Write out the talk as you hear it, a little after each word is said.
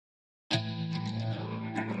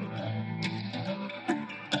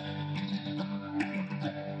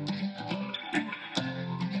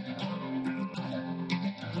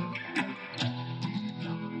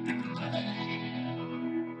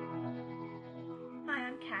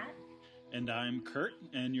Kat. And I'm Kurt,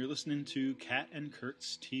 and you're listening to Kat and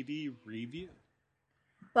Kurt's TV Review.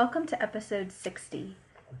 Welcome to episode 60.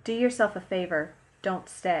 Do yourself a favor, don't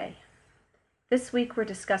stay. This week we're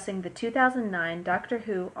discussing the 2009 Doctor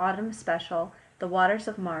Who Autumn Special, The Waters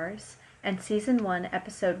of Mars, and Season 1,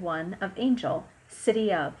 Episode 1 of Angel,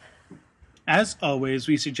 City of. As always,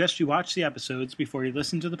 we suggest you watch the episodes before you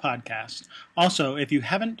listen to the podcast. Also, if you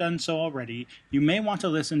haven't done so already, you may want to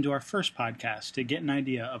listen to our first podcast to get an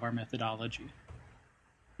idea of our methodology.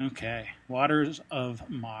 Okay, Waters of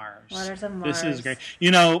Mars. Waters of Mars. This is great. You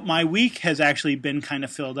know, my week has actually been kind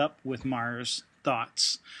of filled up with Mars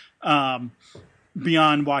thoughts.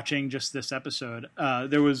 Beyond watching just this episode,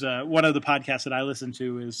 there was one of the podcasts that I listen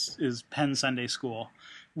to is Penn Sunday School,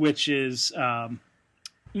 which is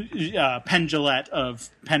Penn Jillette of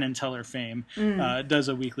Penn and Teller fame, does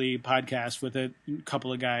a weekly podcast with a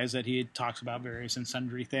couple of guys that he talks about various and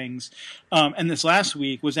sundry things. And this last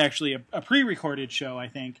week was actually a pre-recorded show, I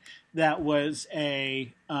think, that was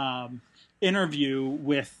a interview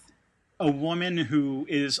with a woman who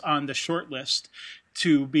is on the short list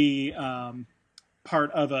to be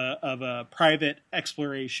part of a private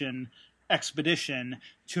exploration expedition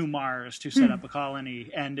to Mars to set up a colony,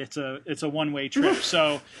 and it's a one-way trip.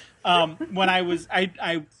 So when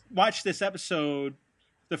I watched this episode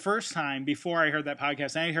the first time before I heard that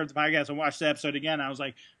podcast, and I heard the podcast and watched the episode again, I was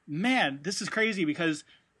like, man, this is crazy, because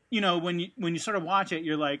when you sort of watch it,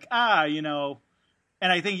 you're like, and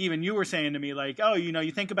I think even you were saying to me, like, oh,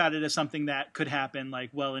 you think about it as something that could happen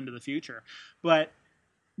like well into the future, but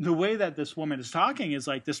the way that this woman is talking is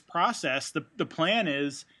like this process, the plan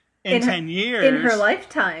is in 10 years. In her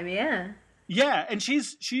lifetime, yeah. Yeah, and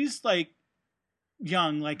she's like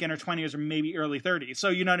young, like in her 20s or maybe early 30s. So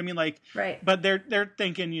you know what I mean? Like, right. But they're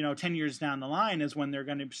thinking, 10 years down the line is when they're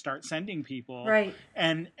going to start sending people. Right.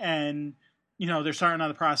 And they're starting on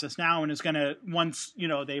the process now, and it's going to, once,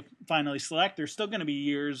 they finally select, there's still going to be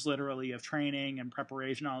years literally of training and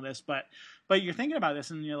preparation, all this. But you're thinking about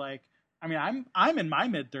this and you're like, I mean, I'm in my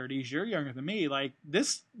mid-30s. You're younger than me. Like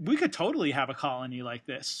this, we could totally have a colony like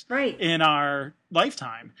this, right, in our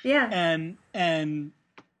lifetime. Yeah, and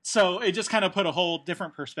so it just kind of put a whole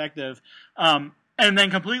different perspective. And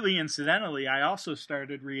then completely incidentally, I also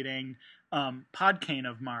started reading Podkayne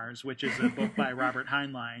of Mars, which is a book by Robert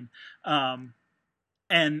Heinlein,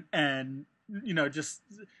 and just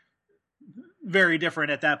very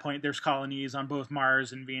different at that point. There's colonies on both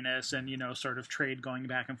Mars and Venus, and sort of trade going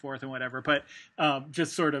back and forth and whatever, but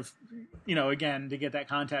just sort of again to get that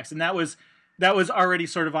context. And that was already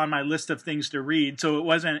sort of on my list of things to read, so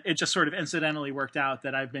it just sort of incidentally worked out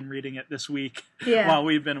that I've been reading it this week, while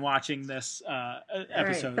we've been watching this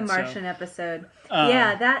episode, right, the Martian episode.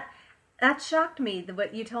 That shocked me,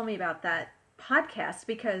 what you told me about that podcast,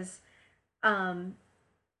 because I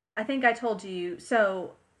think I told you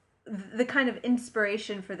so. The kind of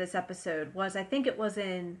inspiration for this episode was, I think it was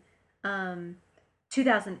in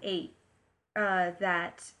 2008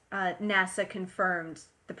 that NASA confirmed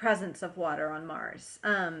the presence of water on Mars.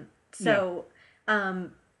 So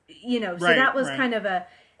that was kind of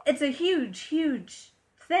it's a huge, huge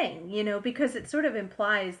thing, because it sort of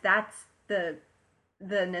implies that's the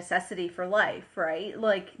necessity for life, right?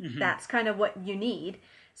 Like, that's kind of what you need.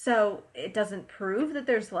 So it doesn't prove that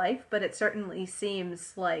there's life, but it certainly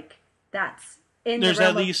seems like that's in there's the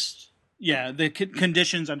realm at least the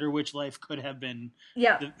conditions under which life could have been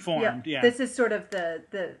formed. Yeah, this is sort of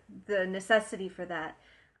the necessity for that.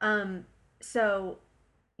 So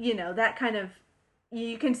that kind of,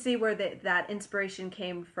 you can see where that inspiration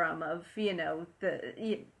came from, of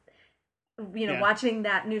watching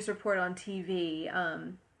that news report on TV,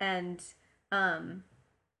 and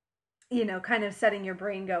kind of setting your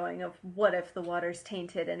brain going of what if the water's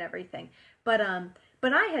tainted and everything. But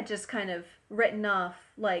I had just kind of written off,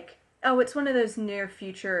 like, oh, it's one of those near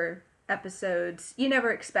future episodes. You never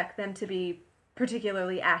expect them to be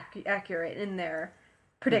particularly accurate in their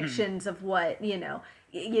predictions of what, in the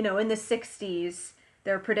 60s,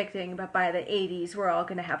 they're predicting, but by the 80s, we're all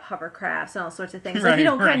going to have hovercrafts and all sorts of things. Like, you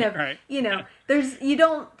don't you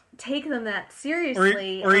don't take them that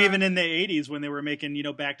seriously. Or even in the 80s when they were making,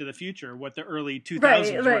 Back to the Future, what the early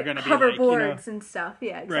 2000s were going to be like. Hoverboards and stuff.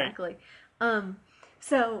 Yeah, exactly. Right.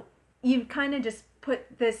 So you kind of just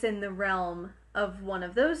put this in the realm of one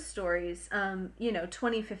of those stories,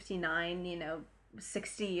 2059,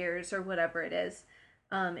 60 years or whatever it is,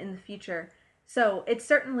 in the future. So it's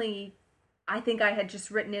certainly, I think I had just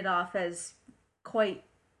written it off as quite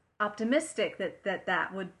optimistic that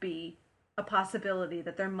would be a possibility,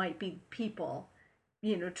 that there might be people,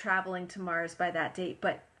 traveling to Mars by that date.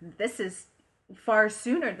 But this is far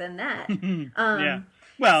sooner than that.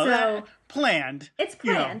 Well, So planned. it's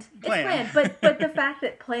planned. It's planned. But the fact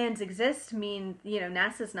that plans exist mean,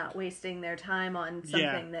 NASA's not wasting their time on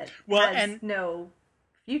something that has no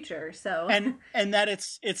future. So and that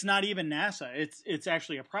it's not even NASA. It's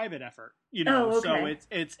actually a private effort. Oh, okay. So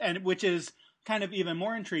it's which is kind of even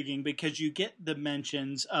more intriguing because you get the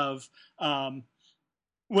mentions of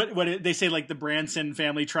what they say, like the Branson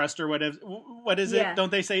Family Trust or whatever. What is it?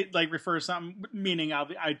 Don't they say like refer something? Meaning,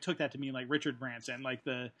 I took that to mean like Richard Branson, like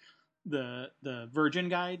the Virgin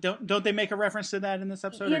guy. Don't they make a reference to that in this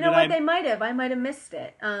episode? You know what? They might have. I might have missed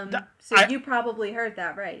it. So you probably heard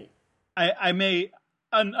that right. I may,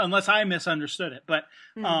 unless I misunderstood it, but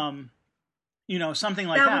something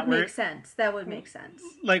like that. That would make sense. That would make sense.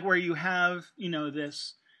 Like where you have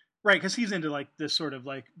this, right? Because he's into like this sort of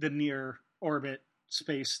like the near orbit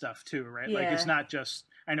space stuff too, right? Yeah. Like it's not just,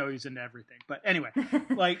 I know he's into everything, but anyway,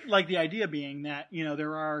 like the idea being that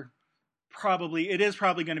it is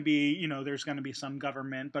probably going to be, there's going to be some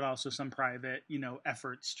government, but also some private,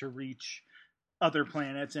 efforts to reach other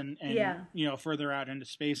planets and further out into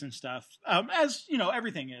space and stuff, as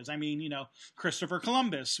everything is. I mean, Christopher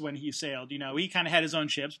Columbus, when he sailed, he kind of had his own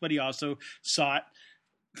ships, but he also sought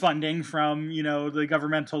funding from the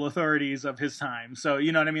governmental authorities of his time. So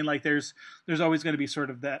you know what I mean, like there's always going to be sort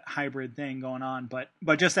of that hybrid thing going on, but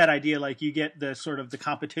just that idea, like you get the sort of the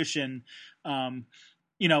competition in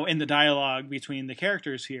the dialogue between the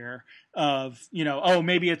characters here of,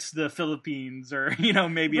 maybe it's the Philippines or,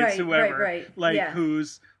 maybe it's whoever,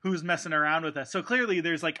 who's messing around with us. So clearly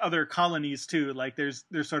there's like other colonies too. Like there's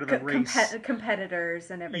sort of a race.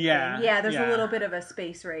 Competitors and everything. Yeah. There's a little bit of a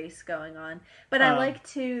space race going on. But I like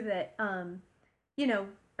too that, and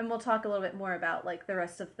we'll talk a little bit more about like the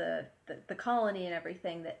rest of the colony and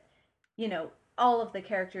everything, that, all of the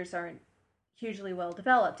characters aren't hugely well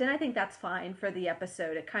developed, and I think that's fine for the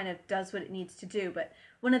episode. It kind of does what it needs to do, but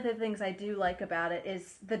one of the things I do like about it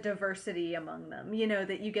is the diversity among them,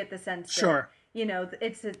 that you get the sense sure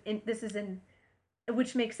that,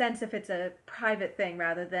 which makes sense if it's a private thing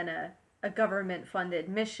rather than a government funded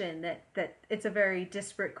mission, that it's a very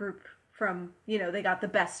disparate group from, they got the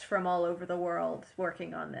best from all over the world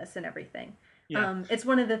working on this and everything. It's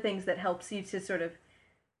one of the things that helps you to sort of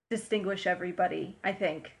distinguish everybody, I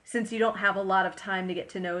think, since you don't have a lot of time to get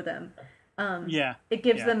to know them. It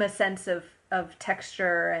gives them a sense of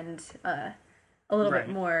texture and a little bit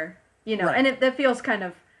more, and that feels kind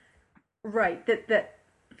of right, that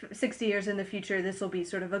 60 years in the future, this will be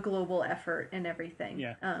sort of a global effort and everything.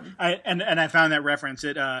 I found that reference.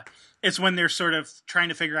 It's when they're sort of trying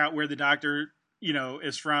to figure out where the Doctor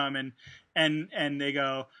is from, and they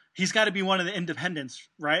go, he's got to be one of the independents,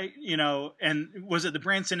 right? And was it the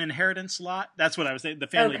Branson inheritance lot? That's what I was saying. The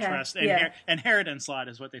family trust inheritance lot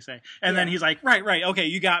is what they say. And then he's like, right, okay,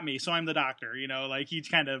 you got me. So I'm the Doctor. Like he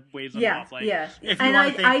kind of waves them off. Like, if you want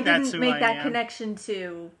to think I that's didn't make that connection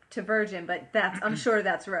to Virgin, but I'm sure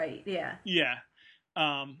that's right. Yeah. Yeah.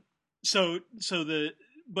 That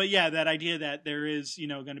idea that there is,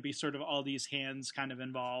 going to be sort of all these hands kind of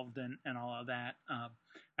involved and all of that.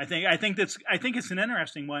 I think it's an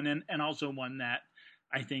interesting one, and also one that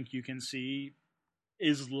I think you can see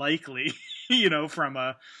is likely, from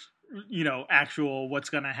a, actual what's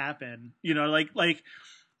going to happen, like,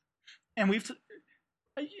 and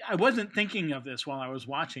I wasn't thinking of this while I was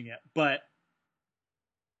watching it, but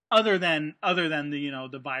other than the,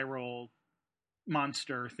 the viral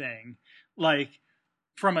monster thing, like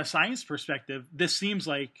from a science perspective, this seems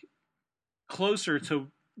like closer to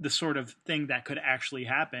the sort of thing that could actually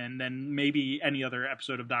happen than maybe any other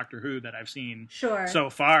episode of Doctor Who that I've seen so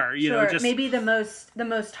far. Just maybe the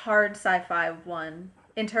most hard sci-fi one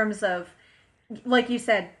in terms of, like you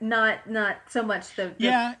said, not so much the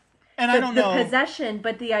I don't know possession,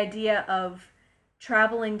 but the idea of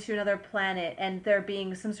traveling to another planet and there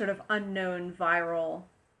being some sort of unknown viral.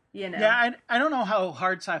 Yeah, I don't know how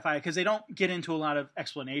hard sci-fi, because they don't get into a lot of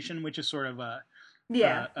explanation, which is sort of a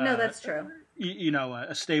no, that's true.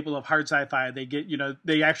 A staple of hard sci-fi. They get,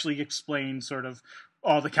 they actually explain sort of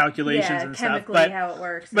all the calculations and stuff, but how it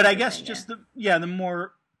works. But I guess just the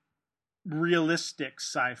more realistic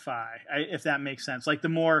sci-fi, if that makes sense, like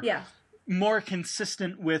the more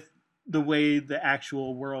consistent with the way the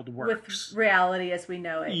actual world works, with reality as we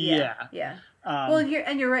know it. Yeah. Well,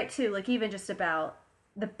 you're right too. Like even just about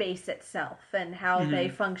the base itself and how they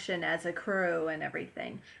function as a crew and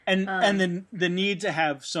everything, and the need to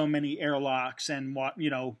have so many airlocks and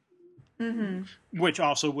which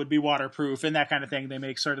also would be waterproof and that kind of thing. They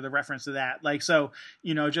make sort of the reference to that, like, so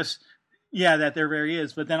that there very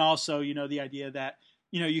is, but then also the idea that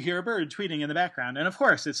you hear a bird tweeting in the background, and of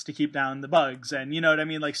course it's to keep down the bugs, and you know what I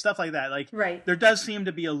mean, like stuff like that. Like Right. there does seem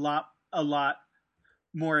to be a lot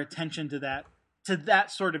more attention to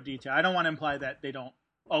that sort of detail. I don't want to imply that they don't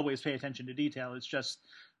always pay attention to detail. It's just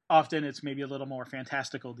often it's maybe a little more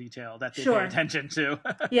fantastical detail that they pay attention to.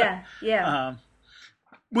 Yeah.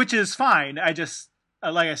 Which is fine. I just,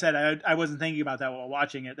 like I said, I wasn't thinking about that while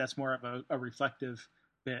watching it. That's more of a reflective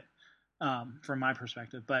bit from my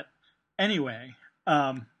perspective. But anyway,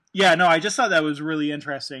 I just thought that was really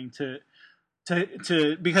interesting to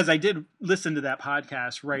because I did listen to that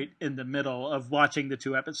podcast right in the middle of watching the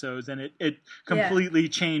 2 episodes, and it completely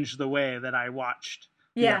changed the way that I watched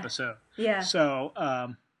the episode. Yeah.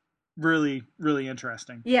 So, really, really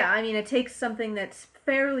interesting. Yeah, I mean, it takes something that's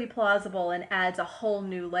fairly plausible and adds a whole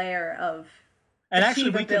new layer of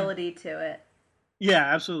achievability to it. Yeah,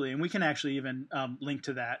 absolutely. And we can actually even link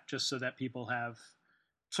to that just so that people have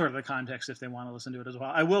sort of the context if they want to listen to it as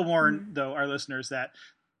well. I will warn, though, our listeners that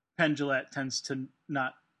Penn Jillette tends to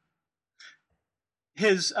not...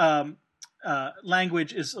 His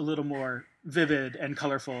language is a little more vivid and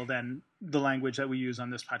colorful than the language that we use on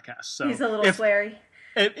this podcast. So he's a little sweary.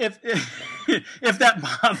 If that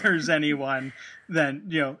bothers anyone, then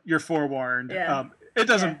you're forewarned. Yeah. It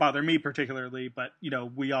doesn't bother me particularly, but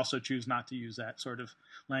we also choose not to use that sort of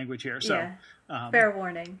language here. So fair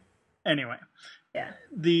warning. Anyway, yeah.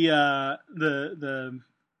 The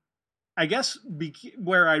I guess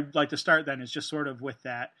where I'd like to start then is just sort of with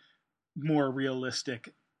that more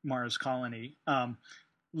realistic Mars colony.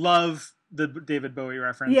 Love the David Bowie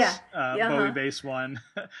reference. Yeah. Bowie Base One.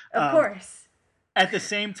 Of course. At the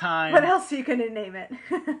same time... What else are you going to name it?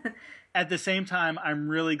 At the same time, I'm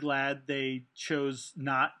really glad they chose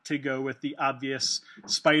not to go with the obvious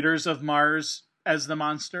spiders of Mars as the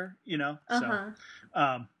monster, So,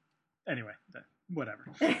 anyway, whatever.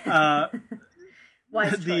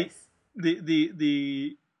 Wise choice.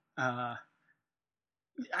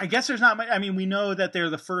 I guess there's not much... I mean, we know that they're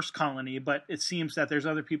the first colony, but it seems that there's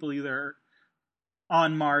other people either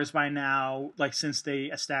on Mars by now, like since they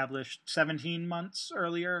established 17 months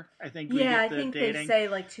earlier, I think. I think dating. They say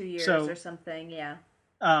like 2 years or something. Yeah.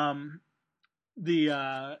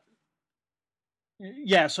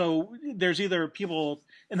 So there's either people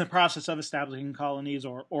in the process of establishing colonies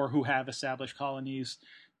or who have established colonies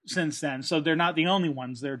since then. So they're not the only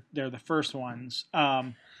ones. They're the first ones.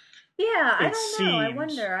 I don't know. I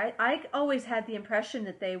wonder. I always had the impression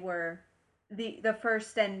that they were the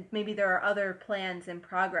first, and maybe there are other plans in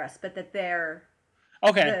progress, but that they're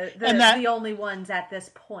the only ones at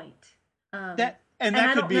this point. That could be as well.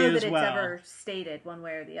 I don't know that it's ever stated one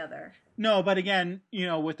way or the other. No, but again,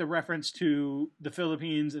 with the reference to the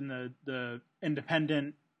Philippines and the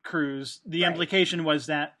independent crews, the implication was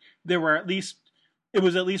that it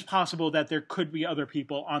was at least possible that there could be other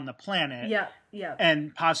people on the planet. Yeah.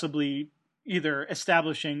 And possibly either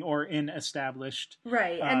establishing or in established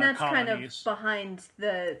and that's colonies. Kind of behind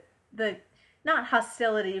the not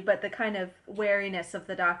hostility, but the kind of wariness of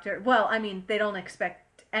the Doctor. Well, I mean, they don't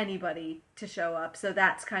expect anybody to show up, so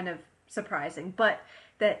that's kind of surprising. But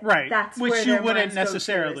that's which where you their wouldn't minds go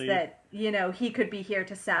necessarily to, is that he could be here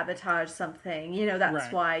to sabotage something.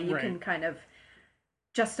 That's why you can kind of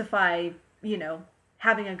justify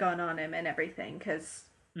having a gun on him and everything, because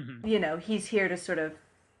he's here to sort of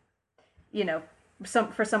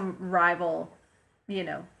for some rival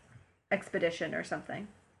expedition or something.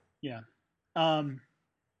 Yeah. And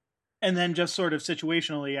then just sort of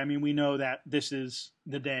situationally, I mean, we know that this is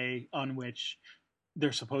the day on which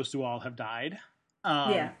they're supposed to all have died.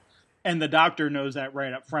 And the Doctor knows that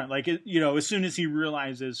right up front. Like, as soon as he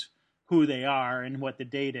realizes who they are and what the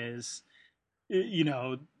date is,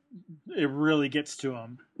 it really gets to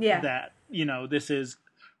him that, this is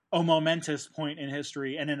a momentous point in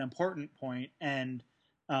history and an important point. And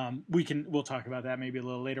we'll talk about that maybe a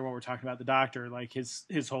little later when we're talking about the Doctor, like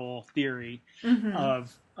his whole theory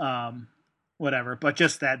of whatever, but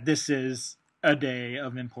just that this is a day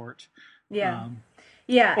of import. Or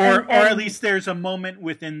at least there's a moment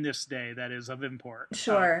within this day that is of import.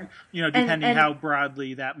 Sure. Depending how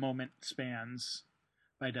broadly that moment spans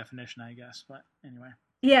by definition, I guess. But anyway.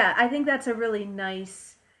 Yeah, I think that's a really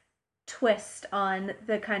nice twist on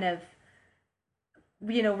the kind of,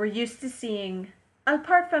 we're used to seeing,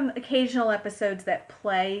 apart from occasional episodes that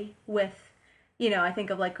play with, I think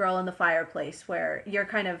of like Girl in the Fireplace, where you're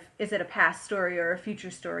kind of, is it a past story or a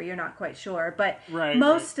future story? You're not quite sure. But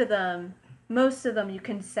most of them you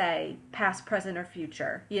can say past, present, or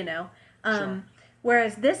future, Sure.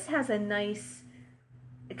 Whereas this has a nice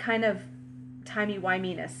kind of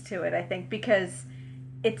timey-wiminess to it, I think, because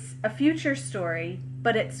it's a future story,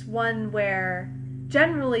 but it's one where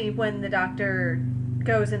generally when the Doctor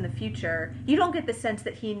goes in the future, you don't get the sense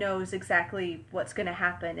that he knows exactly what's going to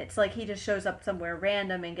happen. It's like he just shows up somewhere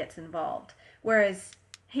random and gets involved. Whereas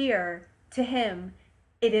here, to him,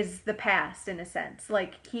 it is the past in a sense.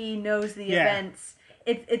 Like he knows the events.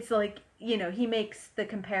 It's like, you know, he makes the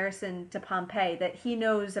comparison to Pompeii, that he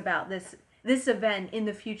knows about this event in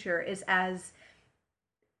the future is as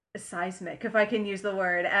seismic, if I can use the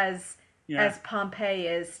word, as Pompeii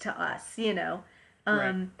is to us, you know.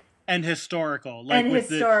 Right. And historical, like and with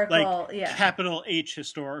historical, the capital H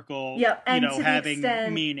historical, and you know, having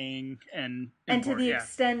extent, meaning and to the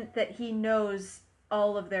extent that he knows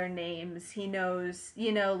all of their names, he knows,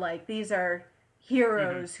 you know, like these are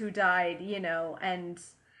heroes who died, you know, and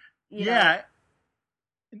you know.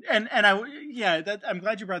 And I'm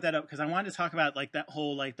glad you brought that up, because I wanted to talk about like that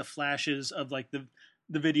whole like the flashes of like the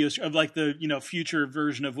videos of like the, you know, future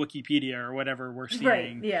version of Wikipedia or whatever we're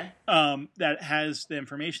seeing, that has the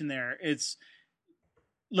information there. It's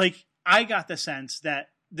like I got the sense that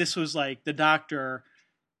this was like the Doctor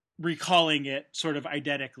recalling it sort of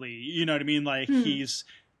eidetically, you know what I mean? Like he's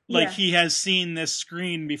like he has seen this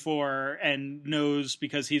screen before and knows,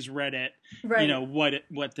 because he's read it, you know, what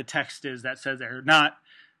the text is that says there. Not,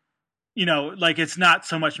 you know, like it's not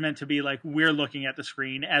so much meant to be like we're looking at the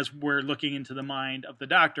screen as we're looking into the mind of the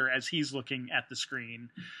Doctor as he's looking at the screen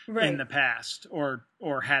in the past, or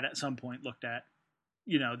had at some point looked at,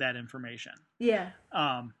 you know, that information. No,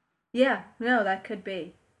 that could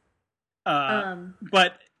be.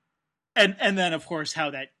 But and then of course how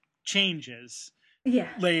that changes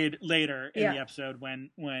later in the episode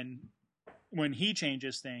when he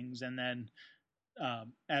changes things, and then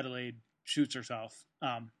Adelaide shoots herself.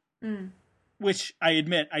 Which I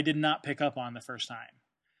admit I did not pick up on the first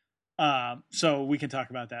time. So we can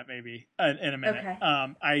talk about that maybe in a minute. Okay.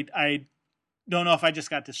 I don't know if I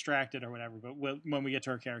just got distracted or whatever, but when we get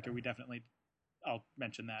to her character, I'll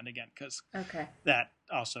mention that again, because that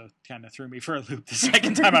also kind of threw me for a loop the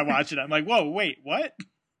second time I watched it. I'm like, whoa, wait, what?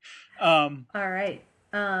 All right.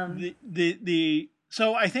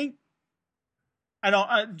 So I think I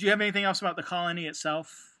don't. Do you have anything else about the colony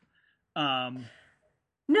itself?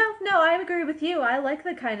 No, I agree with you. I like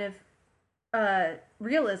the kind of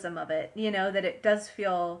realism of it, you know, that it does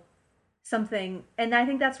feel something, and I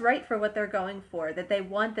think that's right for what they're going for, that they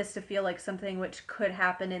want this to feel like something which could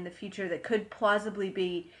happen in the future, that could plausibly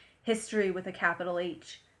be history with a capital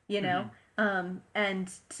H, you know?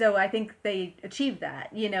 And so I think they achieved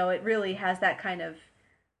that, you know. It really has that kind of,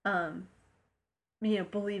 you know,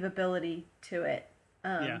 believability to it,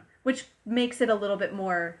 which makes it a little bit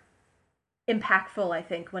more impactful, I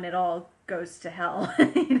think, when it all goes to hell.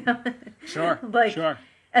 You know? Sure.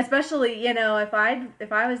 Especially, you know, if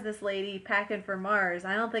I was this lady packing for Mars,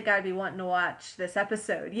 I don't think I'd be wanting to watch this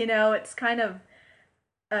episode. You know, it's kind of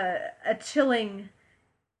a chilling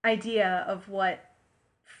idea of what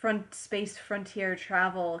space frontier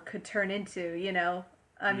travel could turn into, you know.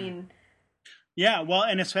 I mean, yeah, well,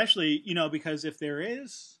 and especially, you know, because if there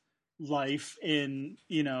is life in,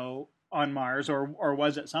 you know, on Mars, or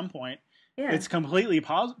was at some point, it's completely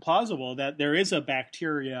plausible that there is a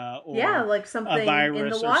bacteria or like something a virus in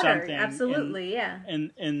the or water. something. Absolutely,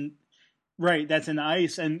 and right, that's in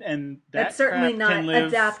ice, and that's certainly not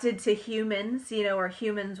adapted to humans, you know, or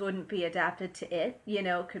humans wouldn't be adapted to it. You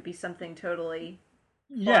know, it could be something totally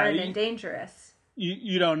foreign and dangerous.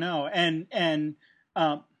 You don't know, and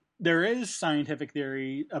there is scientific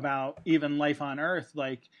theory about even life on Earth,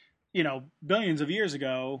 like, you know, billions of years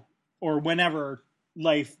ago, or whenever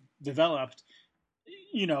life developed,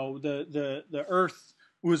 you know, the Earth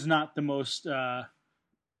was not the most you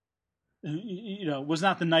know, was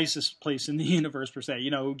not the nicest place in the universe per se,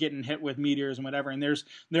 you know, getting hit with meteors and whatever. And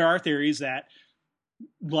there are theories that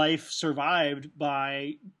life survived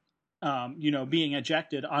by you know, being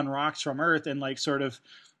ejected on rocks from Earth and like sort of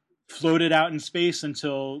floated out in space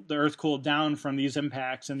until the Earth cooled down from these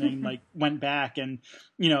impacts, and then like went back, and,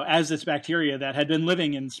 you know, as this bacteria that had been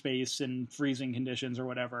living in space in freezing conditions or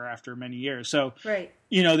whatever after many years. So,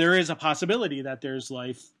 you know, there is a possibility that there's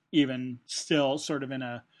life even still sort of in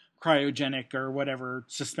a cryogenic or whatever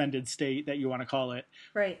suspended state that you want to call it.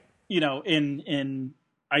 Right. You know, in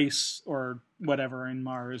ice or whatever in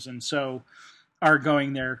Mars. And so our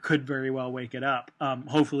going there could very well wake it up.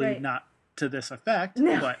 Hopefully not to this effect,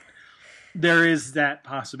 but there is that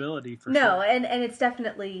possibility for sure. And it's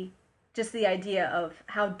definitely just the idea of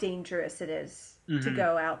how dangerous it is to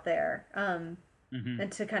go out there, and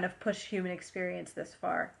to kind of push human experience this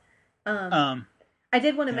far. I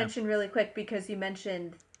did want to mention really quick, because you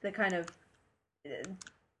mentioned the kind of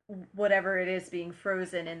whatever it is being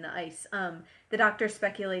frozen in the ice. The Doctor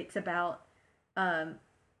speculates about um,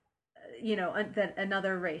 that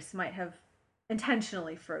another race might have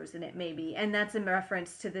intentionally frozen it, maybe, and that's in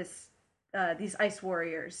reference to these ice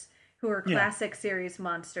warriors who are Yeah. classic series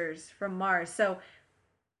monsters from Mars. So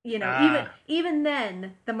even Ah, even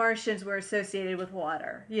then, the Martians were associated with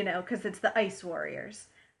water, because it's the ice warriors,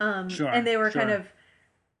 and sure, they were kind sure, of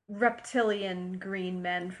reptilian green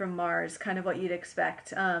men from Mars, kind of what you'd expect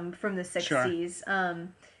from the sixth sure. seas.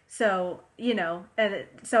 So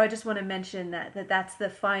so I just want to mention that's the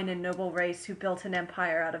fine and noble race who built an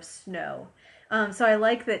empire out of snow. So I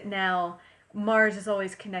like that now Mars is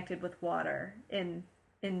always connected with water in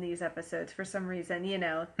these episodes for some reason.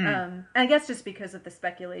 Hmm. I guess just because of the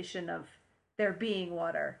speculation of there being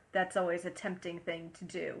water, that's always a tempting thing to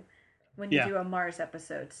do when you Yeah, do a Mars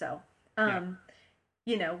episode. So yeah. um,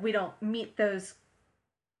 we don't meet those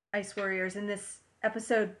ice warriors in this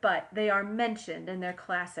episode, but they are mentioned and they're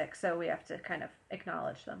classic, so we have to kind of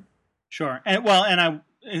acknowledge them. Sure. And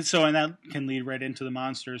that can lead right into the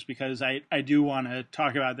monsters because I do want to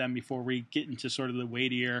talk about them before we get into sort of the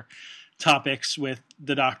weightier topics with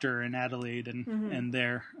the Doctor and Adelaide Mm-hmm. and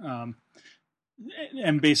their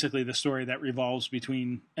and basically the story that revolves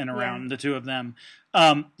between and Yeah. around the two of them.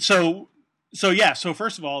 So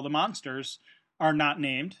first of all, the monsters are not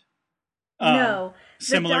named. Um, No, the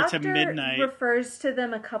Similar to Doctor Midnight. refers to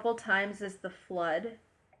them a couple times as the Flood,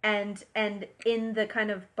 and in the kind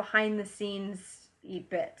of behind the scenes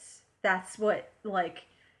bits, that's what like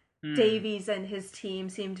Hmm. Davies and his team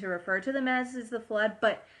seem to refer to them as is the Flood,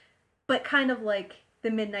 but kind of like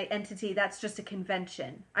the Midnight Entity, that's just a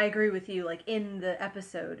convention. I agree with you. Like in the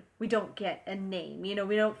episode, we don't get a name. We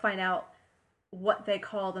don't find out what they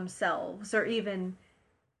call themselves, or even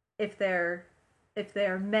if they're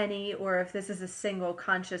many, or if this is a single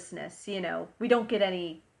consciousness. We don't get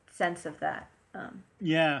any sense of that.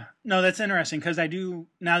 Yeah, no, that's interesting because I do.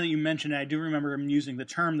 Now that you mention it, I do remember him using the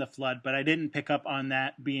term the flood, but I didn't pick up on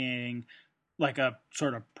that being like a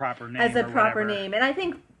sort of proper As name a or proper whatever. name, and I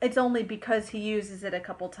think it's only because he uses it a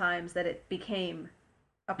couple times that it became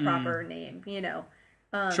a proper Mm, name.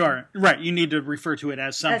 Um, sure, right. You need to refer to it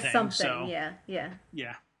as as something. something. So Yeah, yeah.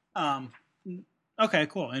 yeah. Um, okay,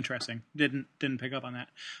 cool, interesting. Didn't pick up on that.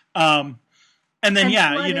 Um, and then And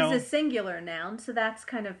yeah, flood is a singular noun, so that's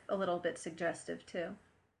kind of a little bit suggestive too.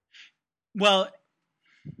 well,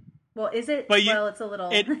 Well, is it? but you Well, it's a little.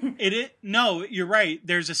 it no, you're right.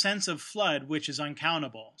 There's a sense of flood which is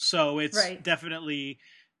uncountable. So it's Right. definitely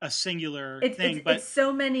a singular It's it's thing, it's but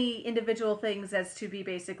so many individual things as to be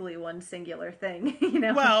basically one singular thing.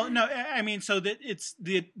 well, no, I mean, so that it's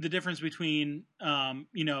the difference between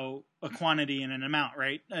a quantity and an amount,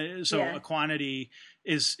 right? So Yeah. a quantity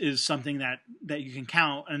is something that you can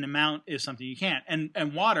count, an amount is something you can't,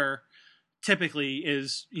 and water typically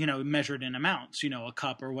is measured in amounts, a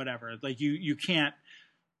cup or whatever. Like you can't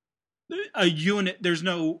a unit. There's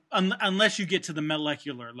no unless you get to the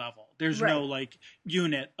molecular level. There's no Right. like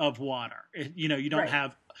unit of water. You don't Right.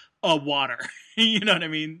 have a water. You know what I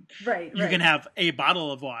mean? Right. You can Right. have a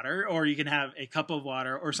bottle of water or you can have a cup of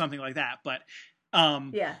water or something like that. But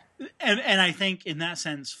um Yeah. and I think in that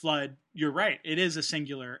sense, flood, you're right. It is a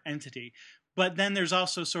singular entity. But then there's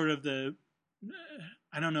also sort of the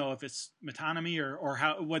I don't know if it's metonymy or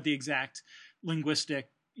how what the exact linguistic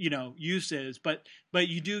use is, but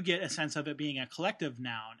you do get a sense of it being a collective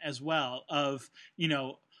noun as well of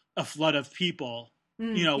a flood of people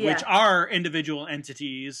which Yeah. are individual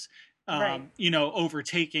entities Right.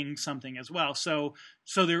 overtaking something as well. So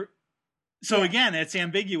Yeah. again, it's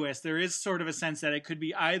ambiguous. There is sort of a sense that it could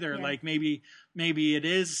be either Yeah. like maybe it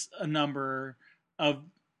is a number of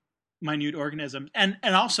minute organisms, and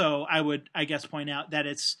also I guess point out that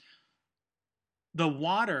it's the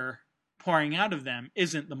water pouring out of them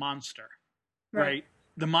isn't the monster, Right. right?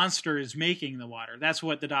 The monster is making the water. That's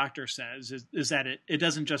what the Doctor says is that it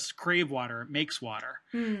doesn't just crave water, it makes water.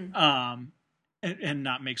 Hmm. And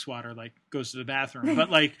not makes water like goes to the bathroom, but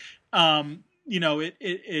like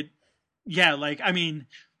it yeah, like I mean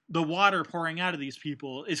the water pouring out of these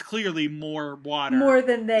people is clearly more water More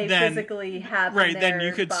than they than physically have in right then you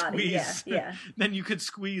their could body. Yeah. squeeze Yeah. then you could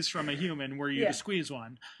squeeze from a human were you to Yeah. squeeze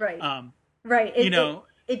one. Right. um Right. you It know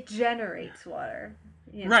it generates water.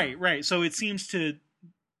 right, so it seems to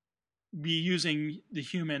be using the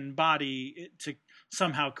human body to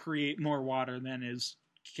somehow create more water than is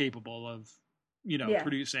capable of Yeah.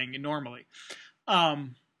 producing normally.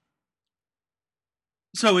 um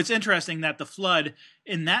so it's interesting that the flood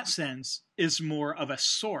in that sense is more of a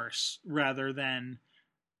source rather than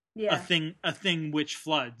Yeah. a thing which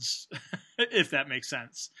floods if that makes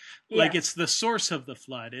sense. Like Yeah. it's the source of the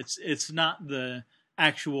flood, it's not the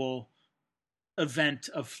actual event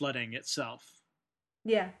of flooding itself.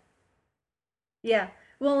 Yeah. Yeah.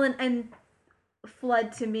 Well, and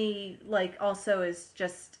flood to me like also is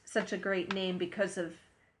just such a great name because of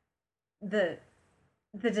the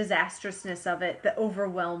the disastrousness of it, the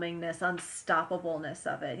overwhelmingness, unstoppableness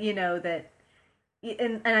of it. You know that,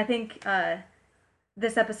 and I think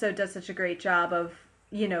this episode does such a great job of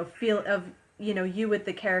feel of you with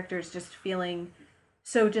the characters just feeling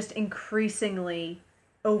so just increasingly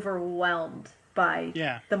overwhelmed by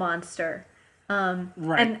Yeah. the monster.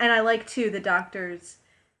 Right. And I like too the doctor's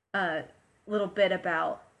uh, little bit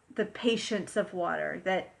about the patience of water,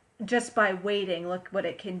 that just by waiting, look what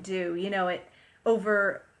it can do. It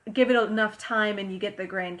over give it enough time and you get the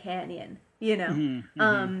Grand Canyon. Mm-hmm,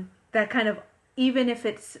 mm-hmm. That kind of, even if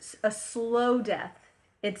it's a slow death,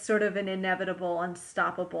 it's sort of an inevitable,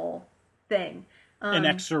 unstoppable thing.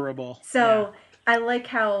 Inexorable. So I like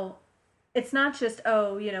how it's not just,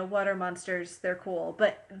 oh, water monsters, they're cool,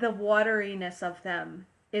 but the wateriness of them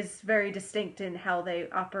is very distinct in how they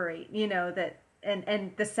operate. That,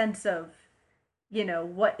 and the sense of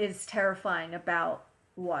what is terrifying about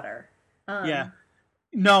water. Yeah.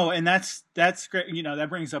 No, and that's great. That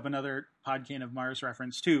brings up another Podkayne of Mars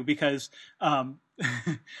reference too, because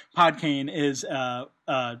Podkayne is a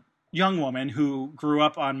young woman who grew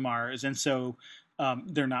up on Mars, and so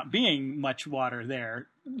there not being much water there,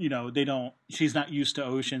 they don't. She's not used to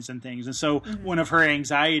oceans and things, and so one of her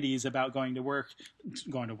anxieties about going to Earth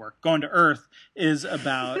is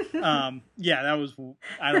about. That was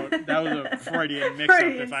a Freudian mix-up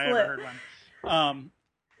if I ever heard one.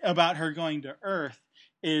 About her going to Earth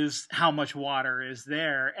is how much water is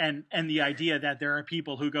there, and the idea that there are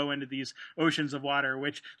people who go into these oceans of water,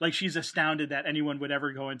 which, like, she's astounded that anyone would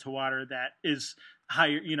ever go into water that is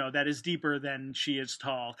higher, that is deeper than she is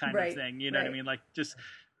tall, kind of thing. You know what I mean? Like, just,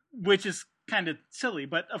 which is kind of silly,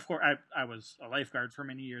 but of course I was a lifeguard for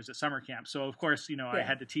many years at summer camp, so of course I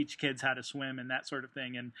had to teach kids how to swim and that sort of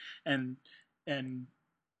thing, and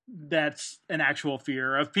that's an actual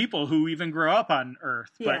fear of people who even grow up on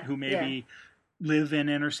Earth, but who maybe live in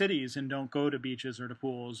inner cities and don't go to beaches or to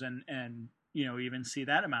pools and even see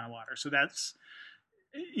that amount of water. So that's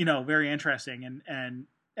very interesting, and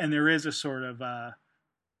there is a sort of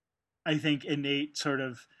I think innate sort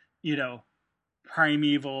of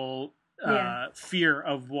primeval fear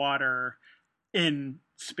of water in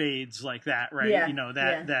spades like that, right?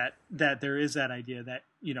 That there is that idea that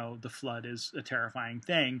the flood is a terrifying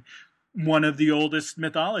thing. One of the oldest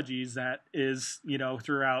mythologies that is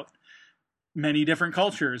throughout many different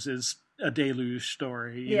cultures is a deluge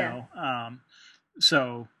story, you know.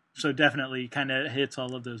 So definitely kind of hits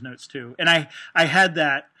all of those notes too. And I had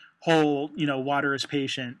that whole, water is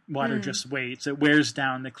patient, water just waits. It wears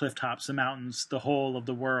down the cliff tops, the mountains, the whole of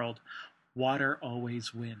the world. Water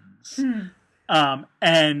always wins.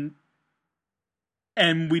 And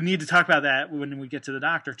we need to talk about that when we get to the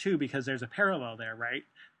Doctor too, because there's a parallel there, right?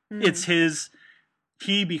 It's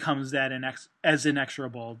he becomes that as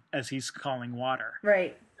inexorable as he's calling water.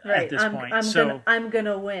 Right. At this point. I'm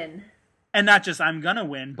gonna win. And not just I'm gonna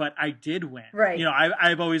win, but I did win. Right.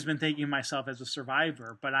 I've always been thinking of myself as a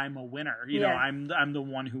survivor, but I'm a winner. I'm the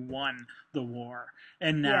one who won the war,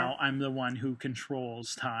 and now I'm the one who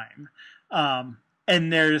controls time.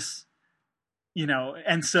 And there's,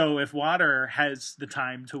 and so if water has the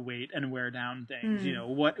time to wait and wear down things,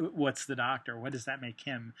 what's the Doctor? What does that make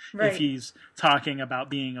him if he's talking about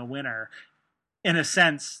being a winner? In a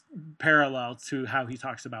sense, parallel to how he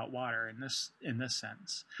talks about water in this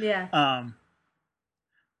sense. Yeah.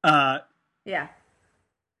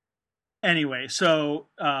 Anyway, so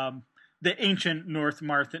the ancient North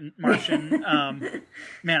Martian,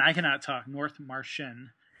 man, I cannot talk. North Martian,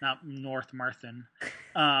 not North Marthan.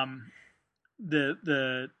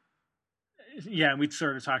 We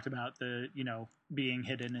sort of talked about the being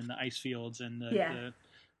hidden in the ice fields and the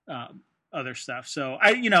other stuff. So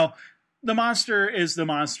the monster is the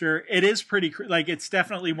monster. It is pretty it's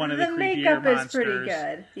definitely one of the creepier monsters. The makeup is pretty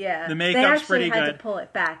good. Yeah, the makeup's pretty good. They actually had to pull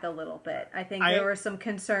it back a little bit. I think there were some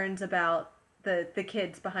concerns about the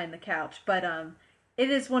kids behind the couch, but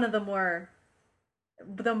it is one of the more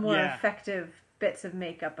effective bits of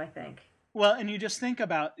makeup, I think. Well, and you just think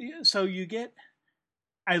about, so you get,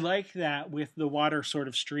 I like that with the water sort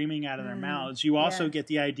of streaming out of their mouths. You also get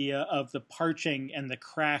the idea of the parching and the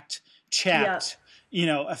cracked, chapped,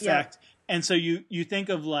 effect. Yep. And so you think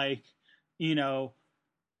of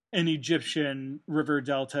an Egyptian river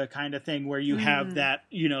delta kind of thing where you have that,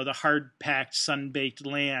 the hard packed sun baked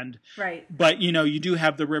land. Right. But, you do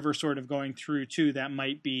have the river sort of going through too that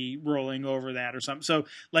might be rolling over that or something. So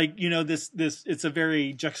like, this it's a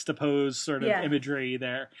very juxtaposed sort of imagery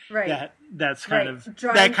there. Right. That's kind of,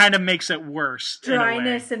 that kind of makes it worse.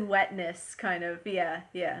 Dryness and wetness kind of. Yeah.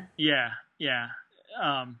 Yeah.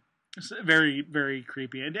 It's very, very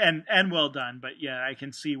creepy and well done. But yeah, I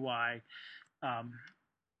can see why,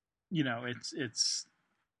 it's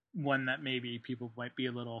one that maybe people might be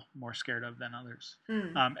a little more scared of than others.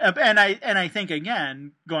 And I think,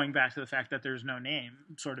 again, going back to the fact that there's no name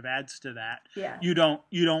sort of adds to that. Yeah. You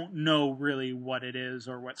don't know really what it is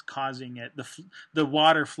or what's causing it. The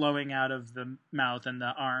water flowing out of the mouth and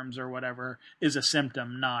the arms or whatever is a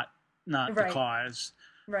symptom, not the cause.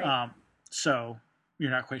 Right. So you're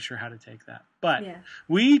not quite sure how to take that. But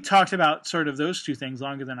we talked about sort of those two things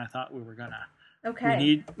longer than I thought we were gonna.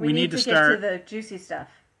 Okay. We need to start get to the juicy stuff.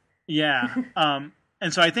 Yeah. And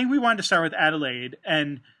so I think we wanted to start with Adelaide,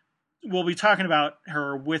 and we'll be talking about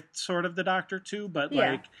her with sort of the Doctor too, but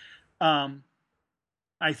I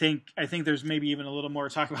think there's maybe even a little more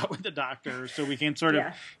to talk about with the Doctor, so we can sort of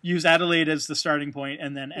use Adelaide as the starting point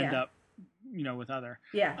and then end up, with other.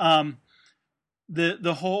 Yeah.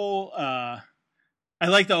 The whole I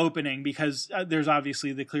like the opening because there's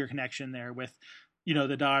obviously the clear connection there with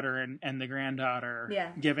the daughter and the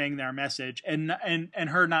granddaughter giving their message and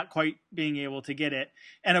her not quite being able to get it.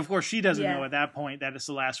 And of course she doesn't know at that point that it's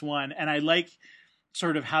the last one. And I like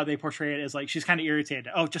sort of how they portray it as like, she's kind of irritated.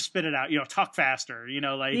 Oh, just spit it out, talk faster,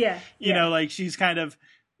 like she's kind of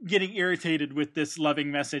getting irritated with this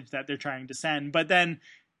loving message that they're trying to send. But then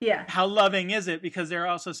how loving is it? Because they're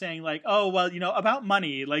also saying like, oh, well, about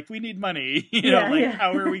money, like we need money,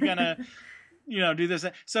 how are we gonna, do this?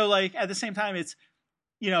 So like at the same time, it's,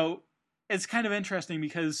 it's kind of interesting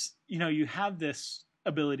because, you have this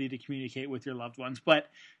ability to communicate with your loved ones, but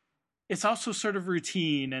it's also sort of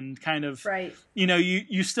routine and kind of,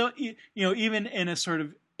 you still, even in a sort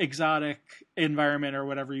of exotic environment or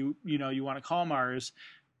whatever you want to call Mars,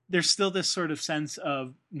 there's still this sort of sense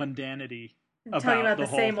of mundanity. Talking about the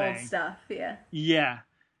same thing. Old stuff. Yeah.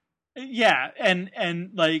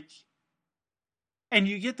 And like, and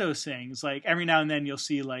you get those things like every now and then you'll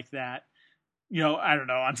see like that, I don't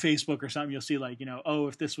know, on Facebook or something, you'll see like, oh,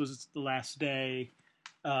 if this was the last day,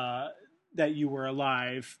 that you were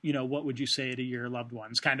alive, what would you say to your loved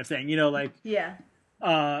ones kind of thing,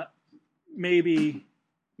 maybe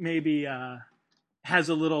has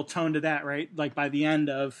a little tone to that, right? Like by the end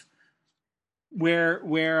of where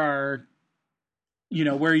are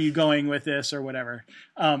you going with this or whatever?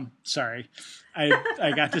 Sorry,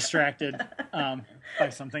 I got distracted by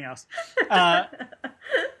something else.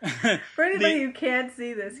 For anybody who can't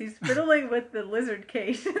see this, he's fiddling with the lizard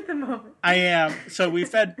cage at the moment. I am. So we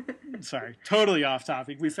fed, sorry, totally off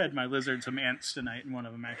topic. We fed my lizard some ants tonight, and one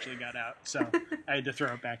of them actually got out. So I had to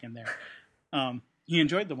throw it back in there. He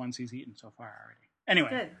enjoyed the ones he's eaten so far already.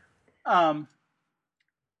 Anyway. Good.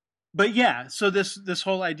 But yeah, so this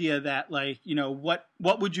whole idea that like,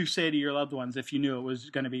 what would you say to your loved ones if you knew it was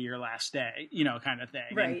going to be your last day, kind of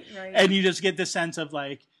thing. Right. And you just get this sense of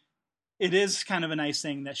like, it is kind of a nice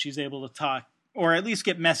thing that she's able to talk or at least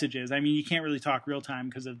get messages. I mean, you can't really talk real time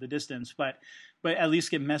because of the distance, but at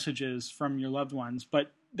least get messages from your loved ones,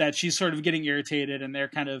 but that she's sort of getting irritated and they're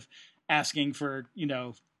kind of asking for,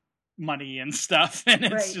 money and stuff. And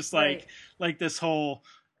it's just like this whole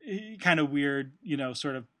kind of weird,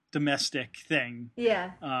 sort of domestic thing.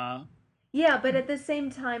 Yeah. But at the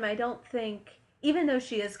same time, I don't think, even though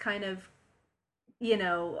she is kind of,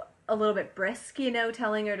 a little bit brisk,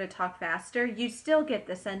 telling her to talk faster, you still get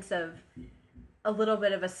the sense of a little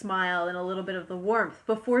bit of a smile and a little bit of the warmth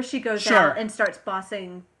before she goes out and starts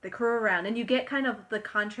bossing the crew around. And you get kind of the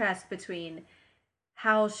contrast between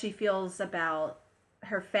how she feels about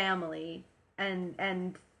her family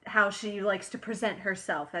and how she likes to present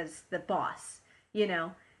herself as the boss,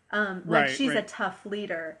 she's a tough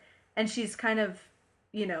leader, and she's kind of,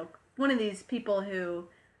 one of these people who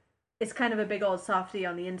is kind of a big old softy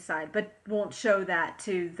on the inside, but won't show that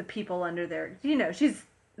to the people under there. She's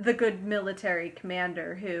the good military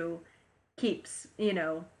commander who keeps,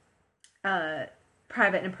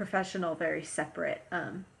 private and professional very separate.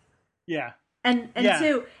 Yeah. And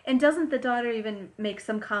doesn't the daughter even make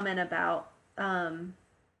some comment about,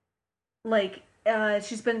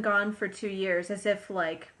 she's been gone for 2 years, as if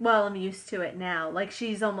like, well, I'm used to it now. Like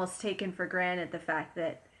she's almost taken for granted the fact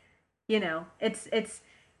that,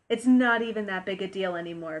 it's not even that big a deal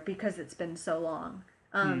anymore because it's been so long.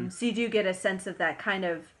 So you do get a sense of that kind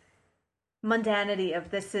of mundanity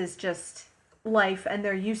of this is just life and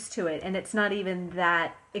they're used to it, and it's not even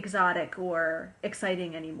that exotic or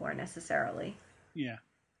exciting anymore necessarily. Yeah.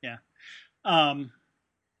 Yeah. Um,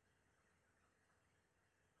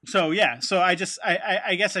 so yeah, so I guess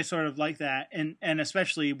I sort of like that, and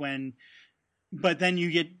especially when, but then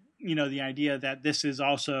you get, the idea that this is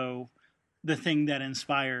also the thing that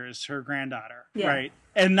inspires her granddaughter, Yeah. right?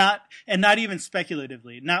 And not even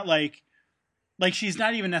speculatively, not like she's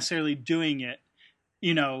not even necessarily doing it,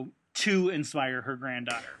 to inspire her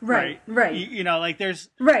granddaughter, right? Right. Like there's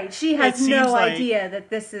Right. She has no like, idea that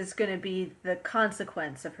this is going to be the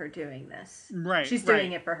consequence of her doing this. Right. She's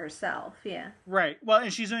doing it for herself. Yeah. Right. Well,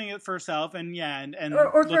 and she's doing it for herself, and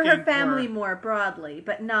or for her family more broadly,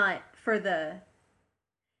 but not for the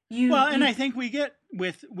and I think we get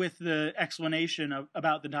with the explanation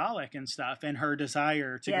about the Dalek and stuff, and her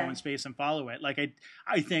desire to go in space and follow it. Like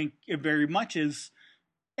I think it very much is,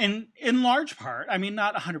 in large part. I mean,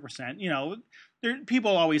 not 100%.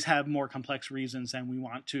 People always have more complex reasons than we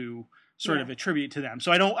want to sort of attribute to them.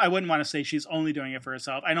 So I wouldn't want to say she's only doing it for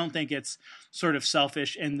herself. I don't think it's sort of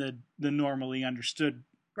selfish in the normally understood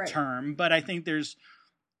term, but I think there's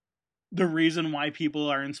the reason why people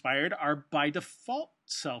are inspired are by default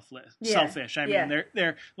selfish. I mean,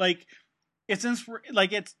 they're like, it's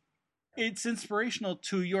inspirational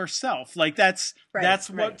to yourself. Like that's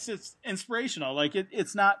what's it's inspirational. Like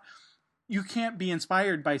it's not, you can't be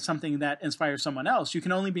inspired by something that inspires someone else. You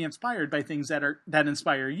can only be inspired by things that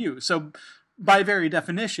inspire you. So by very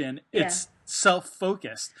definition, it's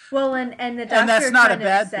self-focused. Well, and the doctor, and that's not a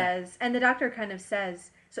bad thing. And the doctor kind of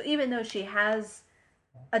says, so even though she has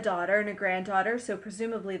a daughter and a granddaughter, so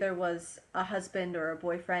presumably there was a husband or a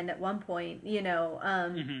boyfriend at one point,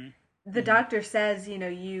 the doctor says,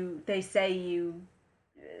 they say you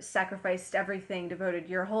sacrificed everything, devoted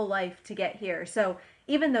your whole life to get here. So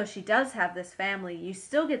even though she does have this family, you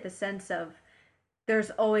still get the sense of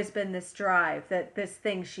there's always been this drive, that this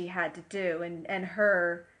thing she had to do, and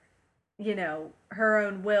her, her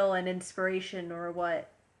own will and inspiration, or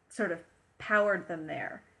what sort of powered them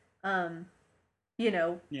there.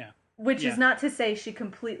 Which is not to say she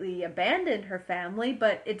completely abandoned her family,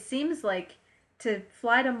 but it seems like to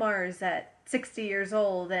fly to Mars at 60 years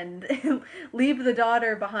old and leave the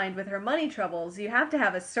daughter behind with her money troubles, you have to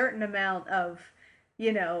have a certain amount of,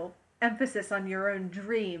 emphasis on your own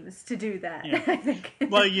dreams to do that, I think.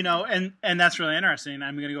 Well, and that's really interesting.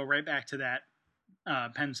 I'm going to go right back to that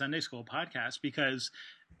Penn Sunday School podcast, because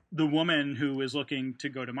the woman who is looking to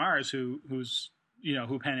go to Mars, who's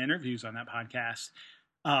who Penn interviews on that podcast,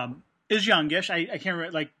 is youngish. I can't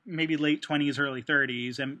remember, like maybe late 20s, early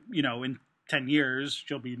 30s. And, in 10 years,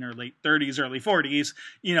 she'll be in her late 30s, early 40s,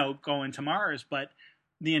 going to Mars. But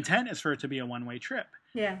the intent is for it to be a one-way trip.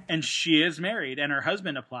 Yeah. And she is married, and her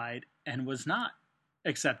husband applied and was not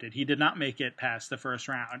accepted. He did not make it past the first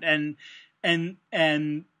round. And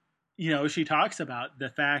she talks about the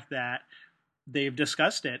fact that they've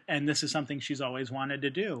discussed it, and this is something she's always wanted to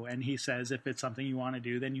do. And he says, if it's something you want to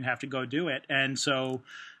do, then you have to go do it. And so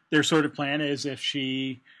their sort of plan is, if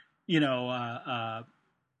she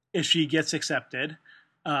gets accepted,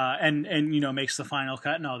 and makes the final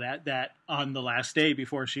cut and all that on the last day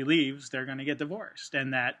before she leaves, they're going to get divorced.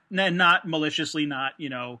 And not maliciously, not,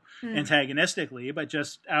 antagonistically, but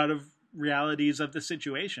just out of realities of the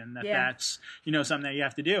situation, that's, something that you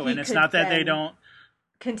have to do. And it's not that they don't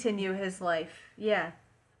continue his life. Yeah.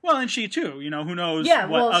 Well, and she too, who knows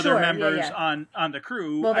what other members on the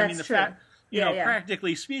crew. Well, that's true.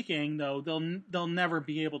 Practically speaking, though, they'll never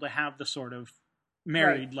be able to have the sort of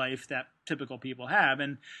married life that typical people have.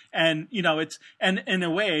 And it's, and in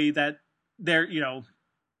a way that they're,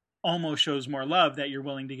 almost shows more love, that you're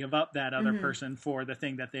willing to give up that other person for the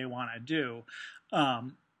thing that they want to do.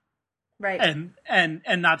 Right.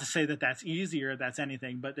 And not to say that that's easy or that's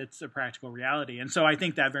anything, but it's a practical reality. And so I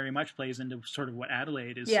think that very much plays into sort of what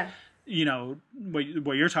Adelaide is,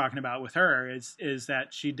 what you're talking about with her is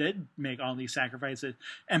that she did make all these sacrifices.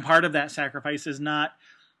 And part of that sacrifice is not,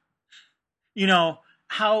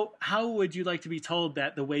 how would you like to be told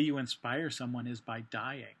that the way you inspire someone is by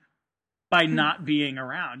dying? By not being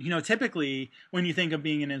around. Typically when you think of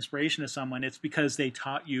being an inspiration to someone, it's because they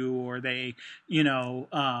taught you, or they,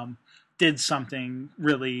 did something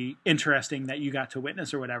really interesting that you got to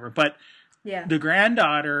witness or whatever. But the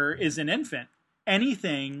granddaughter is an infant.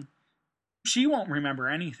 She won't remember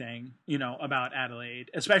anything, about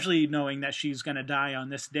Adelaide, especially knowing that she's going to die on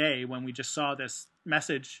this day, when we just saw this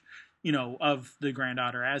message, of the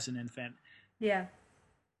granddaughter as an infant. Yeah.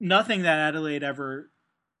 Nothing that Adelaide ever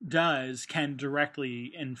does can directly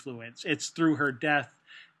influence. It's through her death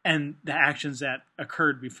and the actions that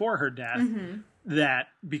occurred before her death that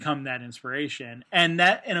become that inspiration. And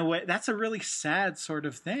that, in a way, that's a really sad sort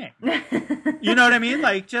of thing. You know what I mean?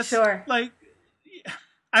 Like, just Sure. like,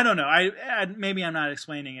 I don't know. I maybe I'm not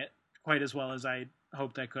explaining it quite as well as I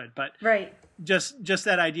hoped I could, but Right. just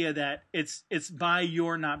that idea that it's by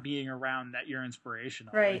your not being around that you're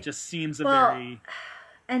inspirational. Right. It just seems a Well, very,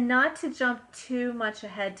 and not to jump too much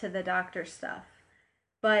ahead to the doctor stuff,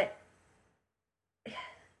 but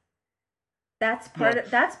that's part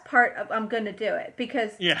of I'm going to do it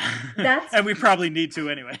because yeah. that's And we probably need to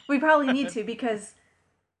anyway. we probably need to because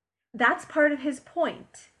that's part of his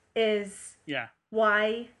point is Yeah.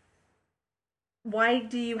 why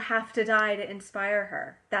do you have to die to inspire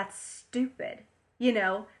her? That's stupid. You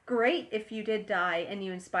know, great if you did die and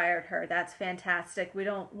you inspired her. That's fantastic. We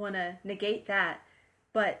don't want to negate that.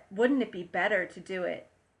 But wouldn't it be better to do it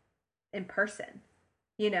in person?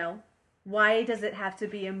 You know, why does it have to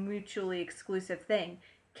be a mutually exclusive thing?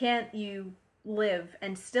 Can't you live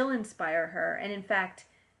and still inspire her? And in fact,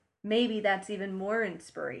 maybe that's even more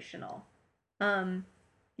inspirational.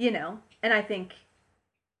 You know, and I think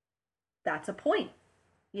that's a point.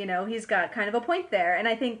 You know, he's got kind of a point there. And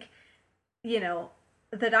I think, you know,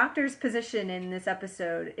 the doctor's position in this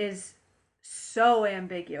episode is so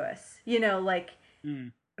ambiguous. You know, like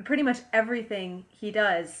pretty much everything he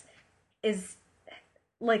does is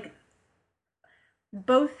like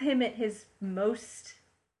both him at his most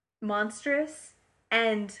monstrous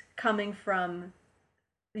and coming from,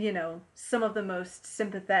 you know, some of the most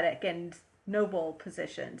sympathetic and noble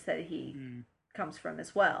positions that he comes from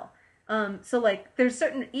as well. So like there's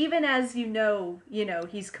certain, even as you know,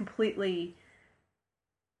 he's completely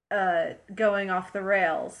going off the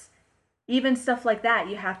rails, even stuff like that,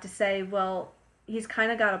 you have to say, well, he's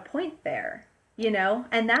kind of got a point there, you know?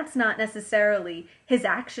 And that's not necessarily, his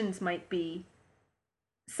actions might be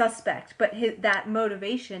suspect, but that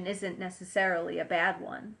motivation isn't necessarily a bad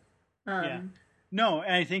one. Yeah. No,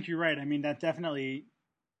 and I think you're right. I mean, that definitely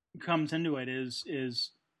comes into it is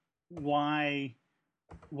why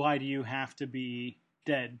do you have to be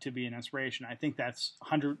dead to be an inspiration? I think that's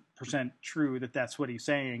 100% true that that's what he's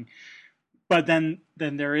saying. But then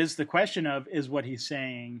there is the question of, is what he's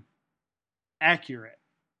saying accurate?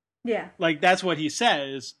 Yeah. Like, that's what he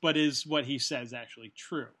says, but is what he says actually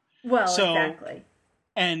true? Well, exactly.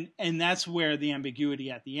 And that's where the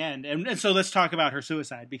ambiguity at the end. And so let's talk about her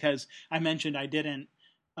suicide, because I mentioned I didn't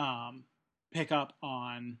pick up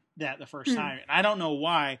on that the first time. I don't know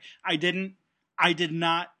why. I did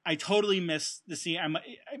not. I totally missed the scene.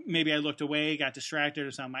 Maybe I looked away, got distracted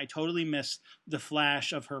or something. I totally missed the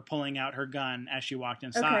flash of her pulling out her gun as she walked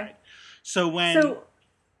inside. Okay.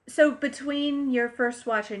 So between your first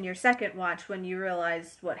watch and your second watch, when you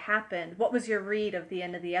realized what happened, what was your read of the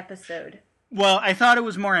end of the episode? Well, I thought it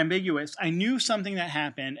was more ambiguous. I knew something that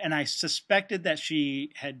happened, and I suspected that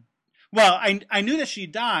she had. Well, I knew that she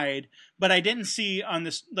died, but I didn't see on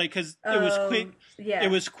this, like, because it was quick. Yeah.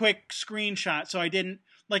 It was quick screenshot, so I didn't,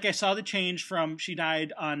 like, I saw the change from she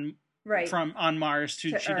died on on Mars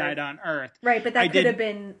to she died on Earth. Right, but that could have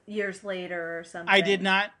been years later or something. I did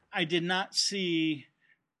not see.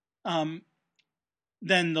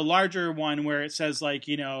 Then the larger one where it says, like,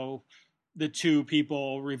 you know, the two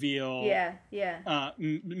people reveal,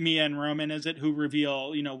 Mia and Roman, is it, who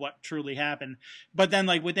reveal, you know, what truly happened. But then,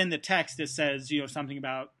 like, within the text, it says, you know, something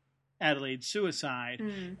about Adelaide's suicide,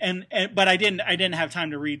 and but I didn't have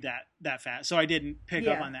time to read that fast, so I didn't pick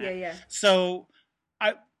up on that. Yeah. So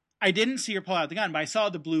I didn't see her pull out the gun, but I saw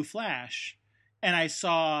the blue flash, and I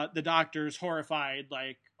saw the doctors horrified,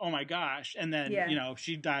 like, oh my gosh, and then you know,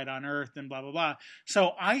 she died on Earth and blah blah blah.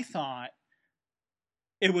 So I thought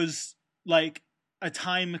it was like a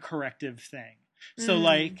time corrective thing. So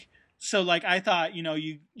like I thought, you know,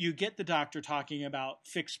 you get the doctor talking about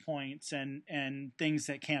fixed points and things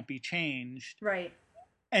that can't be changed. Right.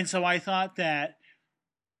 And so I thought that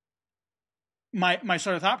my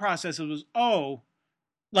sort of thought process was, oh,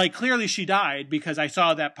 like, clearly she died, because I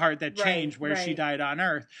saw that part that changed where she died on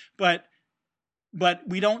Earth. But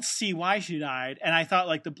we don't see why she died. And I thought,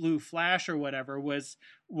 like, the blue flash or whatever was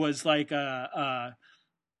like a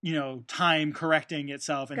you know, time correcting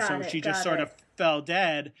itself, and she just sort of fell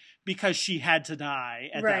dead because she had to die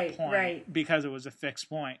at that point, because it was a fixed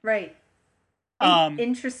point. Right.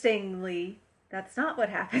 Interestingly, that's not what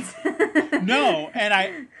happens. No,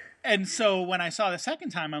 and so when I saw the second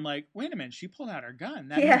time, I'm like, wait a minute, she pulled out her gun.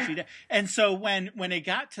 That means she did. And so when it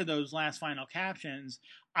got to those last final captions,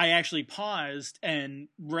 I actually paused and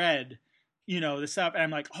read the stuff, and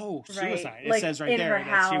I'm like, oh, Right. suicide. It Like says right in there her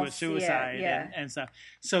that she was house. suicide Yeah. and stuff.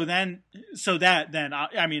 So then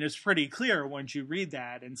I mean, it's pretty clear once you read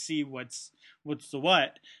that and see what's the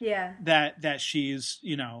what, Yeah. that she's,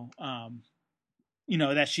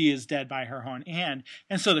 that she is dead by her own hand.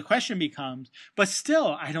 And so the question becomes, but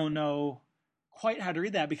still, I don't know quite how to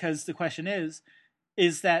read that, because the question is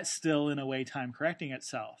that still in a way time correcting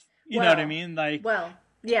itself? You know what I mean? Like, well,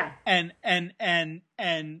 yeah. And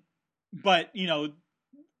but,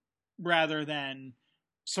 rather than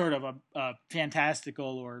sort of a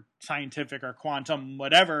fantastical or scientific or quantum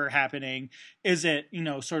whatever happening, is it,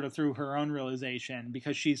 sort of through her own realization,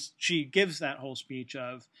 because she gives that whole speech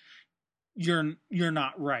of, you're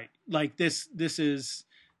not right. Like, this is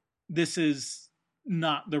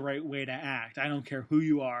not the right way to act. I don't care who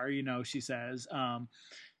you are, she says.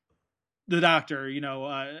 The doctor,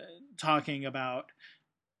 talking about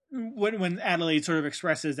when Adelaide sort of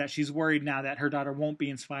expresses that she's worried now that her daughter won't be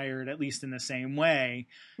inspired, at least in the same way.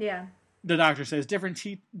 Yeah. The doctor says different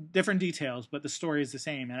details, but the story is the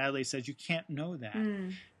same. And Adelaide says, you can't know that.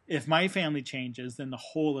 If my family changes, then the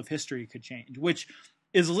whole of history could change, which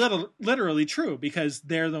is literally true, because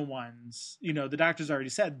they're the ones, the doctor's already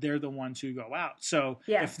said they're the ones who go out. So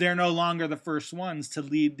if they're no longer the first ones to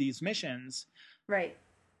lead these missions, right,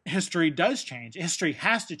 history does change. History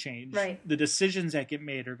has to change. Right. The decisions that get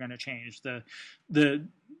made are going to change. The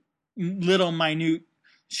little minute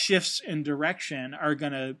shifts in direction are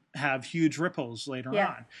going to have huge ripples later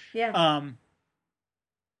on. Yeah.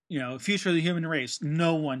 Future of the human race,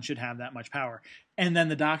 no one should have that much power. And then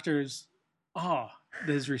the doctor's,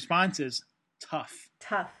 his response is tough.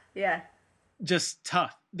 Tough, yeah. Just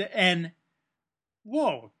tough. And,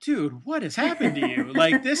 whoa, dude, what has happened to you?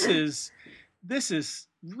 Like, this is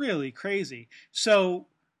really crazy. So,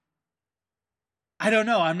 I don't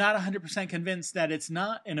know. I'm not 100% convinced that it's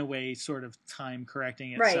not, in a way, sort of time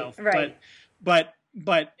correcting itself. Right.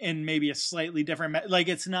 But in maybe a slightly different, like,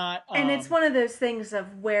 it's not. And it's one of those things of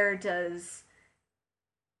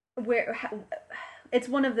it's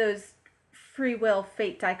one of those free will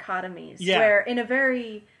fate dichotomies, where in a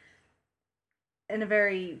very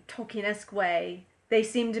Tolkien-esque way, they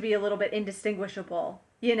seem to be a little bit indistinguishable.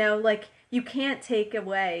 Like, you can't take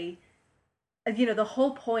away, the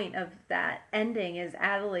whole point of that ending is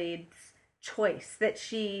Adelaide's choice, that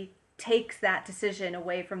she takes that decision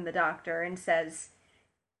away from the doctor and says,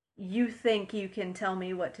 you think you can tell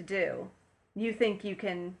me what to do. You think you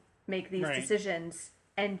can make these decisions,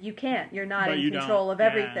 and you can't. You're not in control of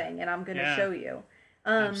everything, and I'm going to show you.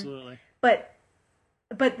 Absolutely. But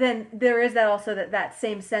then there is that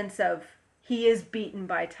same sense of, he is beaten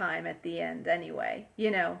by time at the end anyway.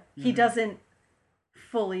 He doesn't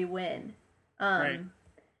fully win. Right.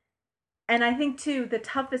 And I think, too, the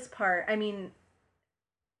toughest part, I mean,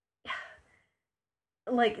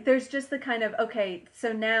 like, there's just the kind of, okay,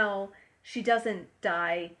 so now she doesn't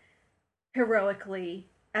die heroically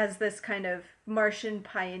as this kind of Martian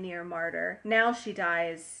pioneer martyr. Now she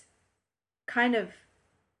dies kind of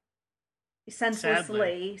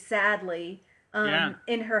senselessly, sadly,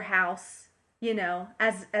 in her house,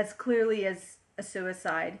 as clearly as a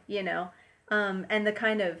suicide, and the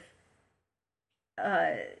kind of,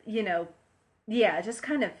 just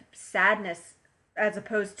kind of sadness, as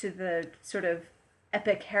opposed to the sort of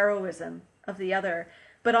epic heroism of the other.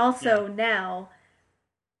 But also now,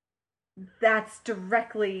 that's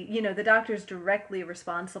directly, the doctor's directly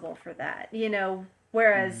responsible for that,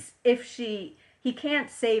 whereas if he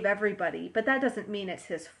can't save everybody, but that doesn't mean it's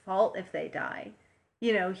his fault if they die.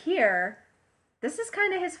 Here, this is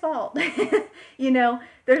kind of his fault.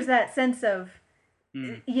 There's that sense of,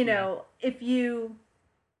 if you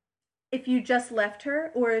just left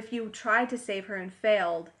her, or if you tried to save her and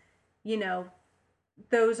failed,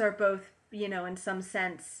 those are both, in some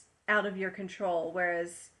sense out of your control.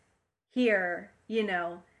 Whereas here,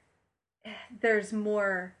 there's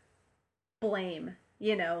more blame,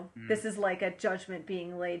 this is like a judgment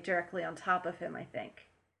being laid directly on top of him, I think.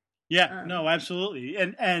 Yeah, no, absolutely.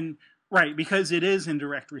 And right, because it is in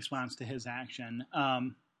direct response to his action.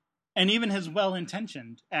 And even his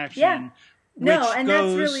well-intentioned action. Yeah. No, and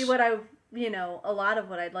that's really what a lot of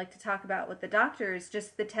what I'd like to talk about with the doctor is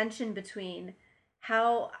just the tension between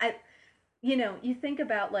how you think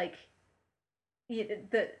about, like,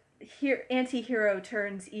 the anti-hero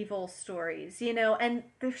turns evil stories, and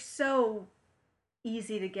they're so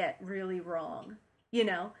easy to get really wrong,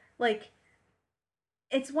 like,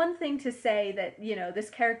 it's one thing to say that, this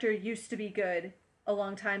character used to be good a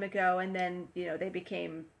long time ago, and then, they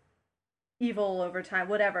became evil over time,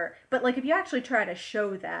 whatever. But, like, if you actually try to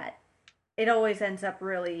show that, it always ends up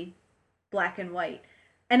really black and white.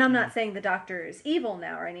 And I'm not saying the Doctor is evil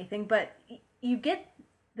now or anything, but you get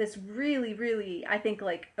this really, really, I think,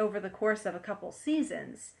 like, over the course of a couple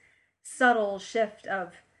seasons, subtle shift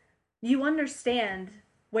of you understand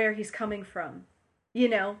where he's coming from. You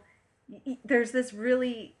know, there's this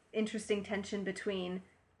really interesting tension between,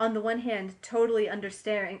 on the one hand, totally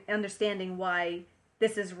understanding why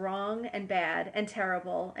this is wrong and bad and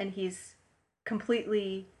terrible, and he's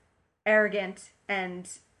completely arrogant and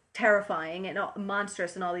terrifying and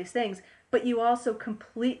monstrous and all these things, but you also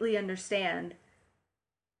completely understand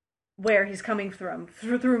where he's coming from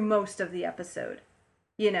through most of the episode.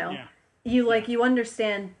 You know, you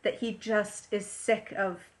understand that he just is sick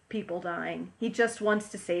of people dying. He just wants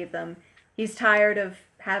to save them. He's tired of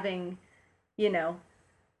having, you know,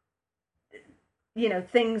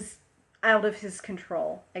 things out of his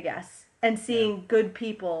control, I guess, and seeing good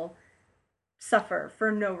people suffer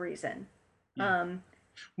for no reason.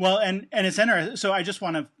 Well, and it's interesting. So I just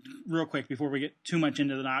want to, real quick, before we get too much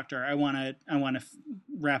into the Doctor, I want to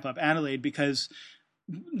wrap up Adelaide, because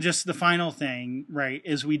just the final thing, right,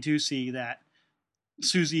 is we do see that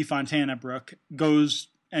Susie Fontana Brooke goes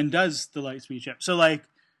and does the Lightspeed ship. So, like,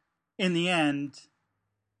 in the end,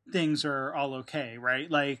 things are all okay,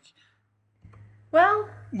 right? Like, well,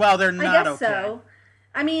 they're not I guess okay. So.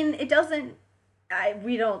 I mean, it doesn't.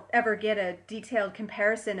 We don't ever get a detailed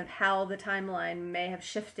comparison of how the timeline may have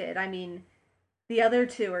shifted. I mean, the other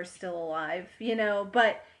two are still alive, you know,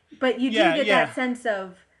 but you do get that sense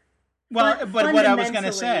of. Well, but what I was going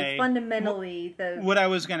to say, fundamentally, what I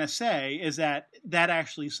was going to say is that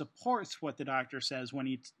actually supports what the Doctor says when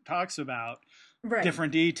he talks about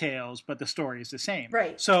different details, but the story is the same.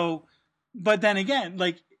 Right. So, but then again,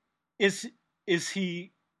 like, is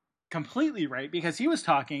he completely right? Because he was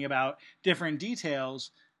talking about different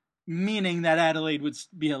details, meaning that Adelaide would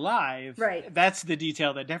be alive. Right. That's the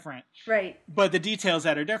detail that's different. Right. But the details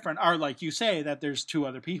that are different are, like you say, that there's two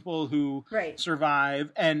other people who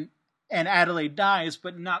survive, and Adelaide dies,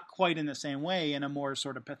 but not quite in the same way, in a more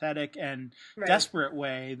sort of pathetic and desperate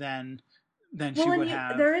way than she would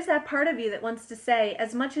have. There is that part of you that wants to say,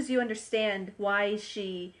 as much as you understand why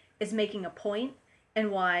she is making a point and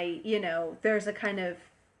why, you know, there's a kind of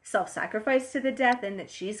self-sacrifice to the death, and that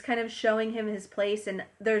she's kind of showing him his place, and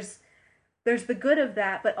there's the good of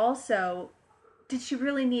that, but also, did she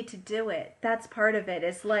really need to do it? That's part of it.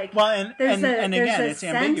 It's like, there's a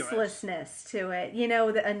senselessness to it, you know,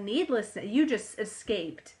 a needlessness. You just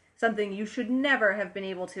escaped something you should never have been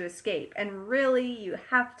able to escape, and really, you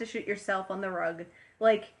have to shoot yourself on the rug.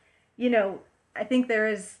 Like, you know, I think there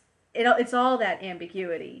is, it's all that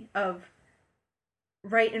ambiguity of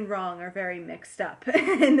right and wrong are very mixed up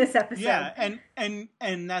in this episode. Yeah,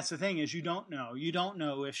 and that's the thing, is you don't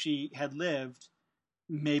know if she had lived,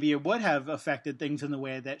 maybe it would have affected things in the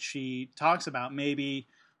way that she talks about. Maybe,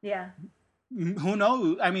 who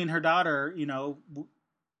knows? I mean, her daughter, you know,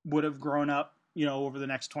 would have grown up, you know, over the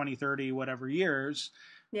next 20, 30, whatever years.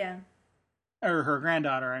 Yeah. Or her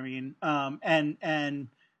granddaughter, I mean. And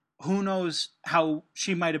who knows how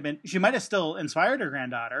she might have been. She might have still inspired her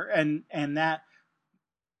granddaughter, and that.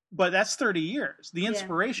 But that's 30 years. The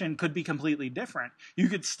inspiration could be completely different. You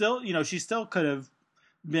could still, you know, she still could have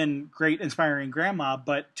been great inspiring grandma,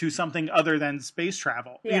 but to something other than space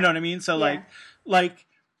travel. Yeah. You know what I mean? So like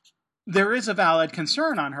there is a valid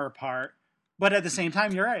concern on her part, but at the same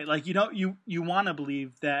time, you're right. Like, you want to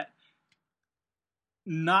believe that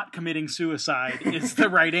not committing suicide is the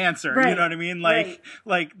right answer. You know what I mean?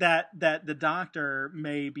 Like that the Doctor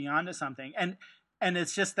may be onto something. And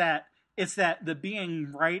it's just that, it's that the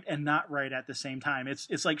being right and not right at the same time.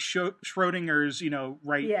 It's like Schrodinger's, you know,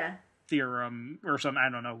 theorem or something.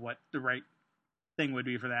 I don't know what the right thing would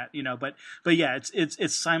be for that, you know, but yeah,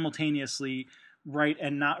 it's simultaneously right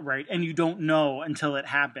and not right, and you don't know until it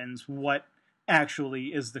happens what actually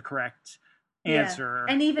is the correct answer.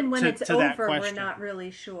 And even when it's over, we're not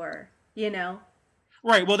really sure, you know.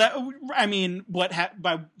 Right. Well, I mean,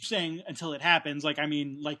 by saying until it happens, like, I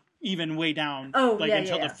mean, like, even way down,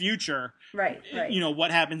 until the future, right? You know,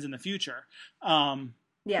 what happens in the future,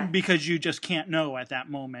 because you just can't know at that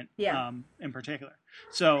moment, in particular.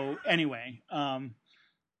 So anyway, I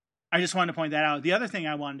just wanted to point that out. The other thing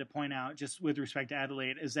I wanted to point out, just with respect to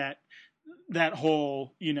Adelaide, is that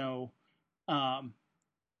whole, you know,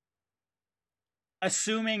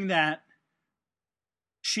 assuming that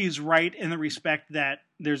she's right in the respect that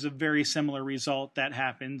there's a very similar result that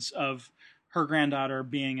happens of her granddaughter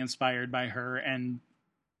being inspired by her and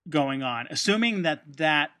going on. Assuming that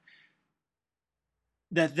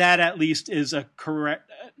at least is a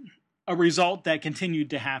result that continued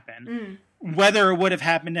to happen, whether it would have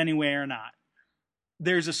happened anyway or not.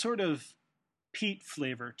 There's a sort of Pete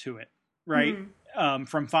flavor to it, right?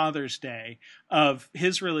 From Father's Day, of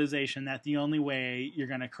his realization that the only way you're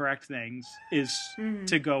going to correct things is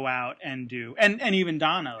to go out and do, and even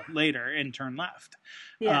Donna later in Turn Left,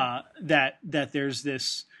 that there's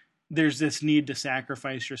this need to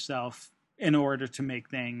sacrifice yourself in order to make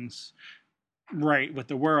things right with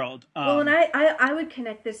the world. Well, and I would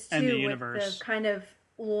connect this and the too with universe. the kind of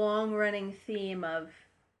long running theme of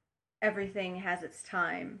everything has its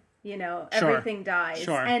time. You know, Sure. everything dies,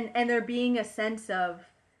 Sure. and there being a sense of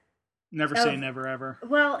Never say never ever.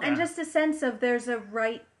 well, and Yeah. just a sense of there's a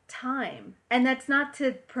right time, and that's not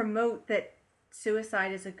to promote that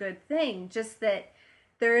suicide is a good thing, just that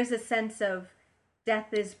there is a sense of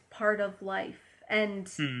death is part of life, and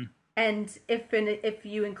if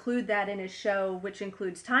you include that in a show which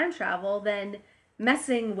includes time travel, then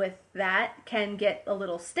messing with that can get a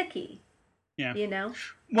little sticky. Yeah. You know?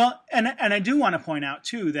 Well, and I do want to point out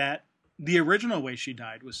too that the original way she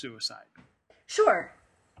died was suicide. Sure.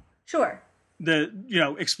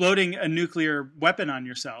 The exploding a nuclear weapon on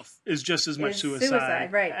yourself is just as much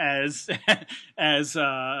suicide, right? as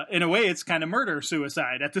in a way it's kind of murder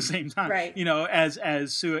suicide at the same time, right?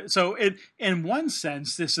 As so it, in one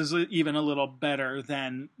sense this is even a little better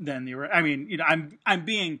than the. I mean, I'm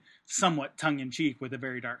being somewhat tongue in cheek with a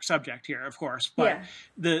very dark subject here, of course, but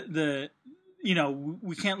the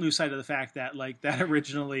we can't lose sight of the fact that that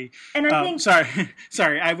originally. And I think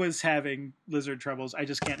sorry, I was having lizard troubles. I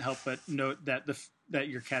just can't help but note that that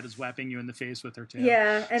your cat is whapping you in the face with her tail.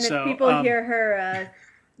 Yeah, and if people hear her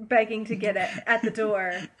begging to get at the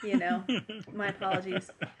door, my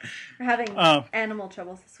apologies. We're having animal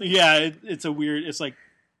troubles this week. Yeah, it's a weird. It's like,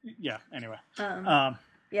 yeah. Anyway.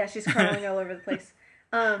 Yeah, she's crawling all over the place.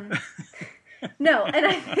 No, and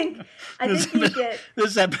I think you get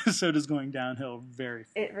this episode is going downhill very.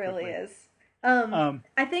 It really quickly. is.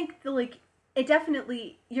 I think it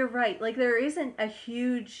definitely. You're right. There isn't a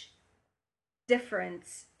huge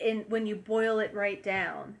difference in when you boil it right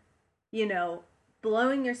down.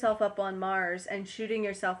 Blowing yourself up on Mars and shooting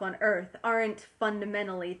yourself on Earth aren't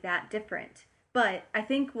fundamentally that different. But I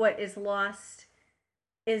think what is lost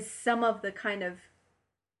is some of the kind of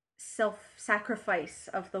self-sacrifice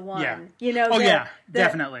of the one. Yeah.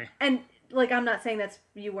 Definitely. And I'm not saying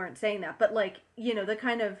you weren't saying that, but the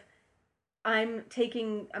kind of I'm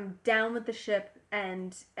down with the ship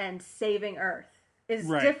and saving Earth is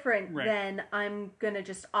different than I'm gonna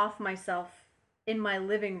just off myself in my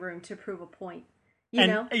living room to prove a point.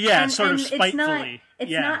 Yeah, sort of spitefully.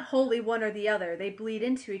 It's not wholly one or the other. They bleed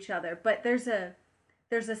into each other, but there's a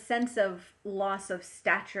sense of loss of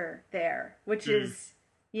stature there, which is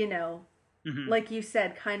like you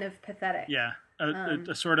said, kind of pathetic. Yeah,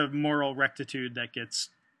 a sort of moral rectitude that gets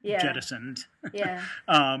jettisoned. Yeah.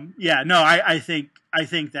 No, I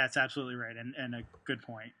think that's absolutely right and a good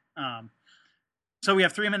point. So we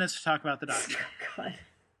have 3 minutes to talk about the Doctor. God.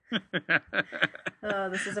 Oh,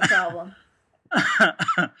 this is a problem.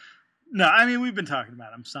 No, I mean we've been talking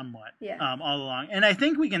about him somewhat, all along, and I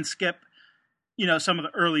think we can skip, some of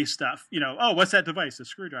the early stuff. Oh, what's that device? A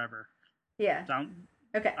screwdriver. Yeah.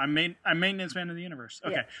 Okay. I'm maintenance man of the universe.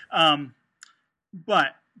 Okay. Yeah.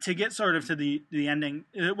 But to get sort of to the ending,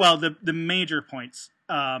 well, the major points,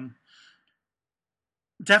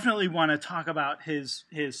 definitely want to talk about his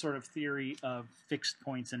sort of theory of fixed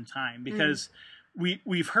points in time, because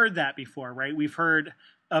we've heard that before, right? We've heard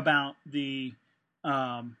about the,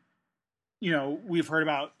 we've heard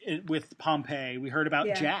about it with Pompeii. We heard about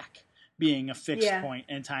Jack being a fixed point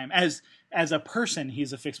in time. As a person,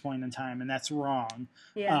 he's a fixed point in time, and that's wrong.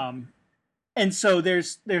 Yeah. And so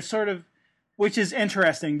there's sort of, which is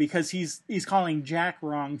interesting because he's calling Jack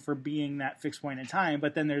wrong for being that fixed point in time,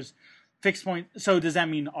 but then there's fixed point. So does that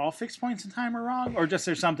mean all fixed points in time are wrong, or just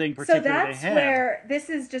there's something particular? So that's where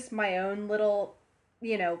this is just my own little,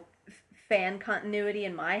 fan continuity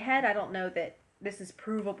in my head. I don't know that this is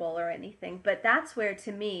provable or anything, but that's where,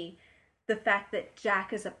 to me, the fact that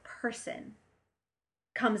Jack is a person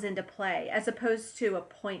comes into play as opposed to a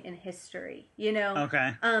point in history,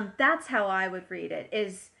 Okay. That's how I would read it,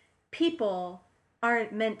 is people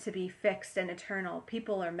aren't meant to be fixed and eternal.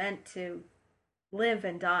 People are meant to live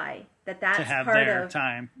and die. That's to have part their of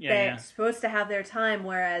time. They're supposed to have their time,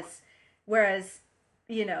 whereas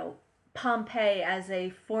Pompeii as a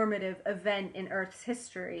formative event in Earth's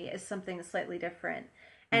history is something slightly different.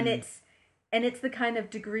 And it's the kind of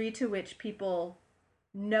degree to which people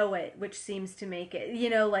know it, which seems to make it,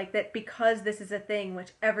 that because this is a thing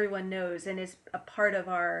which everyone knows and is a part of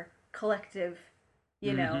our collective,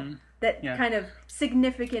 kind of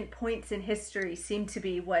significant points in history seem to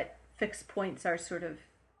be what fixed points are sort of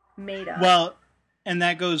made of. Well,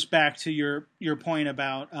 that goes back to your point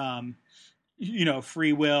about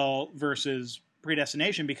free will versus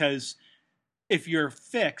predestination, because if you're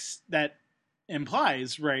fixed, that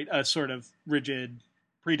implies, right, a sort of rigid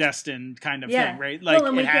predestined kind of thing, right? Like,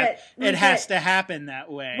 well, it has to happen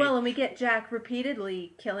that way. Well, and we get Jack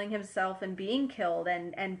repeatedly killing himself and being killed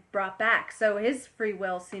and brought back, so his free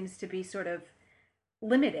will seems to be sort of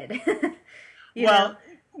limited.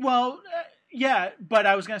 Yeah, but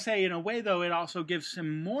I was going to say, in a way, though, it also gives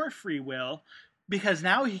him more free will, because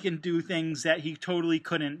now he can do things that he totally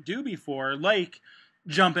couldn't do before, like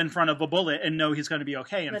jump in front of a bullet and know he's going to be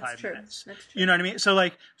okay in 5 minutes. That's true. You know what I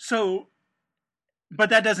mean? But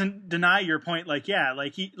that doesn't deny your point. Like, yeah,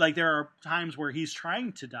 like there are times where he's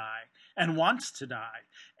trying to die and wants to die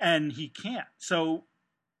and he can't. So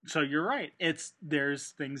you're right. There's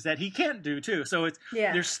things that he can't do too. So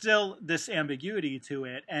there's still this ambiguity to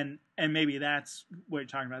it, and maybe that's what you're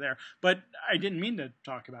talking about there. But I didn't mean to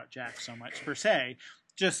talk about Jack so much per se.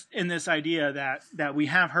 Just in this idea that we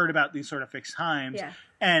have heard about these sort of fixed times,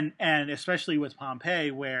 and especially with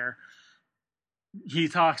Pompeii, where he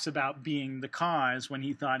talks about being the cause when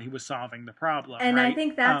he thought he was solving the problem. And right? I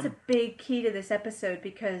think that's a big key to this episode,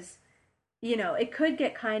 because it could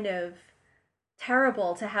get kind of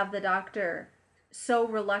terrible to have the Doctor so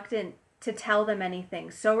reluctant to tell them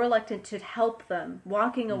anything, so reluctant to help them,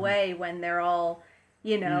 walking away when they're all,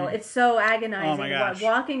 it's so agonizing.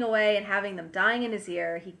 Walking away and having them dying in his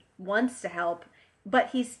ear. He wants to help, but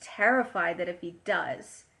he's terrified that if he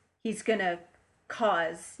does, he's going to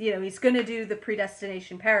cause, he's going to do the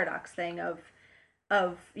predestination paradox thing of,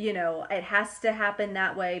 it has to happen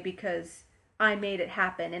that way because I made it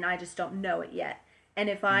happen and I just don't know it yet. And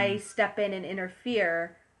if I step in and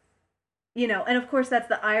interfere, and of course that's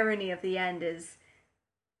the irony of the end, is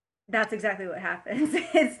that's exactly what happens.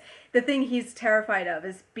 It's the thing he's terrified of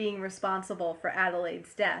is being responsible for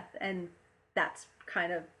Adelaide's death, and that's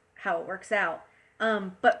kind of how it works out.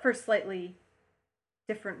 But for slightly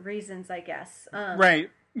different reasons, I guess. Right,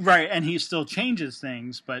 and he still changes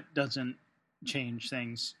things, but doesn't change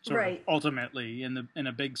things sort of ultimately in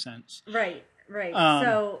a big sense. Right.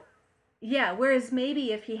 So. Yeah, whereas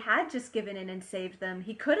maybe if he had just given in and saved them,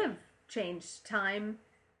 he could have changed time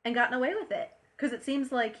and gotten away with it. Because it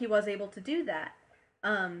seems like he was able to do that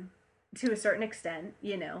to a certain extent,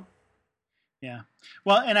 Yeah.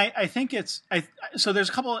 Well, and I think so there's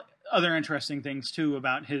a couple other interesting things, too,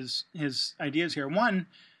 about his ideas here. One,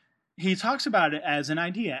 he talks about it as an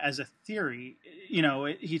idea, as a theory.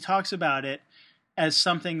 He talks about it as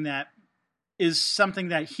something that is something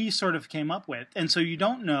that he sort of came up with. And so you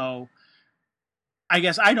don't know... I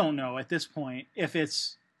guess I don't know at this point if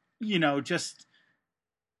it's, just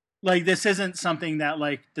like this isn't something that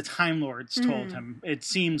like the Time Lords told him. It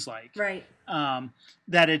seems like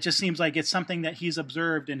that it just seems like it's something that he's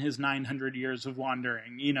observed in his 900 years of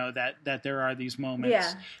wandering. That there are these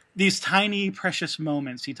moments, these tiny precious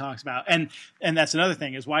moments he talks about, and that's another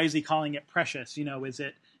thing is why is he calling it precious? Is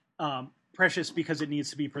it precious because it needs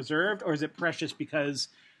to be preserved, or is it precious because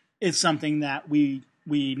it's something that we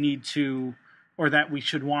need to, or that we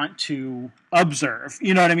should want to observe?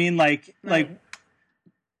 You know what I mean? Like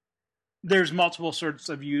there's multiple sorts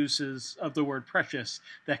of uses of the word precious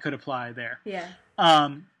that could apply there. Yeah.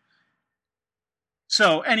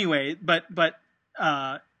 So anyway, but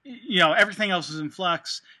everything else is in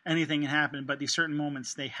flux. Anything can happen, but these certain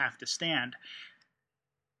moments, they have to stand.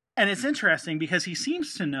 And it's interesting because he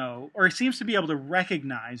seems to know, or he seems to be able to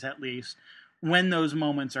recognize at least when those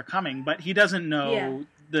moments are coming, but he doesn't know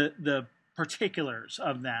the particulars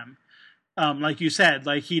of them. Like you said,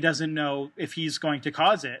 like he doesn't know if he's going to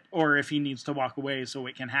cause it or if he needs to walk away so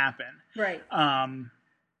it can happen. Right.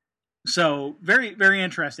 So very, very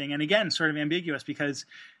interesting. And again, sort of ambiguous, because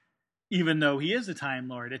even though he is a Time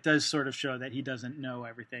Lord, it does sort of show that he doesn't know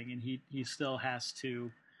everything, and he still has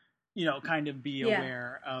to, kind of be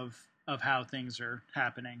aware of how things are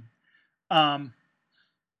happening. And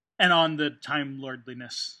on the Time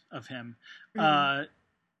Lordliness of him.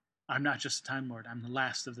 I'm not just a Time Lord. I'm the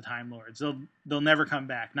last of the Time Lords. They'll never come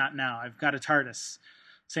back. Not now. I've got a TARDIS.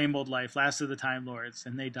 Same old life. Last of the Time Lords.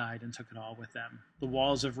 And they died and took it all with them. The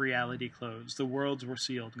walls of reality closed. The worlds were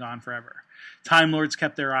sealed. Gone forever. Time Lords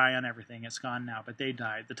kept their eye on everything. It's gone now. But they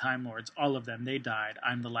died. The Time Lords. All of them. They died.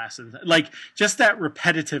 I'm the last of the... Like, just that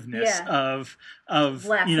repetitiveness of last of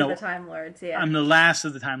the Time Lords, I'm the last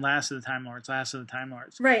of the Time. Last of the Time Lords. Last of the Time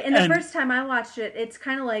Lords. Right. And the first time I watched it, it's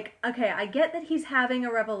kind of like, okay, I get that he's having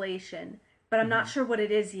a revelation, but I'm not sure what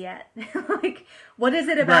it is yet. Like, what is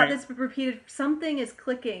it about this repeated? Something is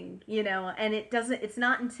clicking, and it's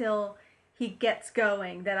not until he gets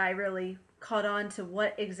going that I really caught on to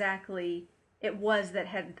what exactly it was that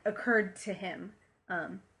had occurred to him.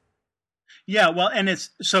 Yeah, well, and it's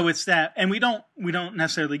that, and we don't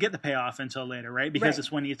necessarily get the payoff until later, right? Because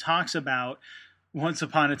it's when he talks about once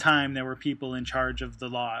upon a time there were people in charge of the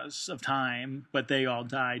laws of time, but they all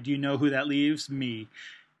died. Do you know who that leaves? Me.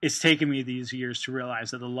 It's taken me these years to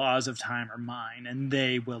realize that the laws of time are mine and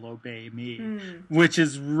they will obey me, which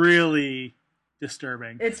is really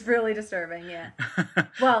disturbing. It's really disturbing, yeah.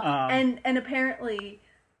 Well, and apparently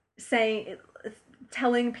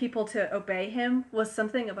telling people to obey him was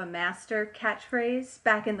something of a master catchphrase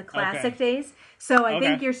back in the classic days. So I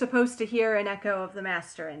think you're supposed to hear an echo of the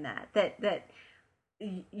master in that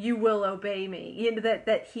you will obey me. You know,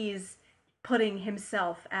 that he's putting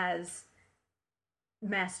himself as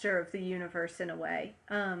master of the universe in a way.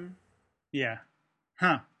 Yeah.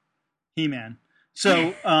 Huh. He-Man.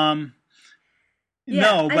 So, yeah,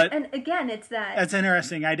 no, but and again, it's that's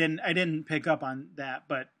interesting. I didn't pick up on that,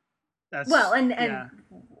 but that's and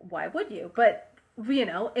why would you? But you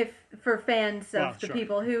know, if for fans of the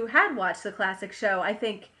people who had watched the classic show,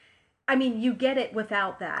 I mean, you get it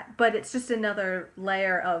without that, but it's just another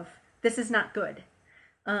layer of this is not good.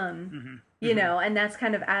 You know, and that's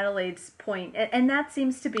kind of Adelaide's point, and that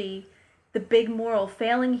seems to be the big moral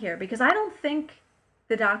failing here, because I don't think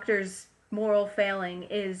the Doctor's moral failing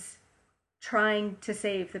is trying to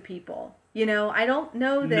save the people. You know, I don't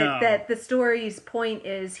know that the story's point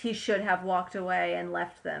is he should have walked away and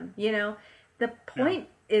left them. You know, the point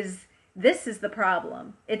is this is the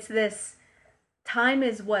problem. It's this time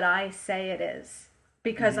is what I say it is,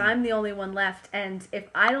 because I'm the only one left, and if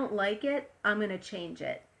I don't like it, I'm going to change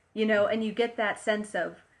it. You know, and you get that sense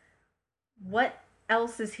of what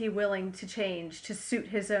else is he willing to change to suit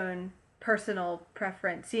his own personal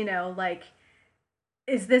preference, you know, like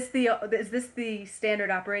is this the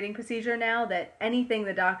standard operating procedure now, that anything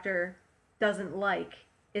the Doctor doesn't like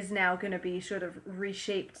is now going to be sort of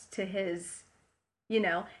reshaped to his, you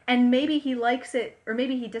know, and maybe he likes it or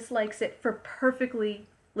maybe he dislikes it for perfectly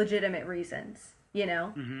legitimate reasons, you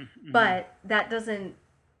know, but that doesn't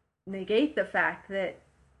negate the fact that,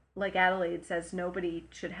 like Adelaide says, nobody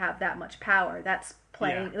should have that much power. That's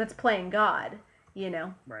playing God, you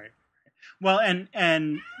know. Right. Well,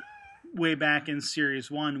 and way back in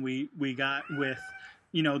series 1, we got with,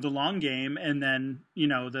 you know, the long game, and then, you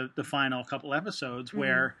know, the final couple episodes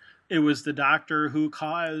where it was the Doctor who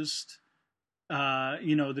caused,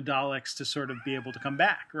 you know, the Daleks to sort of be able to come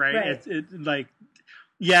back, right? It like,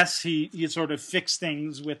 yes, he sort of fixed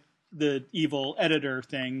things with the evil editor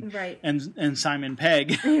thing, right, and Simon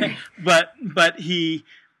Pegg, but he,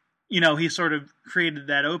 you know, he sort of created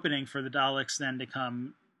that opening for the Daleks then to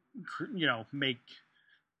come, you know, make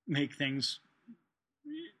things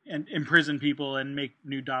and imprison people and make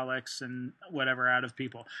new Daleks and whatever out of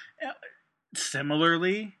people.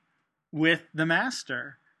 Similarly with the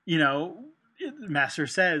Master, you know, the Master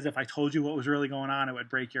says, if I told you what was really going on, it would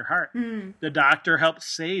break your heart. The Doctor helped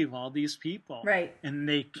save all these people. Right. And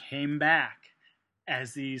they came back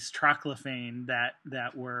as these Troglodytes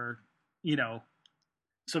that were, you know,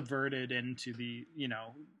 subverted into the, you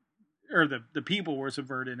know, or the people were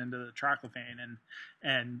subverted into the Troglodyte,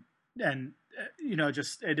 and you know,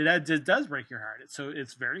 just it does break your heart.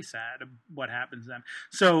 It's very sad what happens to them.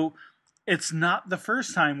 So it's not the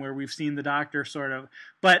first time where we've seen the Doctor sort of,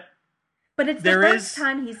 but it's the first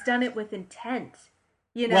time he's done it with intent,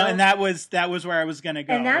 you know. Well, and that was where I was going to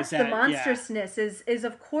go. And that's the monstrousness is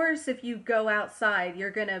of course, if you go outside, you're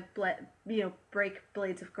going to break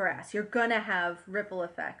blades of grass. You're going to have ripple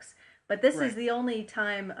effects. But this is the only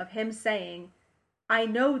time of him saying, I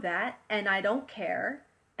know that, and I don't care,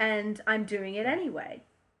 and I'm doing it anyway.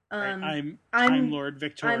 I'm Time Lord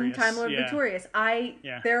Victorious. I'm Time Lord Victorious.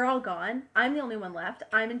 They're all gone. I'm the only one left.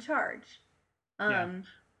 I'm in charge.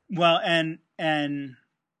 Well, and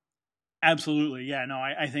absolutely, yeah, no,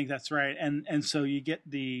 I think that's right, and so you get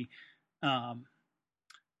the,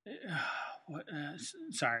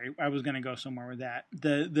 sorry, I was going to go somewhere with that.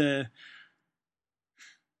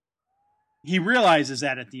 He realizes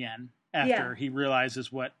that at the end, after he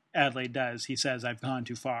realizes what Adelaide does, he says, "I've gone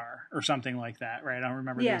too far," or something like that, right? I don't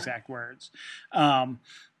remember the exact words.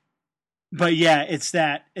 But yeah, it's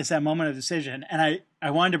that moment of decision, and I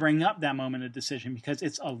wanted to bring up that moment of decision because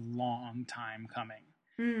it's a long time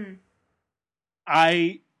coming.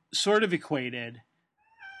 I sort of equated,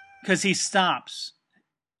 because he stops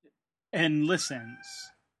and listens,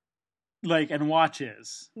 like, and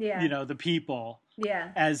watches, you know, the people,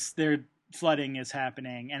 as their flooding is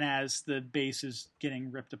happening and as the base is getting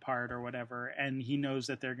ripped apart or whatever, and he knows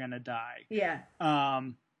that they're gonna die.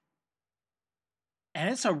 And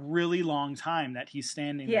it's a really long time that he's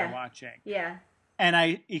standing there watching. And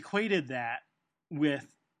I equated that with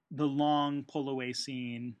the long pull away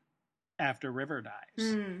scene after River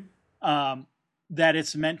dies. That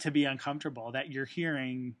it's meant to be uncomfortable, that you're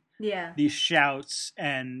hearing these shouts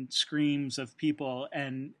and screams of people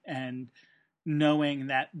and knowing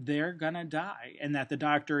that they're gonna die and that the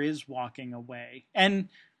doctor is walking away. And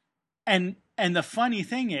the funny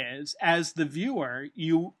thing is, as the viewer,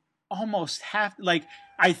 you almost have, like,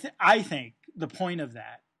 I think the point of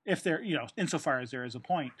that, if there, insofar as there is a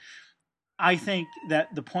point, I think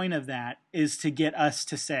that the point of that is to get us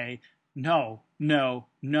to say, no, no,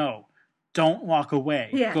 no. Don't walk away.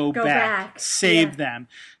 Yeah, go back. Save them.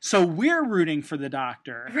 So we're rooting for the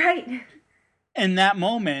doctor. Right. In that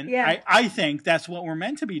moment, I think that's what we're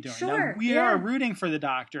meant to be doing. Sure. We are rooting for the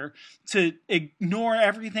doctor to ignore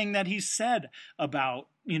everything that he's said about,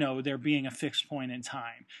 there being a fixed point in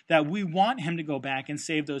time. That we want him to go back and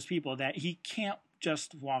save those people, that he can't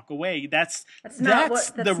just walk away. That's not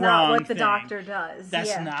what the doctor does.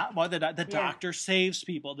 That's not what the doctor saves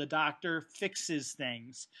people. The doctor fixes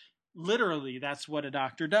things. Literally, that's what a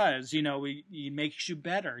doctor does. He makes you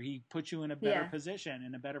better. He puts you in a better position,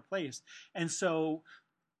 in a better place. And so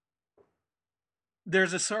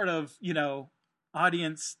there's a sort of,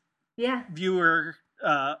 audience, viewer,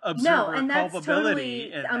 observer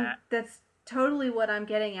culpability in that. That's totally what I'm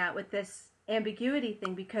getting at with this ambiguity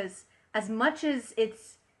thing, because as much as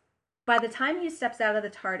it's, by the time he steps out of the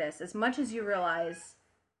TARDIS, as much as you realize,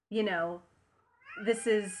 this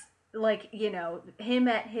is, like, him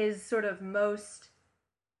at his sort of most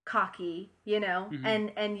cocky,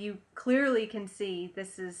 and you clearly can see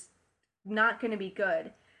this is not going to be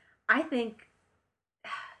good. I think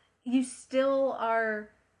you still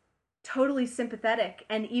are totally sympathetic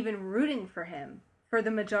and even rooting for him for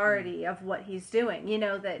the majority of what he's doing.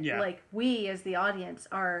 Like, we as the audience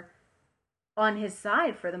are on his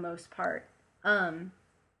side for the most part. And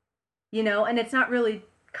it's not really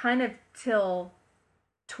kind of till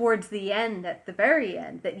towards the end, at the very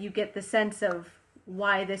end, that you get the sense of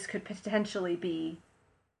why this could potentially be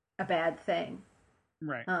a bad thing.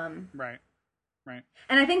 Right. Right.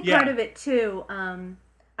 And I think part of it too,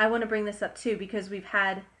 I want to bring this up too, because we've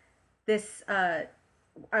had this, I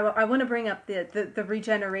want to bring up the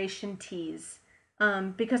regeneration tease,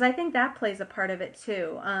 because I think that plays a part of it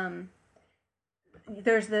too.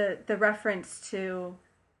 There's the reference to,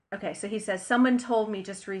 okay, so he says, someone told me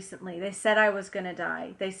just recently, they said I was going to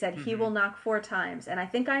die. They said, he will knock 4 times. And I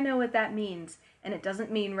think I know what that means. And it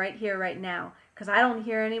doesn't mean right here, right now. Because I don't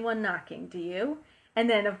hear anyone knocking. Do you? And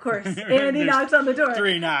then, of course, Andy knocks on the door.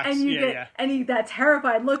 3 knocks. And you get that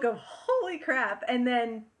terrified look of, holy crap. And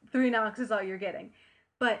then 3 knocks is all you're getting.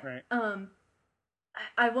 But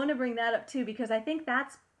I want to bring that up, too, because I think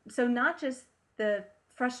that's, so not just the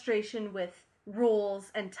frustration with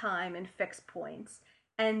rules and time and fixed points.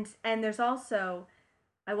 And there's also,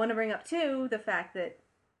 I want to bring up too, the fact that,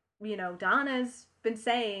 Donna's been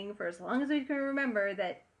saying for as long as we can remember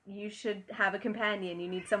that you should have a companion. You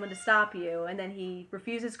need someone to stop you. And then he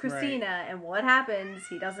refuses Christina. Right. And what happens?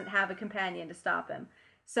 He doesn't have a companion to stop him.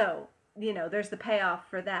 So, there's the payoff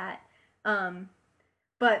for that.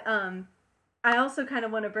 But I also kind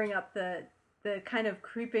of want to bring up the kind of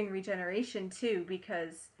creeping regeneration too,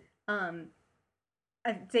 because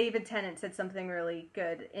David Tennant said something really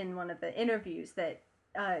good in one of the interviews, that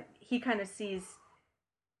he kind of sees,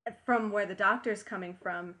 from where the doctor's coming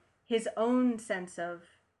from, his own sense of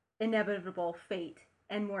inevitable fate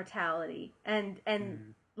and mortality. And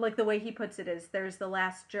like the way he puts it is, there's the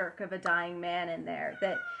last jerk of a dying man in there,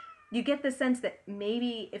 that you get the sense that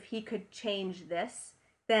maybe if he could change this,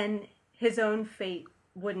 then his own fate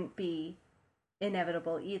wouldn't be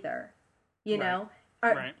inevitable either.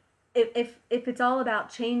 Right. If it's all about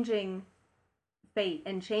changing fate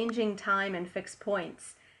and changing time and fixed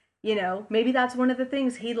points, maybe that's one of the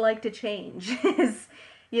things he'd like to change is,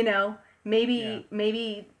 maybe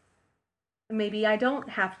I don't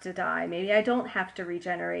have to die. Maybe I don't have to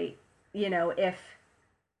regenerate. If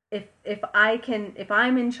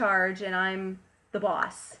I'm in charge and I'm the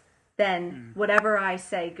boss, then whatever I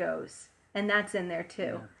say goes. And that's in there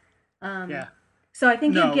too. So I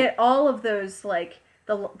think you get all of those, like,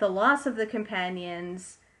 the loss of the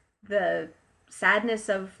companions, the sadness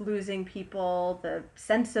of losing people, the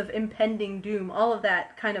sense of impending doom, all of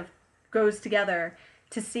that kind of goes together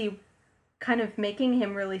to see, kind of making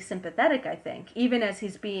him really sympathetic, I think, even as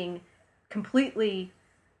he's being completely,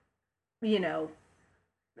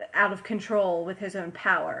 out of control with his own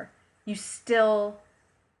power. You still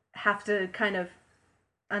have to kind of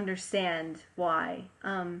understand why,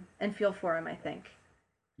 and feel for him, I think.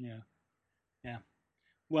 Yeah.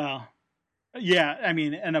 Well, yeah, I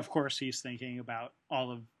mean, and of course he's thinking about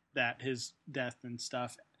all of that his death and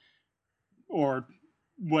stuff, or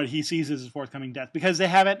what he sees as his forthcoming death, because they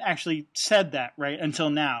haven't actually said that right until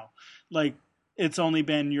now. Like, it's only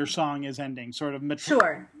been your song is ending, sort of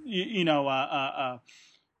Sure.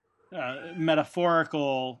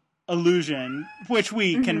 metaphorical allusion, which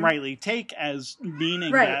we can rightly take as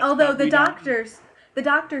meaning right. that. Although the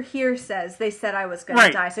doctor here says they said I was going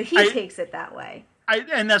to die, so he takes it that way.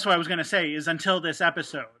 And that's what I was going to say, is until this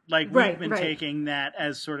episode, like, we've been taking that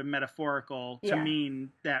as sort of metaphorical to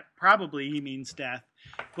mean that probably he means death,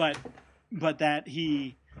 but that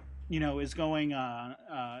he, is going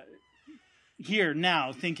here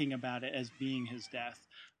now thinking about it as being his death.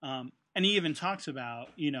 And he even talks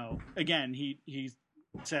about, again, he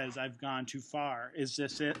says, I've gone too far. Is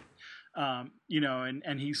this it?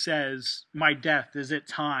 And he says, my death, is it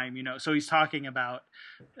time? So he's talking about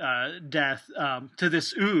death to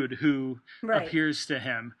this Ood who appears to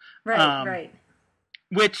him. Right.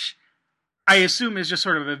 Which I assume is just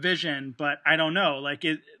sort of a vision, but I don't know.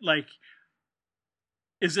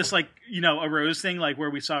 Is this a Rose thing, like where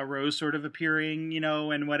we saw Rose sort of appearing,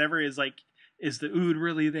 and whatever, is the Ood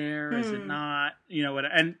really there? Is it not?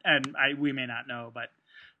 We may not know, but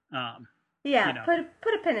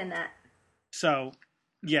put a pin in that. So,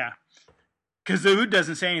 yeah, because the Ood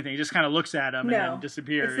doesn't say anything; he just kind of looks at him and then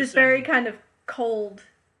disappears. It's this very kind of cold,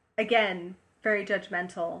 again, very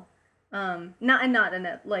judgmental. Not in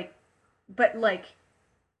a but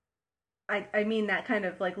I mean that kind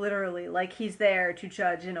of literally, he's there to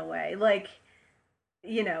judge in a way,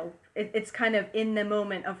 it's kind of in the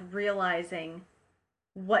moment of realizing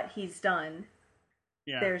what he's done.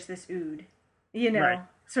 Yeah. There's this Ood,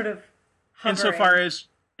 sort of hovering.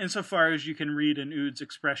 Insofar as you can read an Ood's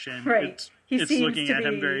expression, it's looking at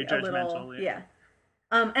him very judgmental.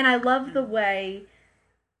 And I love the way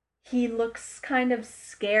he looks kind of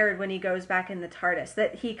scared when he goes back in the TARDIS.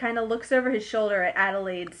 That he kind of looks over his shoulder at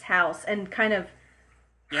Adelaide's house and kind of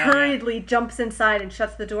hurriedly jumps inside and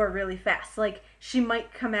shuts the door really fast. Like, she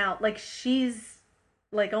might come out, she's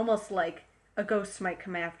almost like a ghost might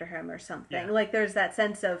come after him or something. Yeah. There's that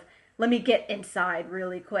sense of, let me get inside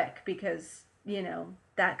really quick, because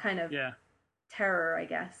that kind of terror, I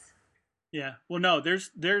guess. Yeah. Well, no,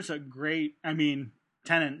 there's a great,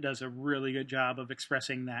 Tennant does a really good job of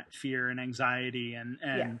expressing that fear and anxiety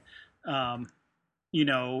and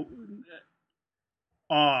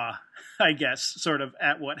awe, I guess, sort of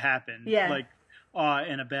at what happened. Yeah. Like, awe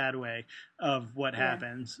in a bad way of what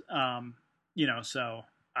happens. So.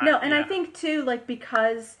 I think too,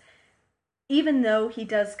 because even though he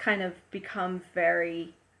does kind of become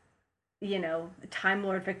very, Time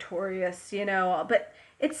Lord victorious, but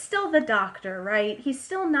it's still the Doctor, right? He's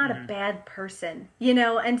still not a bad person,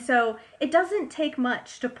 and so it doesn't take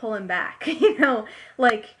much to pull him back,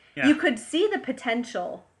 you could see the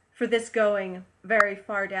potential for this going very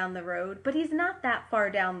far down the road, but he's not that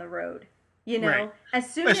far down the road, right.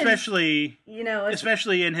 As soon especially, as,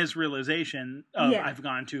 especially in his realization of I've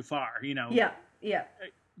gone too far, Yeah.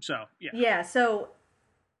 So, yeah. Yeah, so,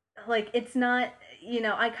 it's not,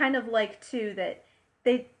 I kind of like, too, that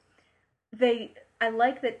I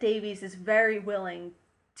like that Davies is very willing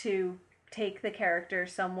to take the character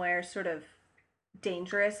somewhere sort of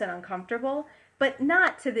dangerous and uncomfortable, but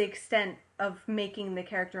not to the extent of making the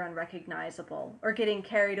character unrecognizable or getting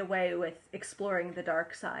carried away with exploring the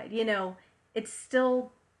dark side. It's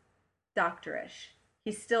still doctorish.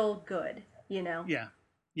 He's still good, Yeah.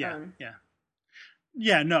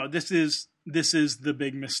 Yeah, no, this is the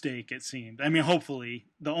big mistake, it seemed. Hopefully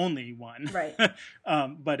the only one. Right.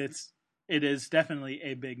 But it is definitely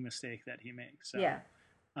a big mistake that he makes. So, yeah.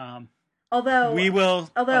 Although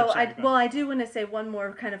I do want to say one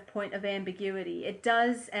more kind of point of ambiguity. It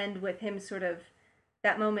does end with him sort of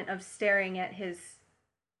that moment of staring at his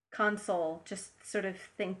console, just sort of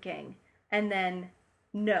thinking, and then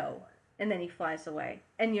no, and then he flies away,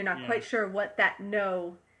 and you're not quite sure what that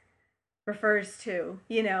no refers to.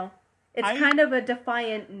 It's kind of a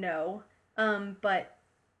defiant no, but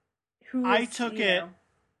who I took it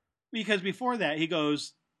because before that he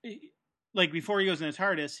goes. Before he goes in the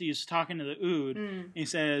TARDIS, he's talking to the Ood. He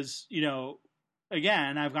says,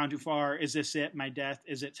 again, I've gone too far. Is this it? My death?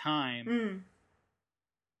 Is it time?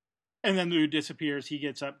 And then the Ood disappears. He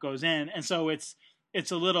gets up, goes in. And so it's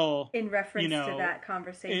a little... In reference to that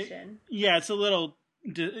conversation. It's a little,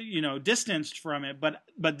 distanced from it.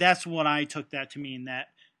 But that's what I took that to mean, that,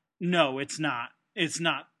 no, it's not. It's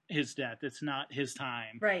not his death. It's not his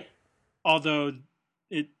time. Right. Although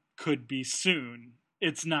it could be soon.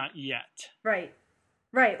 It's not yet. Right.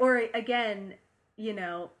 Or again,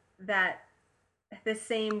 that the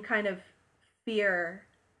same kind of fear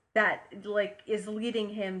that like is leading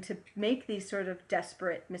him to make these sort of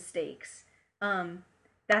desperate mistakes.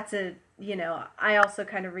 That's a, I also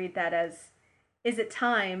kind of read that as, is it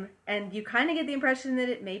time? And you kind of get the impression that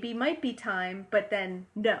it maybe might be time, but then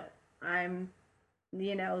no, I'm,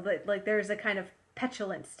 like there's a kind of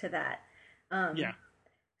petulance to that. Yeah.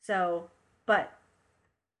 So, but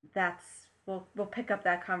we'll pick up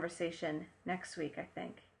that conversation next week, I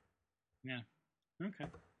think. Yeah. Okay.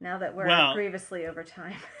 Now that we're grievously over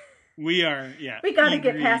time. We are, yeah. We got to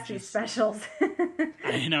get past these specials.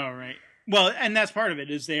 I know, right? Well, and that's part of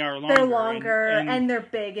it, is they are longer. They're longer, and they're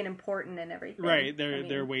big and important and everything. Right,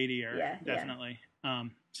 they're weightier, yeah, definitely. Yeah.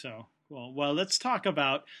 So, well, let's talk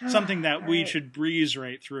about something that we should breeze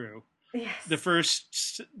right through. Yes. The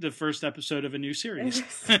first episode of a new series.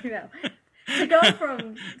 To go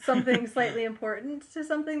from something slightly important to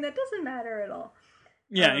something that doesn't matter at all.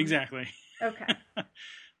 Yeah, exactly. Okay.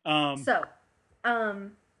 Sorry.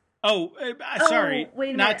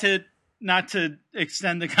 Wait a minute. Not to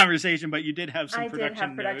extend the conversation, but you did have some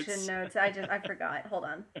production notes. I forgot. Hold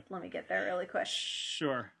on. Let me get there really quick.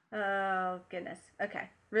 Sure. Oh, goodness. Okay.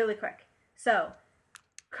 Really quick. So,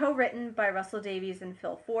 co-written by Russell Davies and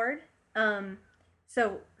Phil Ford.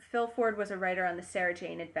 So Phil Ford was a writer on the Sarah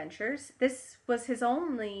Jane Adventures. This was his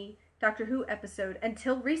only Doctor Who episode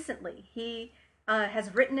until recently. He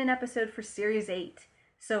has written an episode for Series 8.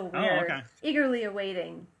 So we're eagerly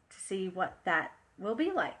awaiting to see what that will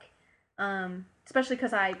be like. Especially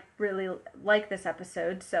because I really like this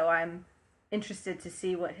episode, so I'm interested to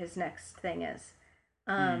see what his next thing is.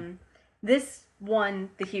 This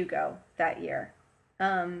won the Hugo that year.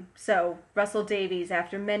 So Russell Davies,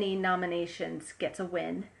 after many nominations, gets a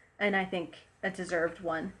win, and I think a deserved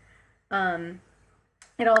one.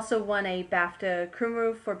 It also won a BAFTA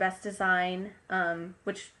Crewmove for Best Design,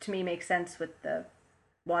 which to me makes sense with the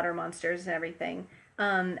water monsters and everything.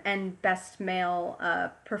 And Best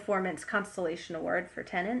Male Performance Constellation Award for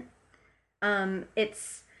Tennant.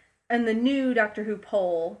 It's in the new Doctor Who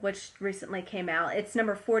poll, which recently came out, it's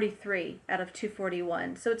number 43 out of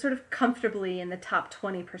 241. So it's sort of comfortably in the top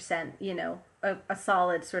 20%, a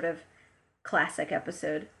solid sort of classic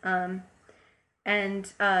episode. And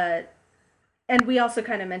we also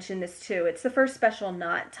kind of mentioned this too. It's the first special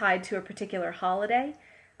not tied to a particular holiday,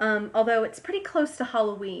 although it's pretty close to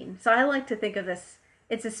Halloween. So I like to think of this,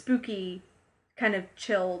 it's a spooky, kind of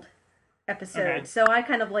chilled episode. Okay. So I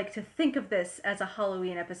kind of like to think of this as a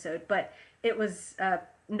Halloween episode, but it was a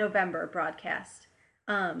November broadcast.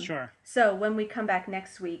 Sure. So when we come back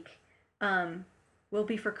next week, we'll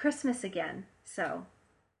be for Christmas again. So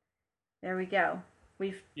there we go.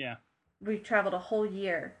 We've traveled a whole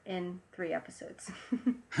year in 3 episodes.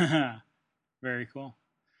 Very cool.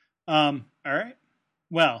 All right.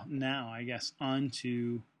 Well, now I guess on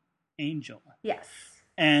to Angel. Yes.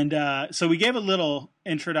 And so we gave a little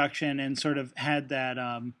introduction and sort of had that,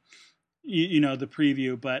 the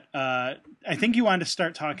preview. But I think you wanted to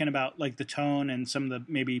start talking about like the tone and some of the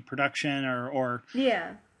maybe production or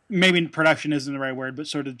yeah. Maybe production isn't the right word, but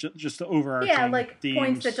sort of just the overarching themes.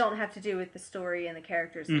 Points that don't have to do with the story and the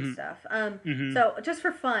characters and stuff. So just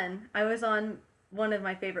for fun, I was on one of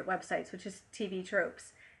my favorite websites, which is TV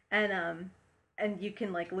Tropes, and you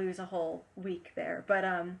can like lose a whole week there. But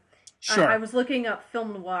sure. I was looking up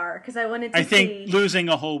film noir because I wanted to I think losing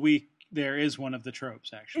a whole week there is one of the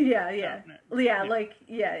tropes, actually. Yeah.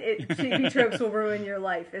 TV Tropes will ruin your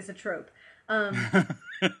life is a trope.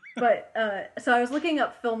 But so I was looking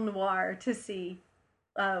up film noir to see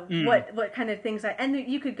what kind of things and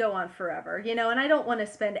you could go on forever, and I don't want to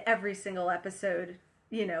spend every single episode,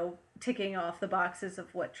 ticking off the boxes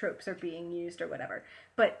of what tropes are being used or whatever.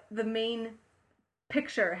 But the main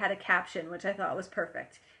picture had a caption which I thought was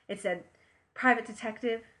perfect. It said, "Private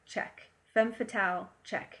detective, check. Femme fatale,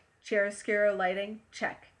 check. Chiaroscuro lighting,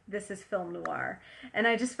 check. This is film noir." And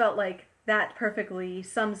I just felt like that perfectly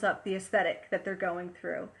sums up the aesthetic that they're going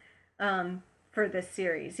through for this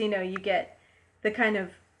series. You get the kind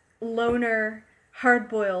of loner,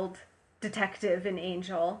 hard-boiled detective in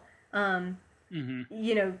Angel.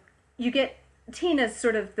 You get Tina's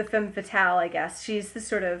sort of the femme fatale, I guess. She's the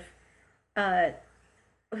sort of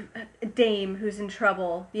dame who's in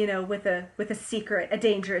trouble, with a secret, a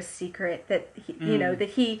dangerous secret that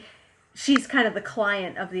she's kind of the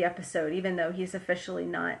client of the episode, even though he's officially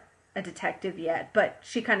not a detective yet, but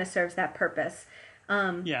she kind of serves that purpose.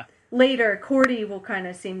 Later, Cordy will kind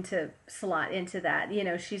of seem to slot into that.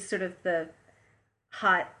 She's sort of the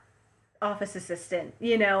hot office assistant,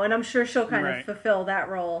 and I'm sure she'll kind of fulfill that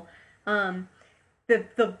role.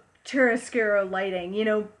 The chiaroscuro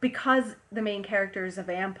lighting, because the main character is a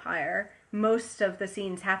vampire, most of the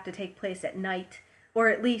scenes have to take place at night or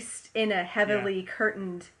at least in a heavily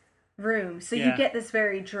curtained room. So you Yeah. get this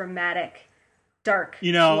very dramatic, dark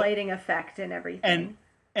You know, lighting effect and everything.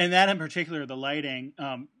 And that in particular, the lighting,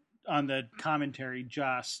 on the commentary,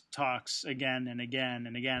 Joss talks again and again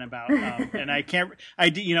and again about,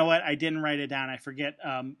 and you know what? I didn't write it down. I forget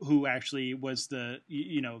who actually was the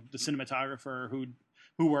cinematographer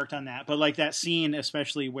who worked on that. But like that scene,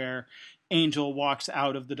 especially where Angel walks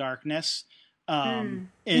out of the darkness,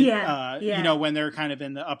 when they're kind of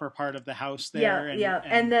in the upper part of the house there.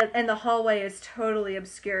 And the hallway is totally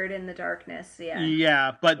obscured in the darkness.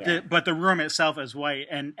 But the room itself is white,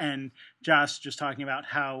 and Joss just talking about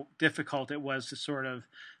how difficult it was to sort of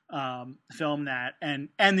film that, and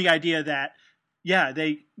the idea that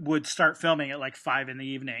they would start filming at like 5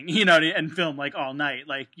 p.m, and film like all night,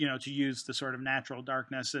 like, to use the sort of natural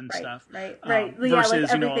darkness and stuff. Right. Versus, like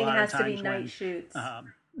everything a lot has of to be times night when, shoots.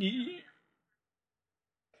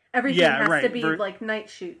 Everything has to be like night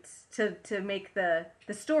shoots to make the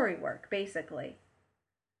story work, basically.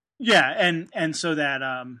 Yeah, and so that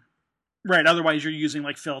otherwise you're using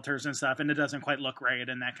like filters and stuff, and it doesn't quite look right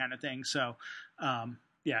and that kind of thing. So,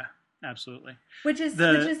 absolutely. Which is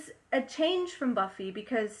a change from Buffy,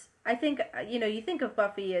 because I think you think of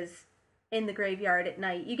Buffy as in the graveyard at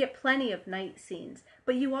night. You get plenty of night scenes,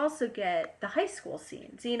 but you also get the high school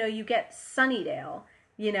scenes. You get Sunnydale.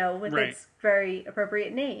 With its very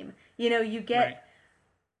appropriate name. You get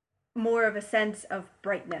more of a sense of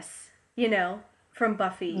brightness, from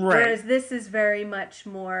Buffy. Right. Whereas this is very much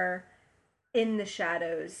more in the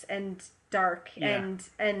shadows and dark and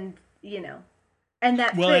and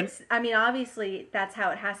that fits. I mean, obviously that's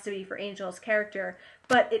how it has to be for Angel's character,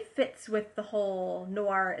 but it fits with the whole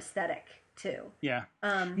noir aesthetic too. Yeah.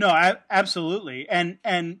 No, absolutely. And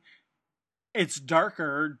it's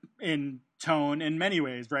darker in tone in many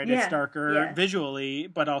ways, right? It's darker visually,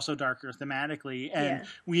 but also darker thematically. And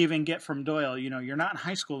we even get from Doyle, you're not in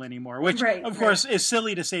high school anymore, which of course is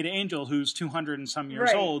silly to say to Angel, who's 200 and some years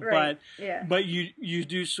old, but you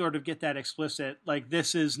do sort of get that explicit, like,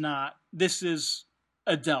 this is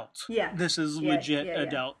adult. Yeah. This is legit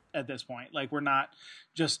adult at this point. Like, we're not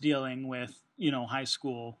just dealing with, high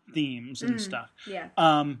school themes and stuff. Yeah.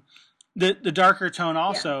 The darker tone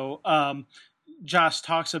also, Joss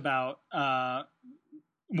talks about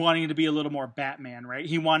wanting to be a little more Batman, right?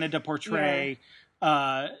 He wanted to portray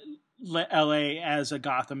LA as a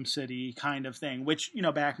Gotham City kind of thing, which,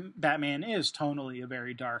 Batman is tonally a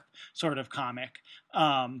very dark sort of comic.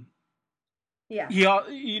 He,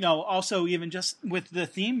 also even just with the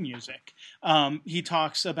theme music, he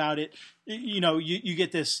talks about it, you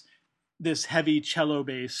get this heavy cello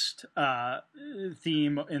based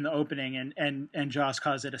theme in the opening, and Joss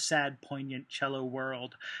calls it a sad, poignant cello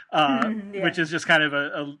world, which is just kind of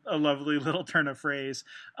a lovely little turn of phrase.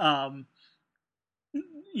 So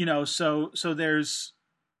there's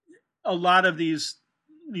a lot of these,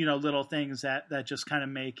 little things that just kind of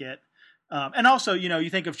make it. And also, you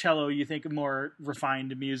think of cello, you think of more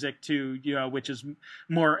refined music too, which is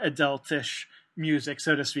more adultish music,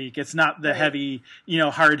 so to speak. It's not the heavy,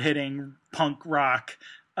 hard-hitting punk rock,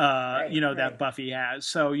 that Buffy has.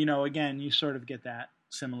 So, again, you sort of get that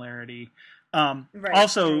similarity. One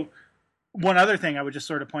other thing I would just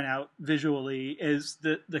sort of point out visually is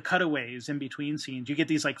the cutaways in between scenes. You get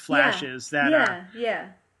these like flashes that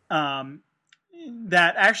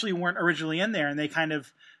that actually weren't originally in there, and they kind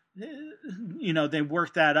of, they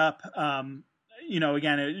worked that up.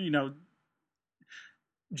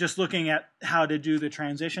 Just looking at how to do the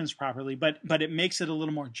transitions properly, but it makes it a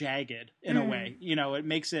little more jagged in a way. It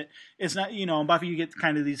makes it's not, in Buffy you get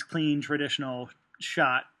kind of these clean traditional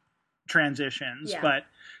shot transitions, but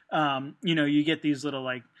you get these little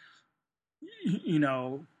like,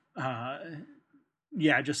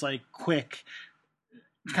 just like quick,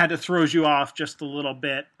 kind of throws you off just a little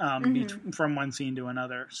bit from one scene to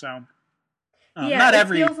another. So not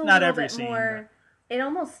every scene. More, it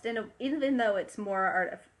almost, even though it's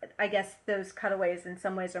more I guess those cutaways in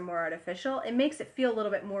some ways are more artificial, it makes it feel a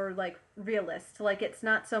little bit more like realist. Like, it's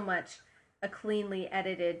not so much a cleanly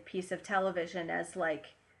edited piece of television as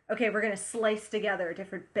like, okay, we're going to slice together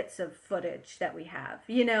different bits of footage that we have.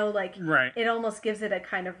 It almost gives it a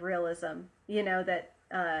kind of realism, that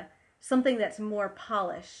something that's more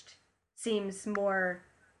polished seems more,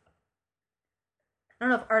 I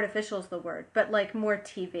don't know if artificial is the word, but like more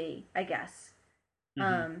TV, I guess.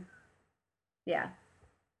 And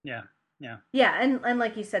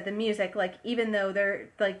like you said, the music, like, even though they're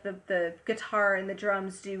like the guitar and the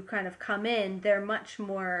drums do kind of come in, they're much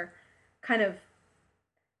more kind of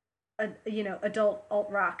adult alt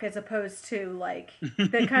rock, as opposed to like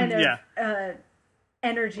the kind of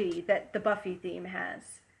energy that the Buffy theme has.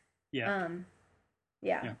 Yeah.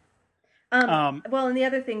 Yeah. Yeah. Well, and the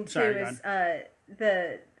other thing too Sorry, is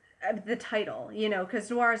the title, because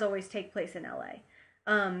noirs always take place in LA.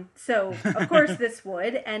 So of course this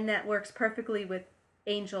would, and that works perfectly with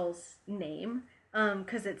Angel's name,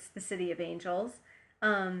 because it's the City of Angels,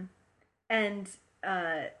 and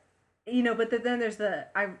but then there's the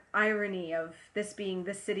irony of this being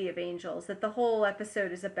the City of Angels, that the whole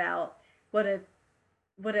episode is about what a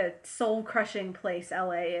soul crushing place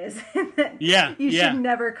LA is, and that you should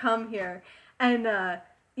never come here, and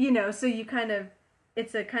so you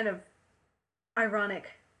it's a kind of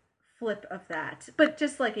ironic flip of that. But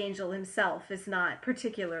just like Angel himself is not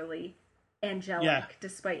particularly angelic,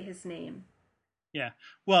 despite his name. Yeah.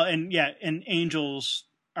 Well, and angels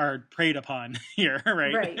are preyed upon here,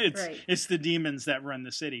 right? It's the demons that run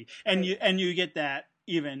the city, and you get that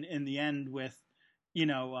even in the end with,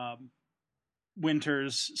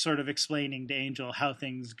 Winters sort of explaining to Angel how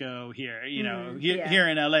things go here. Here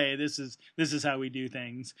in LA, this is how we do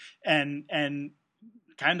things, and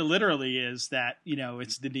kind of literally is that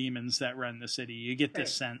it's the demons that run the city. You get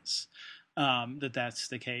this sense that that's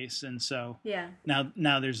the case, and so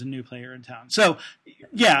now there's a new player in town. So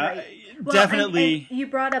well, definitely. And you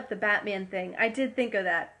brought up the Batman thing. I did think of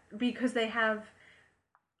that because they have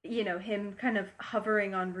him kind of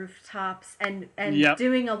hovering on rooftops and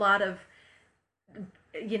doing a lot of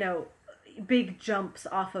big jumps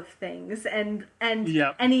off of things, and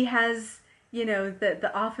he has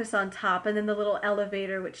the office on top, and then the little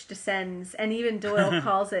elevator which descends, and even Doyle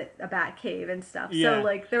calls it a bat cave and stuff. So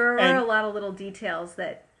there are a lot of little details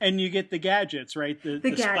that. And you get the gadgets, right? The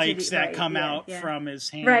spikes that come out from his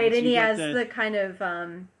hands. Right, and he has the kind of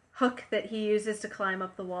hook that he uses to climb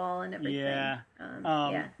up the wall and everything.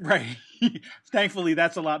 Right. Thankfully,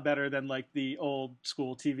 that's a lot better than like the old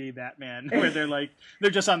school TV Batman, where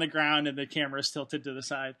they're just on the ground and the camera's tilted to the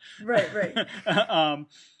side. Right.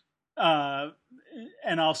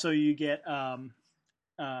 And also you get what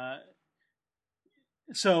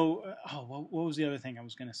was the other thing I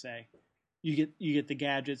was going to say? You get the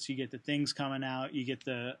gadgets, you get the things coming out, you get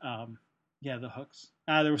the the hooks.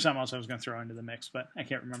 There was something else I was going to throw into the mix, but I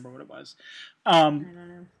can't remember what it was. I don't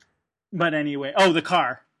know. But anyway, the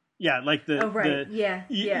car. Yeah, like the. Oh right.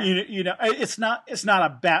 It's not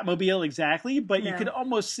a Batmobile exactly, but you could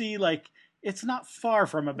almost see it's not far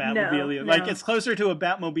from a Batmobile. No. It's closer to a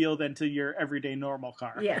Batmobile than to your everyday normal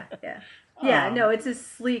car. Yeah. No, it's a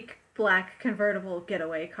sleek black convertible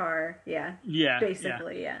getaway car.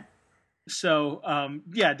 Basically. So,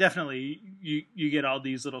 definitely you get all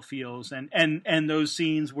these little feels and those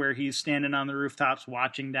scenes where he's standing on the rooftops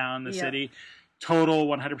watching down the city. Total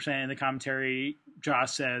 100% in the commentary.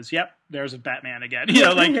 Joss says, "Yep, there's a Batman again."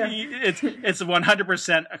 It's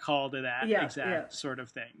 100% a call to that exact sort of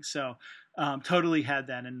thing. So, totally had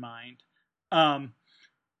that in mind.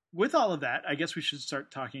 With all of that, I guess we should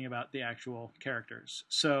start talking about the actual characters.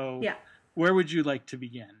 So, where would you like to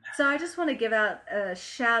begin? So, I just want to give out a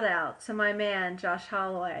shout out to my man Josh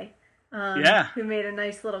Holloway, who made a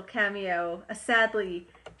nice little cameo, a sadly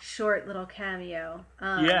short little cameo.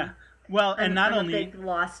 Well, and I'm a big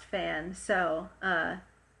Lost fan, so I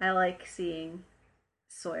like seeing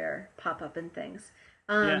Sawyer pop up in things.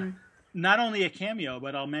 Not only a cameo,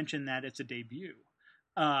 but I'll mention that it's a debut.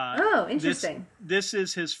 Interesting. This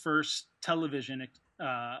is his first television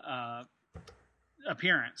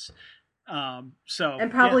appearance. And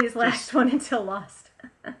probably his last one until Lost.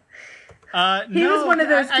 He was one of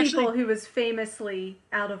those people who was famously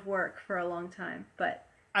out of work for a long time. But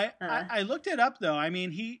I looked it up though. I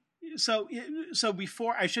mean, So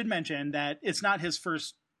before, I should mention that it's not his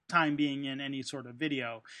first time being in any sort of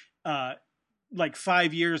video.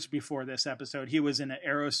 5 years before this episode, he was in an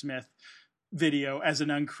Aerosmith video as an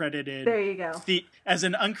uncredited. There you go. As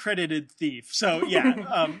an uncredited thief. So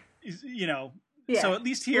So at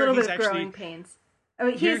least here he's actually growing pains. I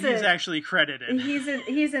mean, he's actually credited. He's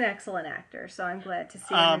an excellent actor, so I'm glad to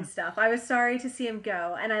see him and stuff. I was sorry to see him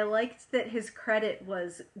go, and I liked that his credit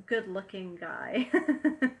was good-looking guy.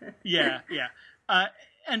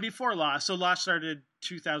 And before Lost, so Lost started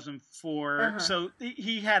 2004. So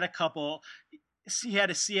he had a couple. He had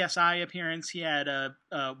a CSI appearance. He had a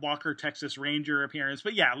Walker Texas Ranger appearance,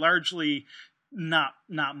 but largely not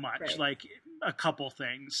much. Right. A couple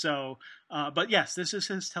things. So, but yes, this is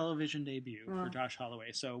his television debut for Josh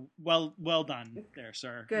Holloway. So well done there,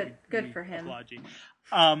 sir. Good for him. Applaud you.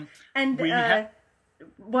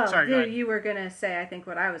 Sorry, you were gonna say, I think,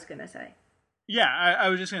 what I was gonna say. Yeah, I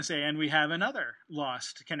was just going to say, and we have another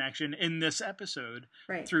lost connection in this episode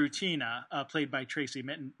Right. through Tina, played by Tracy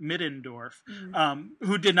Middendorf, Mm-hmm.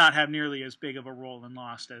 who did not have nearly as big of a role in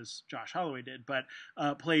Lost as Josh Holloway did, but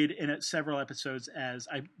played in it several episodes as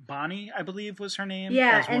Bonnie, I believe was her name.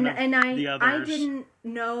 Yeah, as one of the I others. didn't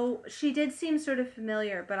know, she did seem sort of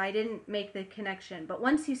familiar, but I didn't make the connection. But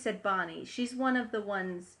once you said Bonnie, she's one of the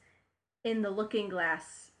ones in the Looking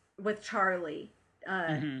Glass with Charlie.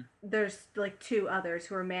 There's like two others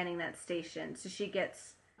who are manning that station, so she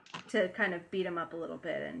gets to kind of beat him up a little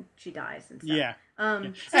bit, and she dies and stuff. Yeah.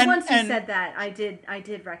 So once you said that, I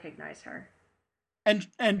did recognize her.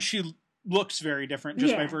 And she looks very different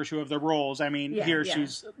just by Yeah. virtue of the roles. I mean, Yeah, here yeah.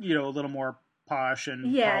 she's a little more posh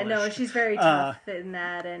and Yeah, no, polished. she's very tough in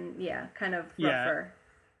that, and yeah, kind of Yeah. rougher.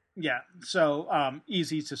 Yeah, so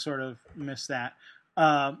easy to sort of miss that.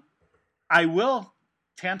 I will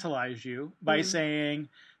tantalize you by saying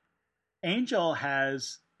Angel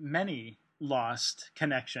has many lost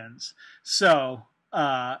connections. So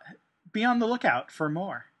be on the lookout for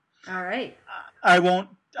more. All right. I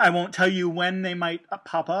won't tell you when they might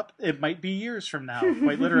pop up. It might be years from now,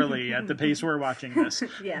 quite literally, at the pace we're watching this.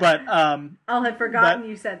 Yeah. But I'll have forgotten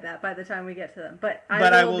you said that by the time we get to them. But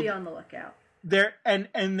But I I will will- be on the lookout. there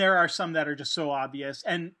there are some that are just so obvious,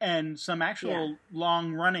 and some actual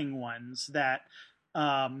long running ones that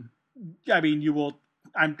I mean you will,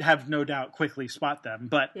 I have no doubt, quickly spot them.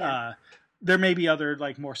 But there may be other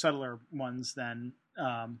like more subtler ones than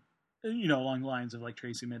along the lines of like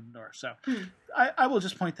Tracy Middendorf. So I will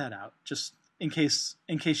just point that out, just in case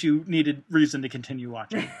you needed reason to continue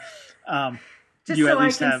watching. Just you so at I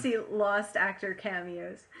least can have- see lost actor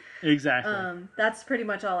cameos. Exactly. That's pretty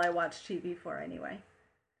much all I watch TV for anyway.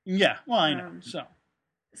 Yeah. Well, I know. So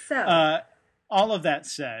All of that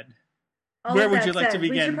said, all where of would that you like to said,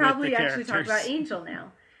 begin we should probably with the actually talk characters? about Angel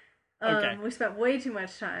now. Okay. We spent way too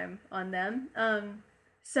much time on them.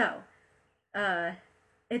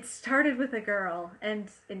 It started with a girl, and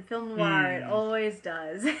in film noir, it always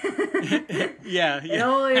does. Yeah. It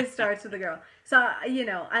always starts with a girl. So,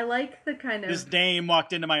 I like the kind of... This dame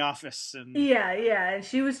walked into my office and Yeah, and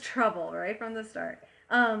she was trouble right from the start.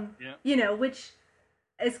 Which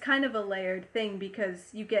is kind of a layered thing, because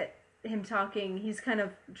you get him talking, he's kind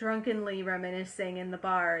of drunkenly reminiscing in the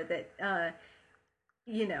bar that,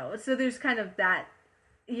 so there's kind of that,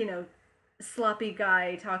 sloppy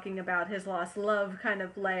guy talking about his lost love kind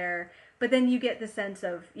of layer, but then you get the sense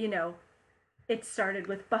of, it started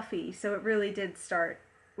with Buffy, so it really did start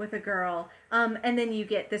with a girl, and then you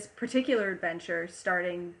get this particular adventure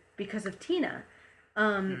starting because of Tina.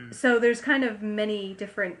 So there's kind of many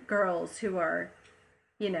different girls who are,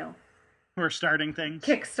 we're starting things.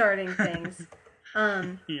 kick-starting things.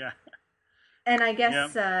 Yeah. And I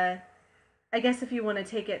guess if you want to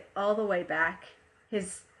take it all the way back,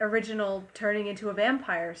 his original turning into a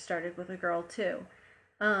vampire started with a girl too.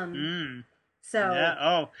 So Yeah.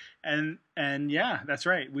 Oh, and yeah, that's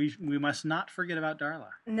right. We must not forget about Darla.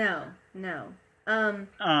 no.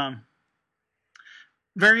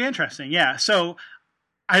 Very interesting. Yeah. So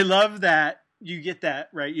I love that you get that,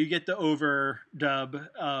 right? You get the overdub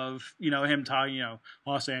of, him talking,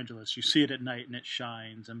 Los Angeles, you see it at night and it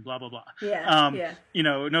shines and blah, blah, blah. Yeah.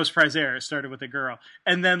 No surprise there. It started with a girl.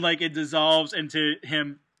 And then like it dissolves into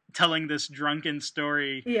him telling this drunken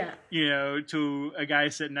story, Yeah. To a guy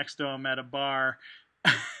sitting next to him at a bar.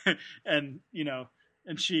 And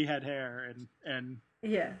she had hair and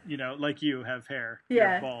Yeah. like you have hair.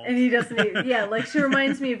 Yeah. You're bald. And he doesn't like she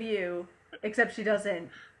reminds me of you, except she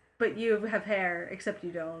doesn't. But you have hair, except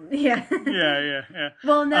you don't. Yeah. Yeah.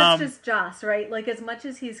 Well, and that's just Joss, right? Like, as much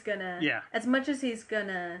as he's gonna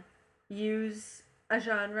use a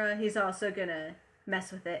genre, he's also gonna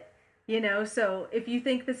mess with it. So if you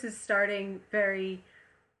think this is starting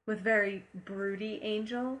with very broody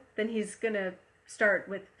Angel, then he's gonna start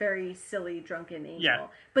with very silly drunken Angel. Yeah.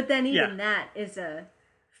 But then even that is a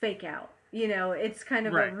fake out. It's kind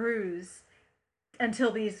of a ruse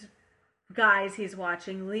until these guys he's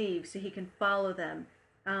watching leave, so he can follow them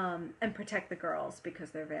and protect the girls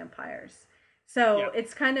because they're vampires. So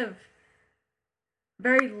it's kind of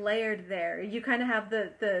very layered there. You kind of have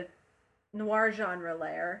the noir genre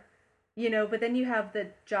layer, but then you have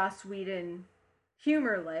the Joss Whedon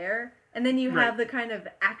humor layer, and then you have the kind of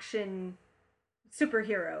action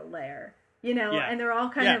superhero layer, and they're all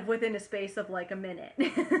kind of within a space of like a minute.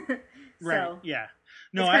 Right. Yeah.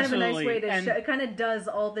 No, it's kind absolutely. of a nice way to show. It kind of does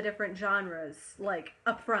all the different genres like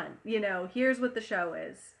up front. Here's what the show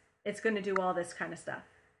is. It's going to do all this kind of stuff.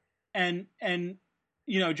 And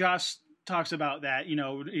Joss talks about that,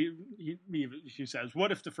 he says,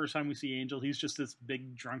 what if the first time we see Angel, he's just this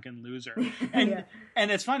big drunken loser? And Yeah.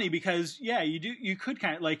 and it's funny because, you could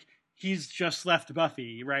kind of like, he's just left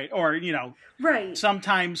Buffy, right? Or, Right.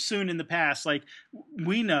 sometime soon in the past, like,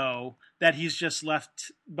 we know that he's just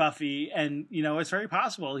left Buffy, and, it's very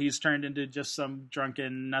possible he's turned into just some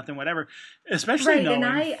drunken nothing, whatever, especially Right, knowing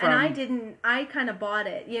I kind of bought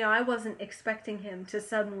it. I wasn't expecting him to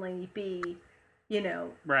suddenly be,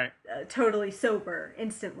 right. totally sober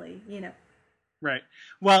instantly, Right.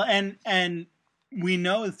 Well, and we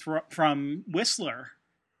know from Whistler,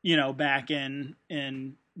 back in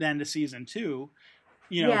the end of season 2,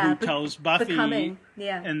 who tells Buffy becoming,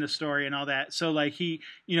 in the story and all that. So like we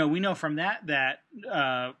know from that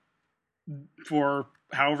for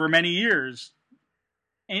however many years,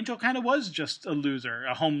 Angel kind of was just a loser,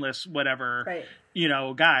 a homeless, whatever, right.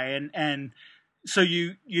 Guy. And so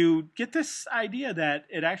you get this idea that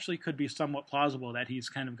it actually could be somewhat plausible that he's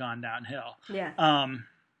kind of gone downhill. Yeah.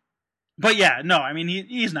 But yeah, no, I mean,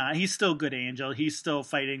 he's not. He's still good Angel. He's still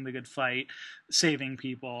fighting the good fight, saving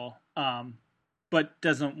people, but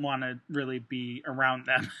doesn't want to really be around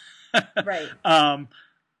them. Right.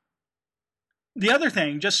 The other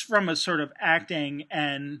thing, just from a sort of acting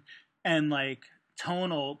and like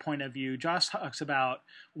tonal point of view, Joss talks about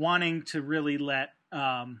wanting to really let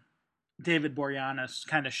David Boreanaz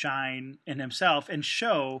kind of shine in himself and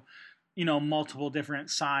show multiple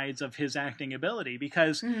different sides of his acting ability,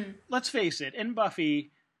 because let's face it, in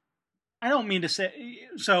Buffy, I don't mean to say,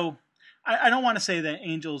 so I don't want to say that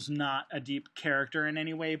Angel's not a deep character in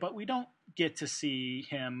any way, but we don't get to see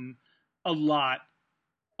him a lot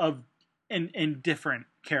of in different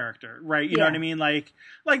character, right? You know what I mean? Like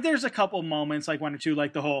there's a couple moments, like one or two,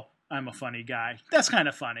 like the whole I'm a funny guy. That's kind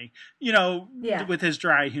of funny, with his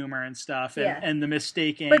dry humor and stuff, and the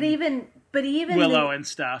mistaking. But even Willow and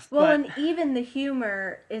stuff. Well, and even the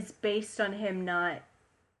humor is based on him not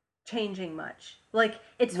changing much. Like,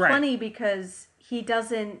 it's funny because he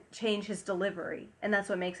doesn't change his delivery, and that's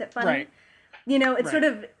what makes it funny. Right. It's sort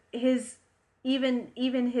of his even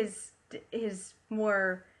his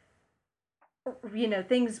more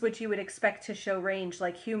things which you would expect to show range,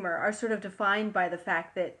 like humor, are sort of defined by the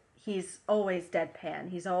fact that he's always deadpan,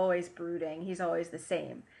 he's always brooding, he's always the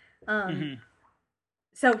same.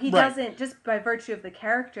 So he doesn't, just by virtue of the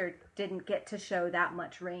character, didn't get to show that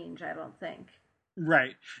much range, I don't think.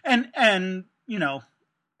 Right. And that's and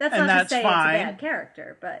not that's to say fine. It's a bad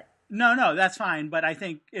character, but no, that's fine. But I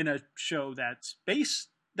think in a show that's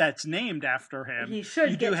named after him, he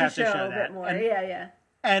should get to show a bit more.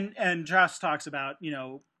 And Joss talks about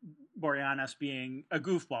Boreanaz being a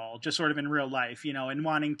goofball, just sort of in real life, and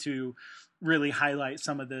wanting to really highlight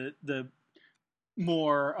some of the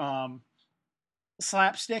more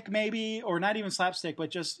slapstick, maybe, or not even slapstick,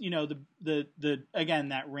 but just the again,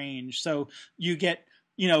 that range. So you get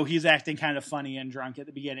he's acting kind of funny and drunk at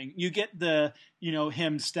the beginning. You get the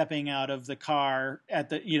him stepping out of the car at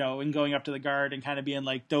the and going up to the guard and kind of being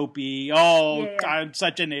like dopey. I'm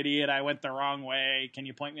such an idiot, I went the wrong way, can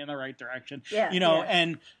you point me in the right direction?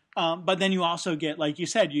 And but then you also get, like you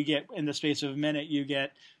said, you get, in the space of a minute, you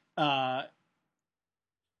get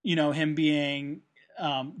him being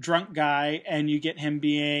drunk guy, and you get him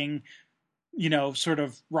being sort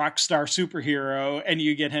of rock star superhero, and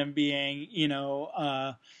you get him being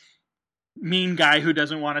mean guy who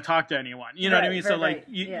doesn't want to talk to anyone, what I mean? So like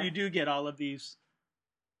you do get all of these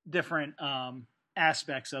different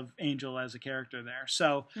aspects of Angel as a character there.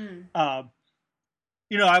 So I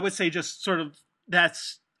would say just sort of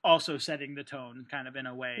that's also setting the tone kind of in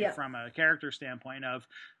a way from a character standpoint of,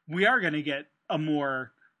 we are going to get a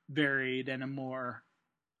more varied and a more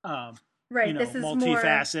this is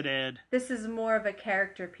multifaceted. This is more of a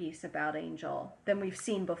character piece about Angel than we've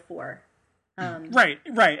seen before. Right,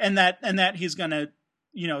 and that he's going to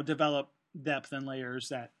develop depth and layers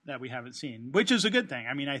that we haven't seen, which is a good thing.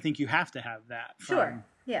 I mean, I think you have to have that.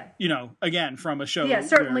 Again, from a show. Yeah,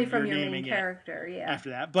 certainly from your main character. Yeah.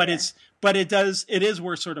 After that, but it is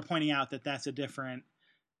worth sort of pointing out that that's a different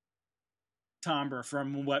timbre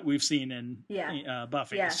from what we've seen in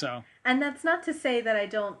Buffy. Yeah. So, and that's not to say that I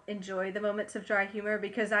don't enjoy the moments of dry humor,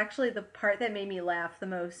 because actually the part that made me laugh the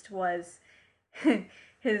most was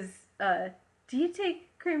his do you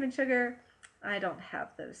take cream and sugar? I don't have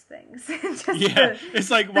those things.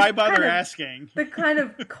 It's like, why bother asking? The kind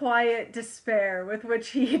of quiet despair with which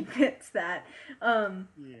he admits that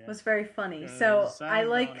was very funny. So I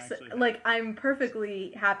I'm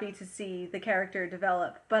perfectly happy to see the character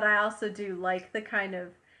develop, but I also do like the kind of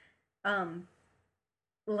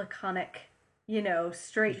laconic,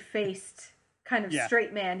 straight-faced kind of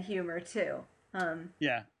straight man humor too.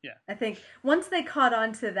 Yeah. I think once they caught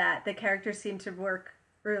on to that, the characters seemed to work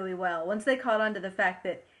really well. Once they caught on to the fact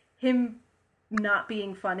that him not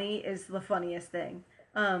being funny is the funniest thing.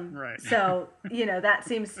 Right. So, that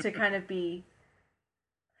seems to kind of be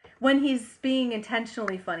when he's being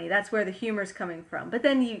intentionally funny, that's where the humor's coming from. But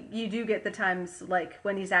then you do get the times like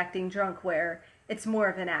when he's acting drunk where it's more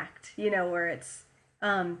of an act, where it's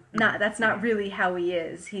not that's not really how he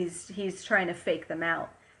is. He's trying to fake them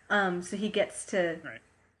out. So he gets to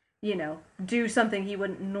Right. do something he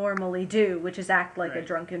wouldn't normally do, which is act like a Right.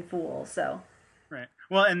 drunken fool. So Right.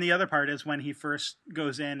 Well, and the other part is when he first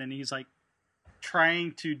goes in and he's like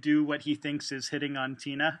trying to do what he thinks is hitting on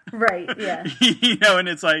Tina. right, yeah, And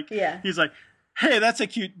it's like yeah, he's like, "Hey, that's a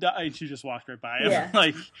cute." And she just walked right by him. Yeah.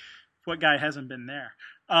 Like, what guy hasn't been there?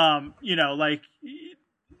 Like,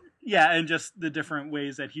 yeah, and just the different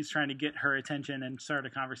ways that he's trying to get her attention and start a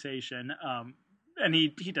conversation. And he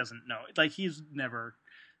doesn't know. Like, he's never,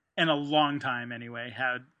 in a long time anyway,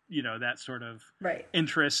 had that sort of right.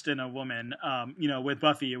 interest in a woman. With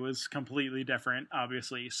Buffy, it was completely different,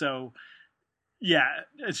 obviously. So. Yeah,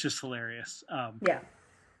 it's just hilarious. Yeah.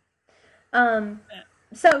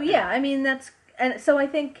 So yeah, I mean and so I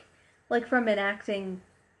think like from an acting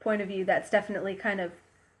point of view, that's definitely kind of,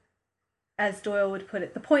 as Doyle would put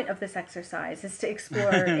it, the point of this exercise is to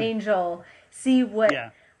explore Angel, see what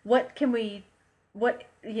can we,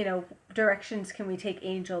 directions can we take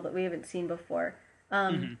Angel that we haven't seen before.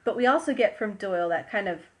 But we also get from Doyle that kind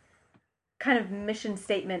of mission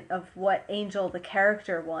statement of what Angel the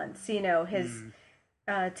character wants. His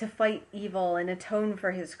to fight evil and atone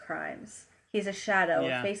for his crimes. He's a shadow,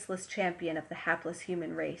 a faceless champion of the hapless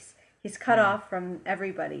human race. He's cut off from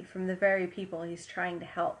everybody, from the very people he's trying to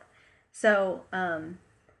help. So, and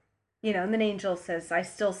then Angel says, "I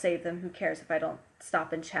still save them. Who cares if I don't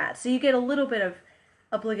stop and chat?" So you get a little bit of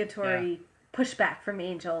obligatory pushback from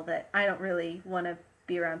Angel that I don't really want to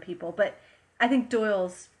be around people. But I think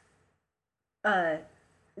Doyle's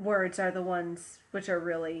words are the ones which are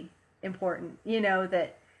really important.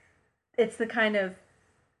 That it's the kind of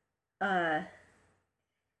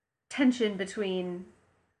tension between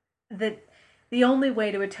the only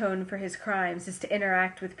way to atone for his crimes is to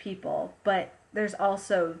interact with people, but there's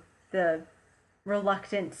also the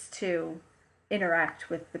reluctance to interact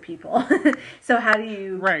with the people. So how do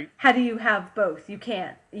you have both? You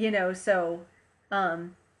can't, so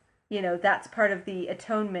that's part of the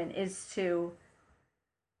atonement, is to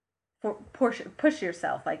push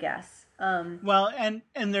yourself, I guess. Well, and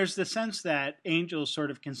there's the sense that Angel's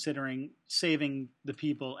sort of considering saving the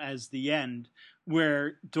people as the end,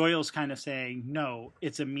 where Doyle's kind of saying, no,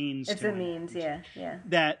 it's a means. It's a means, yeah.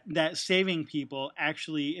 That saving people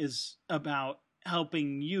actually is about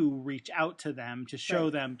helping you reach out to them, to show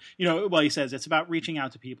them, he says it's about reaching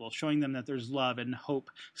out to people, showing them that there's love and hope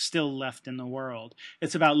still left in the world.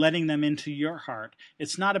 It's about letting them into your heart.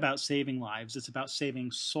 It's not about saving lives. It's about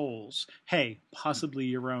saving souls. Hey, possibly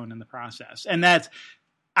your own in the process. And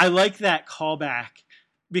I like that callback,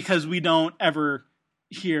 because we don't ever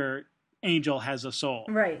hear Angel has a soul.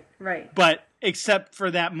 Right. But except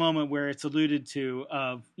for that moment where it's alluded to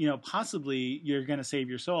of, possibly you're going to save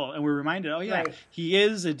your soul. And we're reminded, he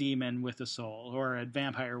is a demon with a soul, or a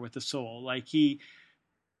vampire with a soul.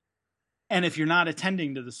 And if you're not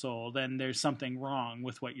attending to the soul, then there's something wrong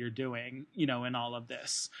with what you're doing, in all of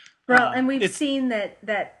this. Well, and we've seen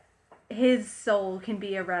that his soul can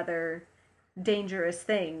be a rather dangerous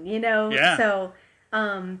thing, Yeah. So,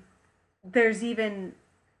 there's even,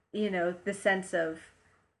 the sense of,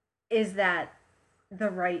 is that the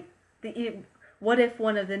right? What if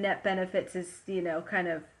one of the net benefits is, kind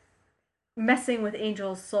of messing with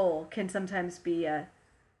Angel's soul can sometimes be a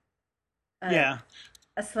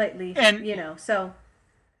slightly, so.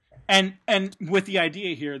 And with the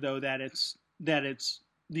idea here, though, that it's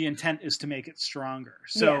the intent is to make it stronger.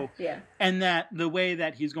 So, and that the way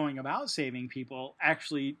that he's going about saving people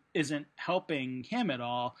actually isn't helping him at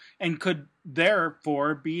all, and could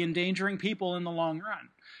therefore be endangering people in the long run.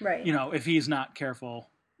 Right. If he's not careful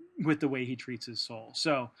with the way he treats his soul.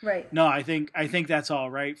 So, right. No, I think that's all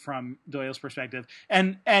right from Doyle's perspective.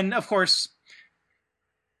 And of course,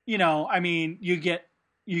 I mean, you get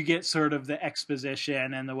sort of the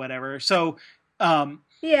exposition and the whatever. So, again,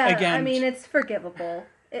 I mean, it's forgivable.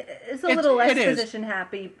 It's a little exposition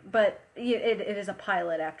happy, but it is a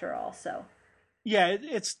pilot after all. So, yeah,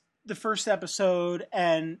 it's the first episode,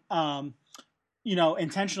 and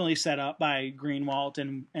intentionally set up by Greenwalt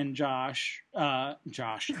and Joss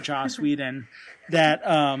Whedon, that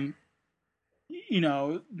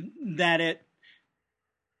that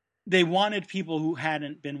they wanted people who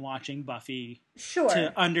hadn't been watching Buffy Sure.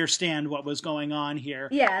 to understand what was going on here.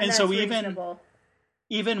 Yeah, and and that's so reasonable.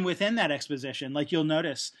 even within that exposition, like you'll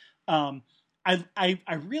notice, I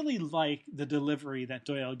really like the delivery that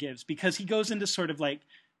Doyle gives, because he goes into sort of like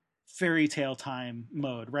fairy tale time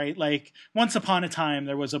mode, right? Like, once upon a time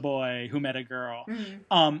there was a boy who met a girl.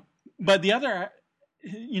 Mm-hmm. But the other,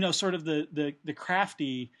 sort of the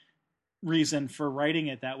crafty reason for writing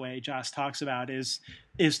it that way, Joss talks about, is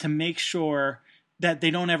to make sure that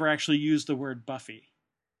they don't ever actually use the word Buffy.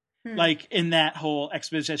 Like, in that whole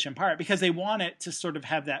exposition part, because they want it to sort of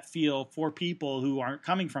have that feel for people who aren't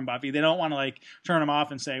coming from Buffy. They don't want to like turn them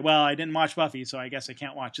off and say, well, I didn't watch Buffy, so I guess I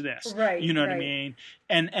can't watch this. Right. You know what I mean?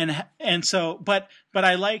 And so, but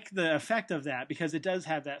I like the effect of that, because it does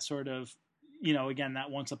have that sort of, again,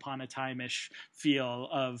 that once upon a time-ish feel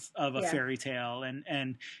of a fairy tale,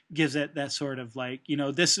 and gives it that sort of like,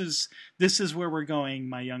 this is where we're going,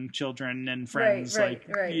 my young children and friends. Right.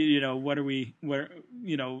 What are we,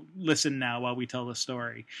 listen now while we tell the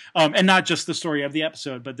story. And not just the story of the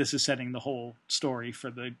episode, but this is setting the whole story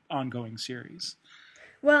for the ongoing series.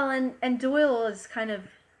 Well, and Doyle is kind of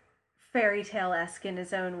fairy tale-esque in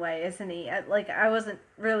his own way, isn't he? Like, I wasn't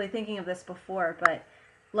really thinking of this before, but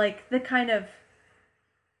like the kind of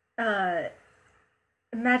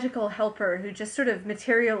magical helper who just sort of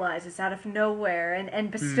materializes out of nowhere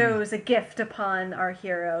and bestows a gift upon our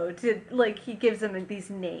hero. He gives them these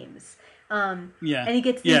names. And he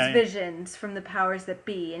gets these visions from the powers that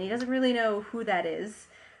be, and he doesn't really know who that is,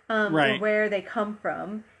 or where they come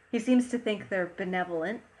from. He seems to think they're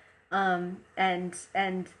benevolent, and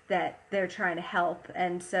that they're trying to help,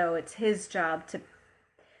 and so it's his job to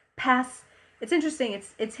pass. It's interesting.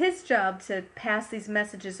 It's his job to pass these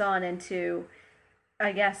messages on and to,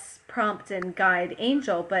 I guess, prompt and guide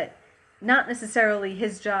Angel, but not necessarily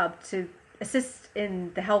his job to assist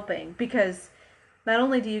in the helping, because not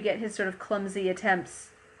only do you get his sort of clumsy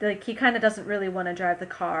attempts, like he kind of doesn't really want to drive the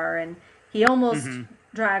car, and he almost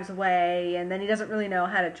drives away, and then he doesn't really know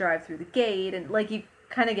how to drive through the gate, and like you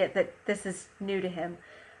kind of get that this is new to him.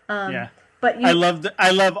 But I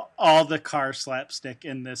love all the car slapstick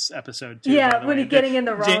in this episode too. Yeah, when he's getting in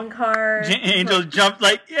the wrong car, Angel jumped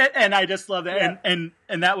and I just love that. Yeah.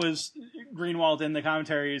 And that was Greenwald in the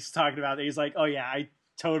commentary is talking about it. He's like, oh yeah, I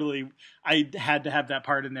had to have that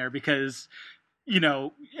part in there, because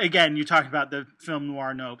again, you talk about the film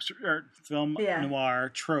noir noir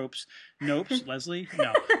tropes. Nopes, Leslie?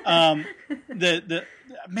 No. The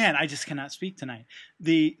man, I just cannot speak tonight.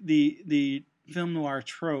 The film noir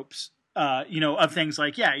tropes. Of things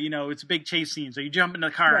like, it's a big chase scene, so you jump in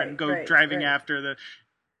the car and go driving after the.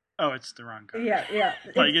 Oh, it's the wrong car. Yeah.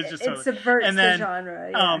 Like it subverts the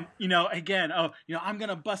genre. Yeah. Again, I'm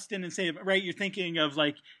gonna bust in and save it. Right, you're thinking of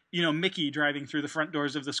like, Mickey driving through the front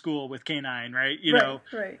doors of the school with K9, right?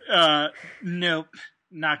 Nope,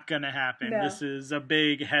 not gonna happen. No. This is a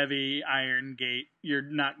big, heavy iron gate. You're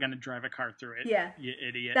not gonna drive a car through it. Yeah, you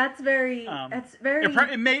idiot. That's very.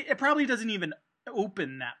 It probably doesn't even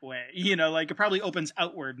open that way, like it probably opens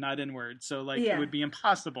outward, not inward, so like it would be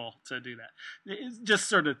impossible to do that. It's just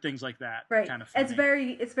sort of things like that, right? Kind of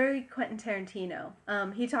funny. It's very Quentin Tarantino.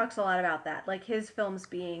 He talks a lot about that, like his films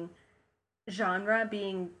being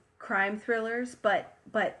crime thrillers, but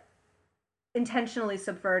intentionally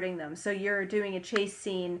subverting them. So you're doing a chase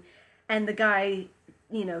scene and the guy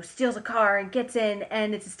steals a car and gets in,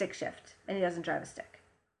 and it's a stick shift and he doesn't drive a stick,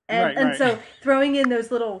 and so throwing in those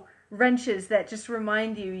little wrenches that just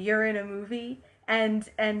remind you you're in a movie, and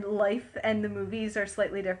life and the movies are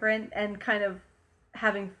slightly different, and kind of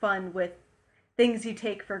having fun with things you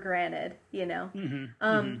take for granted,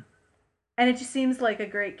 and it just seems like a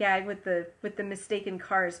great gag with the mistaken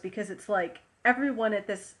cars, because it's like everyone at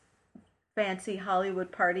this fancy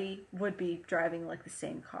Hollywood party would be driving like the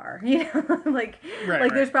same car,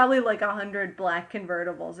 there's probably like 100 black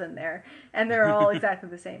convertibles in there, and they're all exactly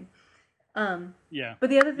the same. But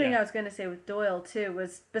the other thing I was going to say with Doyle too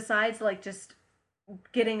was, besides like just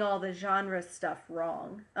getting all the genre stuff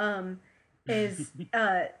wrong, is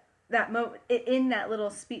that moment in that little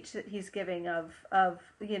speech that he's giving of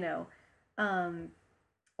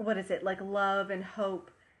what is it, like love and hope,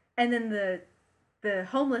 and then the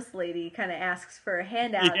homeless lady kind of asks for a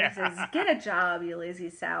handout and says, "Get a job, you lazy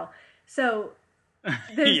sow." So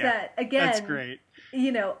there's that again. That's great.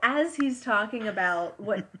 As he's talking about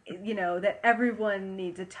what, that everyone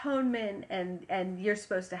needs atonement, and you're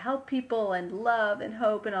supposed to help people and love and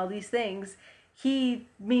hope and all these things, he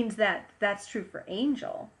means that that's true for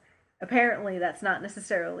Angel. Apparently that's not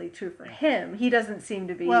necessarily true for him. He doesn't seem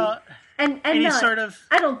to be. Well, and he's not, sort of.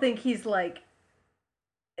 I don't think he's like,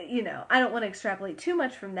 I don't want to extrapolate too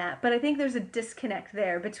much from that, but I think there's a disconnect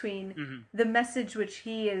there between the message which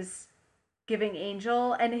he is giving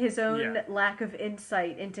Angel and his own lack of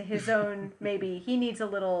insight into his own, maybe he needs a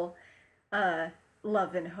little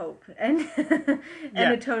love and hope and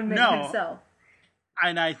atonement himself.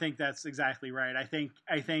 And I think that's exactly right. I think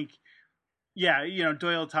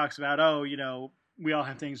Doyle talks about, we all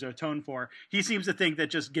have things to atone for. He seems to think that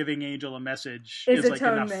just giving Angel a message is like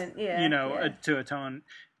atonement, enough, to atone,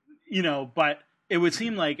 but it would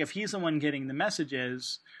seem like if he's the one getting the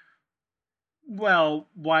messages, well,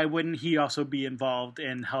 why wouldn't he also be involved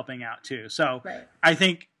in helping out too? So right. I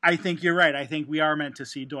think you're right. I think we are meant to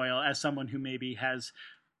see Doyle as someone who maybe has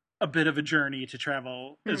a bit of a journey to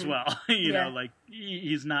travel as well. Like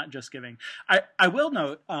he's not just giving. I will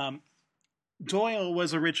note, Doyle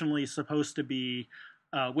was originally supposed to be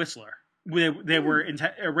Whistler. They were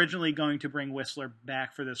originally going to bring Whistler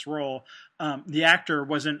back for this role. The actor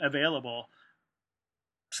wasn't available,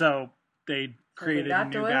 so they created a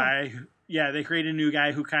new guy. They created a new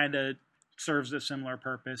guy who kind of serves a similar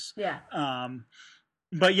purpose. Yeah.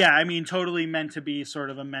 But yeah, I mean, totally meant to be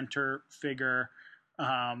sort of a mentor figure.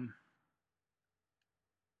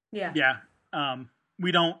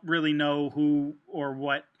 We don't really know who or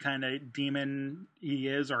what kind of demon he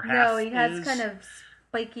is or has. No, he has kind of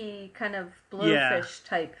spiky, kind of blowfish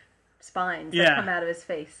type spines that come out of his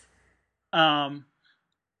face. I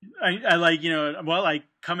like, I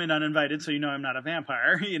come in uninvited, so I'm not a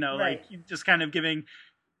vampire, right. Like just kind of giving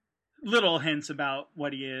little hints about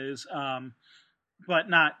what he is. But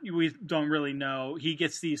we don't really know. He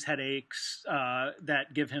gets these headaches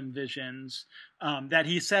that give him visions that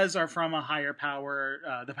he says are from a higher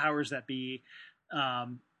power, the powers that be.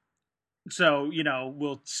 So,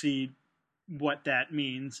 we'll see what that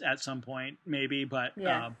means at some point, maybe. But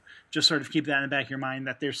just sort of keep that in the back of your mind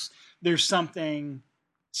that there's something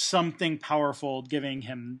powerful giving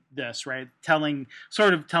him this, right? Telling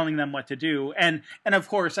them what to do. And of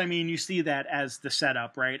course, I mean, you see that as the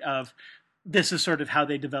setup, right? Of this is sort of how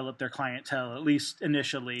they develop their clientele, at least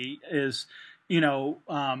initially, is,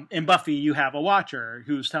 in Buffy, you have a watcher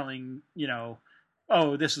who's telling,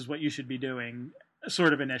 oh, this is what you should be doing,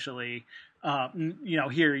 sort of initially.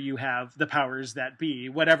 Here you have the powers that be,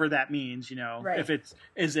 whatever that means, right. If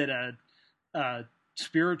is it a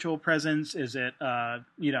spiritual presence? Is it,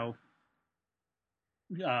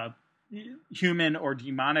 human or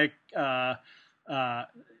demonic,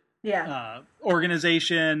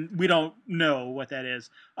 organization? We don't know what that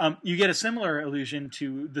is. You get a similar allusion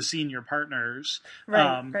to the senior partners,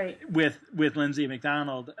 right. with Lindsay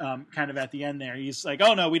McDonald, kind of at the end there. He's like,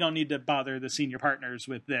 oh no, we don't need to bother the senior partners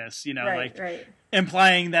with this, right.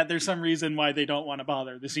 Implying that there's some reason why they don't want to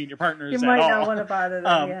bother the senior partners. You might not want to bother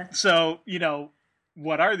them. So,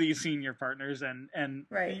 what are these senior partners? And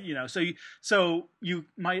right. So you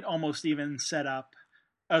might almost even set up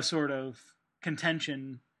a sort of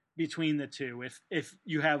contention between the two, if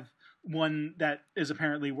you have one that is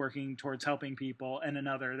apparently working towards helping people and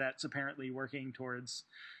another that's apparently working towards,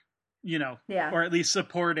 or at least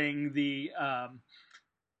supporting the,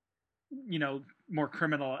 more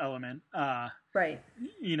criminal element. Right.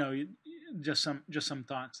 Just some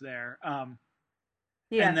thoughts there. And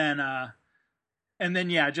then,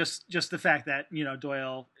 just the fact that,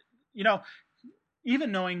 Doyle,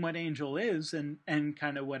 even knowing what Angel is and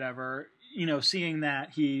kind of whatever, seeing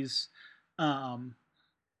that he's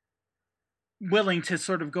willing to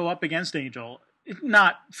sort of go up against Angel,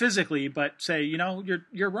 not physically, but say,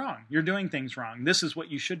 you're wrong. You're doing things wrong. This is what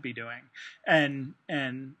you should be doing. And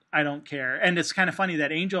I don't care. And it's kind of funny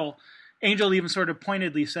that Angel even sort of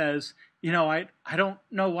pointedly says, I don't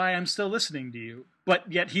know why I'm still listening to you, but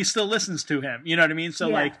yet he still listens to him. You know what I mean? So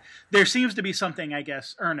like, there seems to be something, I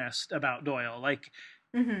guess, earnest about Doyle. Like,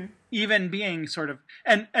 even being sort of,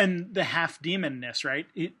 and the half demonness, right?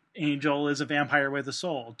 Angel is a vampire with a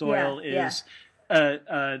soul. Doyle is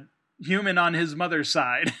a human on his mother's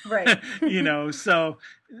side, right? So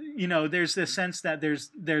there's this sense that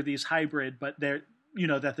they're these hybrid, but that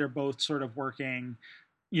they're both sort of working,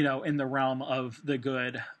 in the realm of the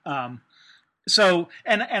good. So,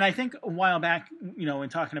 and I think a while back, in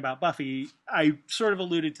talking about Buffy, I sort of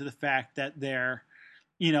alluded to the fact that there,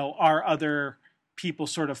 are other people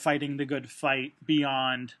sort of fighting the good fight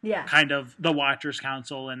beyond kind of the Watchers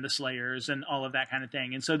Council and the Slayers and all of that kind of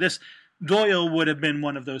thing. And so this Doyle would have been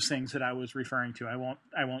one of those things that I was referring to.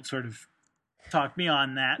 I won't sort of talk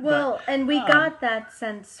beyond that. Well, and we got that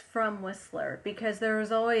sense from Whistler, because there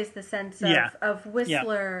was always the sense of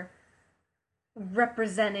Whistler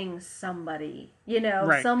representing somebody, you know,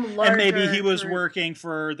 Right. some And maybe larger he was group. working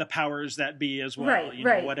for the powers that be as well, Right, you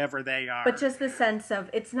know, right. whatever they But are. just the sense of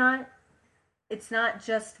it's not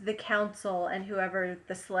just the council and whoever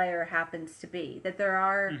the slayer happens to be, that there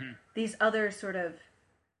are Hmm. these other sort of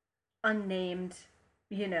unnamed,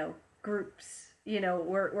 you know, groups, you know,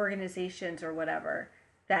 or organizations or whatever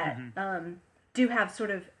that Hmm. do have sort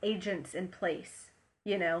of agents in place,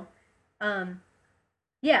 you know. Um,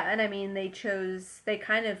 yeah, and I mean, they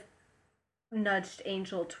kind of nudged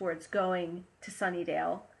Angel towards going to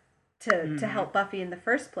Sunnydale to Hmm. help Buffy in the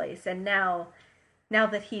first place, and now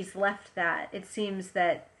that he's left that, it seems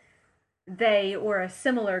that they or a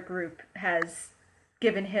similar group has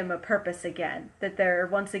given him a purpose again. That they're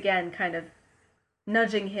once again kind of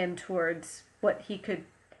nudging him towards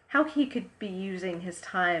how he could be using his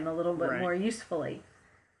time a little bit Right. more usefully.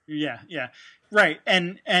 Yeah, yeah. Right.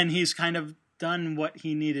 And he's kind of done what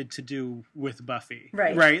he needed to do with Buffy.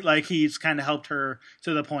 Right, Right? Like he's kind of helped her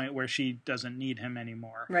to the point where she doesn't need him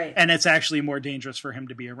anymore. right, And it's actually more dangerous for him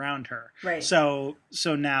to be around her. right, So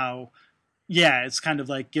now, yeah, it's kind of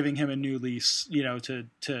like giving him a new lease, you know, to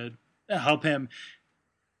help him.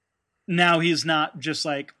 Now he's not just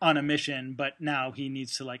like on a mission, but now he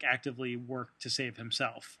needs to like actively work to save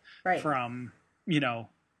himself right. from, you know,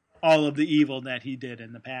 all of the evil that he did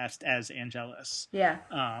in the past as Angelus. Yeah.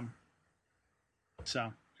 Um,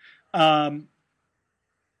 so, um,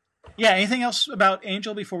 yeah. Anything else about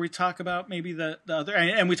Angel before we talk about maybe the other?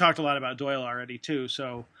 And we talked a lot about Doyle already too.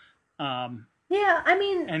 So, Yeah, I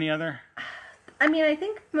mean, any other? I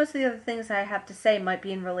think most of the other things I have to say might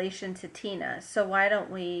be in relation to Tina. So why don't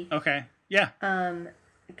we Okay. Yeah.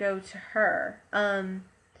 go to her?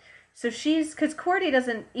 So she's because Cordy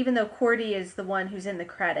doesn't, even though Cordy is the one who's in the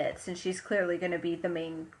credits and she's clearly going to be the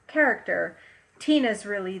main character, Tina's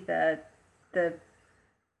really the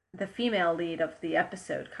the female lead of the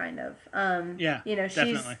episode, kind of. Yeah. You know,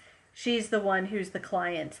 Definitely. she's the one who's the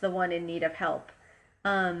client, the one in need of help.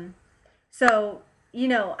 Um, so you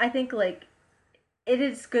know, I think like it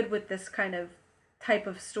is good with this kind of type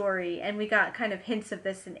of story, and we got kind of hints of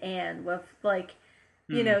this in Anne, with like,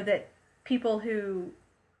 you Mm, know, that people who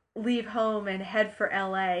leave home and head for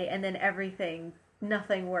LA and then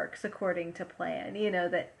nothing works according to plan. You know,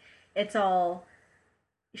 that it's all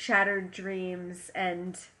shattered dreams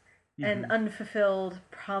and mm-hmm. unfulfilled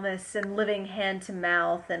promise and living hand to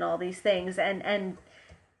mouth and all these things, and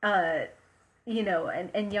uh you know,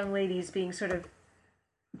 and young ladies being sort of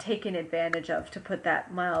taken advantage of, to put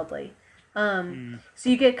that mildly. Mm, So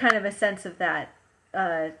you get kind of a sense of that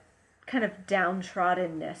uh kind of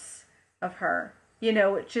downtroddenness of her, you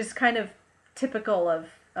know, which is kind of typical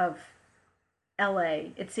of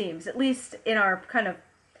LA, it seems, at least in our kind of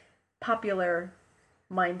popular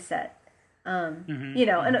mindset. mm-hmm. You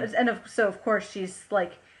know, Mm-hmm. so of course she's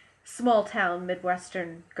like small town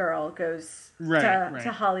Midwestern girl goes Right. to Right.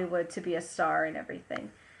 Hollywood to be a star and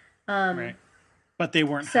everything. Um, Right. But they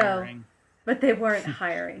weren't so, hiring. but they weren't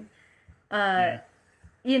hiring. Uh, Yeah.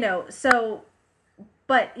 you know, so,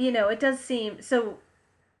 but you know, it does seem so.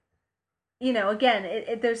 You know,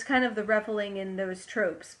 again, there's kind of the reveling in those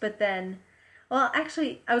tropes, but then, well,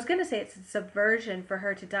 actually, I was going to say it's a subversion for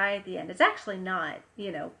her to die at the end. It's actually not.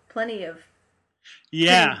 You know, plenty of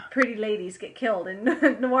Yeah. pretty ladies get killed in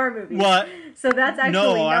noir movies, Well, so that's actually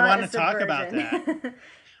no, I not want a to talk about that. subversion. I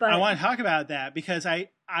But want to talk about that because I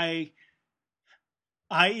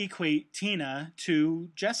equate Tina to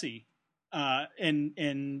Jesse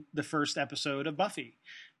in the first episode of Buffy.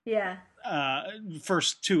 yeah, Uh,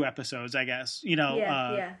 First two episodes, I guess. You know,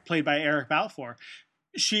 yeah, yeah. played by Eric Balfour.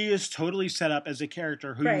 She is totally set up as a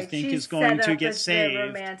character who you Right, think she's is going set to up get as the saved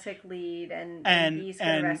romantic lead, and and Bee's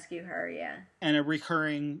gonna and rescue her. Yeah, and a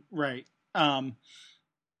recurring right.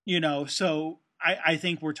 You know, so I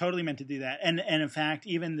think we're totally meant to do that. And in fact,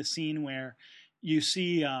 even the scene where you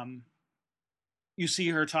see you see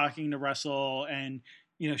her talking to Russell and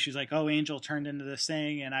you know she's like, oh, Angel turned into this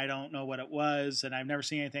thing and I don't know what it was and I've never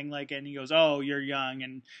seen anything like it, and he goes, oh, you're young,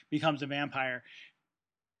 and becomes a vampire,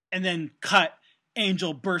 and then cut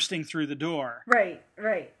Angel bursting through the door, right,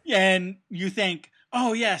 right. and you think,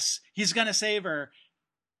 oh yes, he's gonna save her.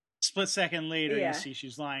 Split second later you Yeah, see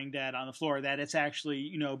she's lying dead on the floor, that it's actually,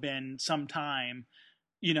 you know, been some time,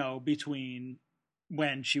 you know, between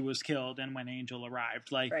when she was killed and when Angel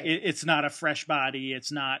arrived. Like right, it's not a fresh body.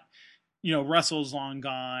 It's not, you know, Russell's long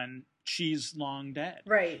gone. She's long dead.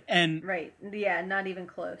 right, And right. Yeah, not even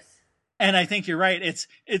close. I think you're right.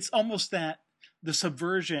 It's almost that the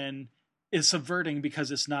subversion is subverting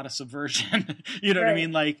because it's not a subversion. You know what I Right,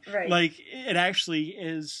 mean? right, Like it actually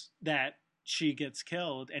is that she gets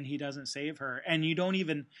killed and he doesn't save her, and you don't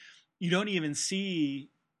even you don't even see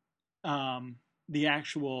the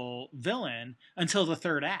actual villain until the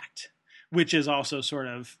third act, which is also sort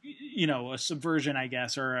of, you know, a subversion, I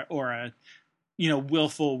guess, or a, you know,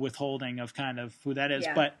 willful withholding of kind of who that is.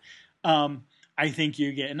 Yeah. But I think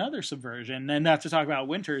you get another subversion, and not to talk about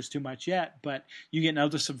Winters too much yet, but you get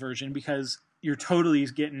another subversion because you're totally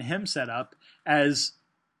getting him set up as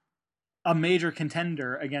a major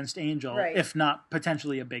contender against Angel, Right. if not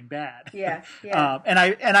potentially a big bad. Yeah, yeah. And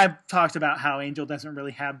I've talked about how Angel doesn't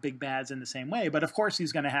really have big bads in the same way, but of course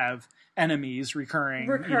he's going to have enemies, recurring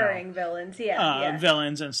villains, yeah.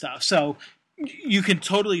 villains and stuff. So you can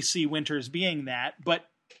totally see Winters being that, but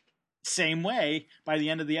same way, by the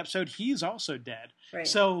end of the episode, he's also dead. Right.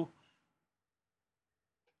 So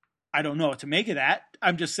I don't know what to make of that.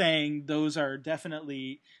 I'm just saying those are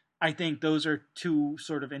definitely, I think those are two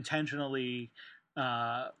sort of intentionally,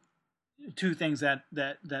 two things that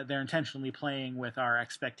they're intentionally playing with our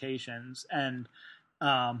expectations. And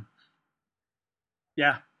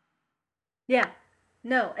yeah.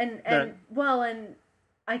 No, and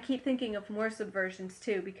I keep thinking of more subversions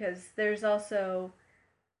too, because there's also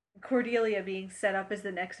Cordelia being set up as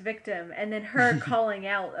the next victim, and then her calling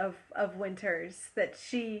out of Winters, that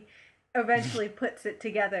she eventually puts it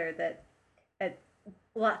together that at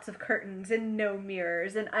lots of curtains and no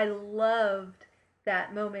mirrors. And I loved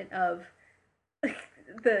that moment of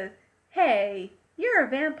the, hey, you're a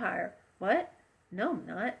vampire. What? No, I'm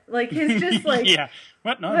not. Like, his just like, yeah,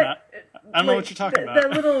 what? No, I'm not. I don't know what you're talking about.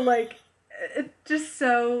 That little, like, just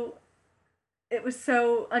so, it was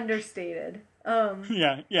so understated.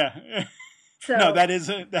 Yeah. So, no, that is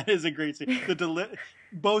a great scene.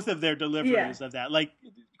 Both of their deliveries of that, like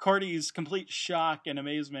Cordy's complete shock and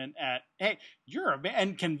amazement at, hey, you're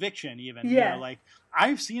and conviction even. Yeah. You know, like,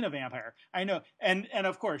 I've seen a vampire. I know, and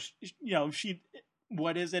of course, you know,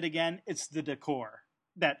 what is it again? It's the decor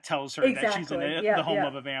that tells her that she's in the home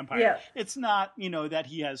of a vampire. Yeah. It's not, you know, that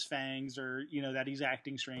he has fangs or, you know, that he's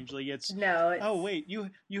acting strangely. It's oh wait, you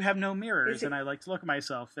have no mirrors, and I like to look at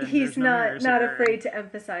myself. And he's not afraid to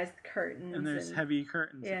emphasize the curtains. And there's heavy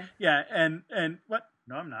curtains. Yeah. And what?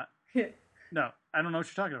 No, I'm not. No, I don't know what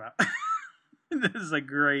you're talking about. This is a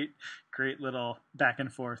great little back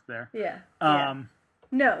and forth there. Yeah.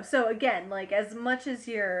 No, so again, like, as much as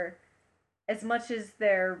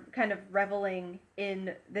they're kind of reveling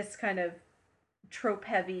in this kind of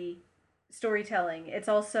trope-heavy storytelling, it's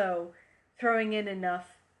also throwing in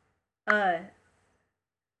enough, I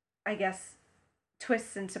guess,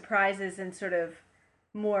 twists and surprises and sort of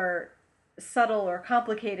more subtle or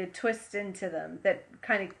complicated twists into them that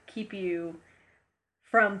kind of keep you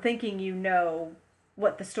from thinking you know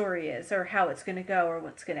what the story is or how it's going to go or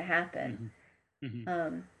what's going to happen.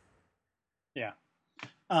 Mm-hmm.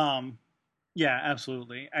 Yeah,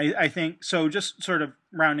 absolutely. I think so. Just sort of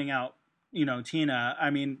rounding out, you know, Tina. I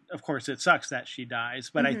mean, of course, it sucks that she dies,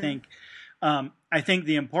 but I think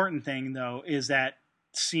the important thing though is that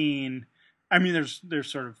scene. I mean,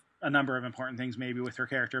 there's sort of a number of important things maybe with her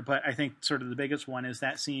character, but I think sort of the biggest one is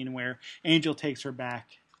that scene where Angel takes her back,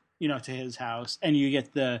 you know, to his house, and you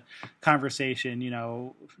get the conversation, you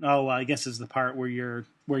know, oh, well, I guess is the part where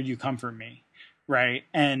you comfort me. Right.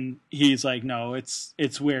 And he's like, no, it's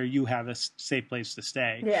where you have a safe place to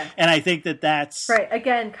stay. Yeah. And I think that's right.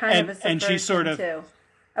 Again, kind of a subversion and she sort of, too,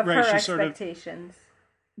 of her expectations.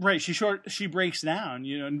 She breaks down,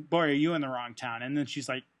 you know, boy, are you in the wrong town? And then she's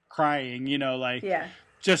like crying, you know, like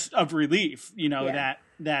just of relief, you know,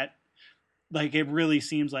 that like, it really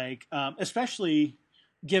seems like, especially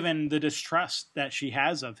given the distrust that she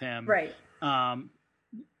has of him. Right.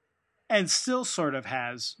 And still sort of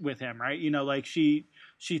has with him, right? You know, like she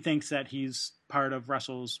thinks that he's part of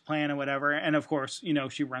Russell's plan or whatever. And of course, you know,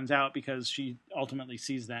 she runs out because she ultimately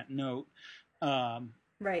sees that note.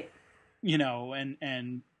 Right. You know,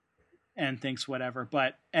 and thinks whatever,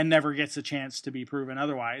 and never gets a chance to be proven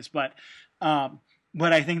otherwise. But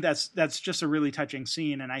I think that's just a really touching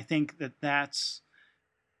scene. And I think that's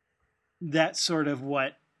sort of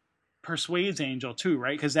what persuades Angel too,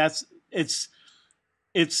 right? Because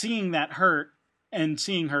it's seeing that hurt and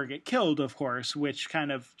seeing her get killed, of course, which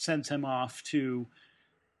kind of sends him off to,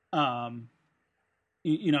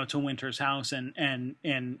 you know, to Winter's house and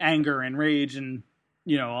anger and rage and,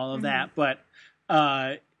 you know, all of that. But,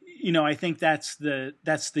 you know, I think that's the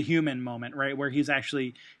human moment, right? Where he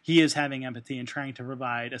is having empathy and trying to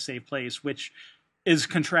provide a safe place, which is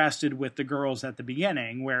contrasted with the girls at the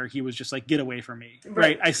beginning where he was just like, get away from me,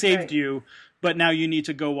 right? I saved you, but now you need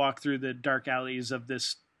to go walk through the dark alleys of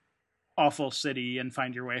this awful city and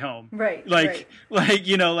find your way home. Right. Like,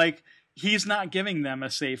 you know, like he's not giving them a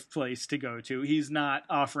safe place to go to. He's not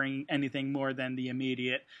offering anything more than the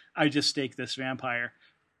immediate, I just staked this vampire.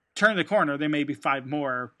 Turn the corner, there may be 5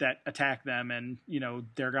 more that attack them, and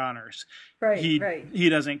they're goners. Right, he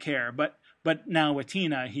doesn't care. But now with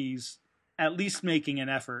Tina, he's at least making an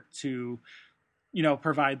effort to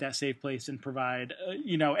provide that safe place and provide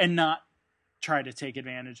and not try to take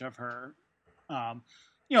advantage of her.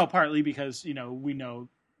 Partly because we know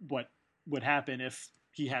what would happen if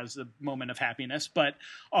he has a moment of happiness, but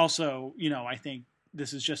also I think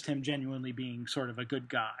this is just him genuinely being sort of a good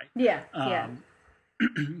guy. Yeah.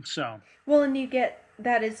 So well, and you get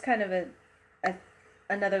that is kind of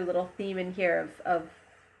another little theme in here of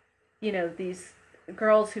these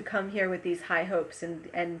girls who come here with these high hopes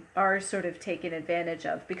and are sort of taken advantage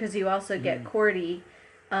of, because you also get Cordy,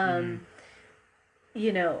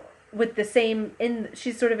 with the same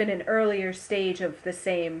she's sort of in an earlier stage of the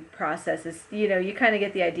same process as you kind of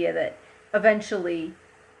get the idea that eventually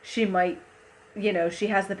she might she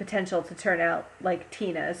has the potential to turn out like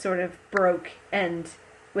Tina, sort of broke and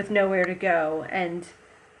with nowhere to go, and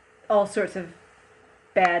all sorts of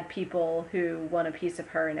bad people who want a piece of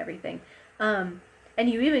her and everything. And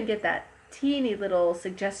you even get that teeny little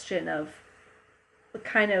suggestion of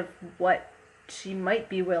kind of what she might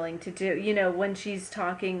be willing to do, when she's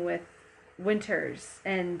talking with Winters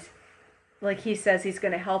and like he says he's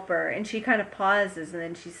going to help her, and she kind of pauses and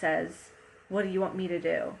then she says, what do you want me to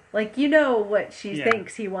do? Like, what she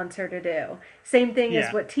thinks he wants her to do. Same thing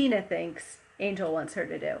as what Tina thinks Angel wants her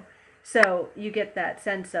to do. So you get that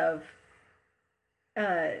sense of,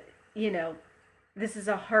 this is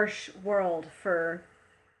a harsh world for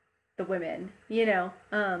the women,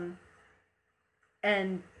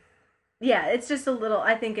 and yeah, it's just a little,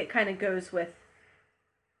 I think it kind of goes with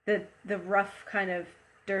the rough kind of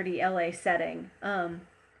dirty LA setting, and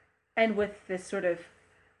with this sort of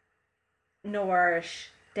noirish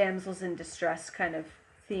damsels in distress kind of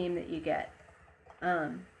theme that you get.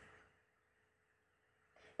 But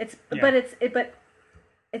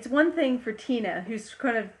it's one thing for Tina, who's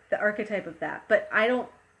kind of the archetype of that, but I don't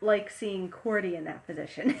like seeing Cordy in that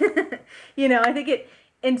position. I think it,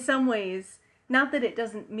 in some ways, not that it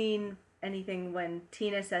doesn't mean anything when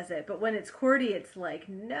Tina says it, but when it's Cordy, it's like,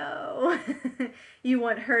 no. You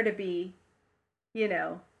want her to be,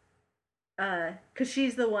 because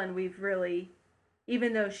she's the one we've really,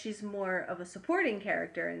 even though she's more of a supporting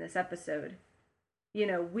character in this episode,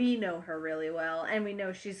 we know her really well, and we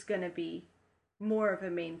know she's going to be more of a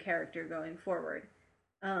main character going forward.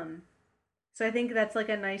 So I think that's like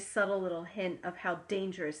a nice subtle little hint of how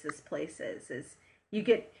dangerous this place is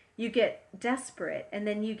you get desperate, and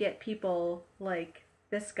then you get people like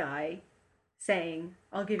this guy saying,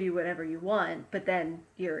 I'll give you whatever you want, but then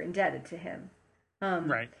you're indebted to him.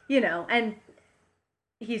 Right. And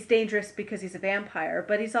he's dangerous because he's a vampire,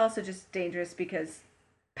 but he's also just dangerous because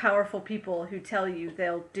powerful people who tell you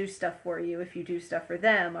they'll do stuff for you if you do stuff for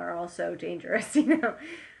them are also dangerous,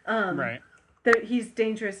 Right. He's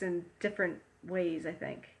dangerous in different ways, I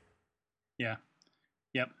think. Yeah.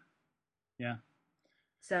 Yep. Yeah.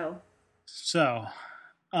 So,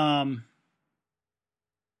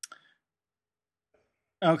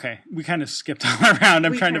 okay, we kind of skipped all around.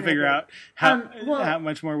 I'm trying to figure out how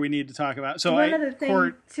much more we need to talk about. So one other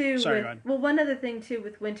thing too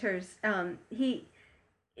with Winters, he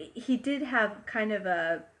did have kind of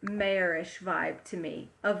a mayor-ish vibe to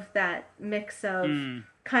me, of that mix of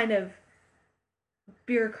kind of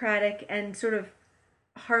bureaucratic and sort of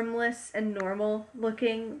harmless and normal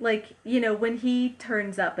looking. Like, when he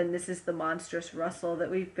turns up and this is the monstrous Russell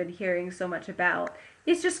that we've been hearing so much about,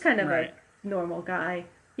 he's just kind of a normal guy.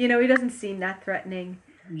 He doesn't seem that threatening.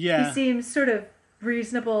 Yeah. He seems sort of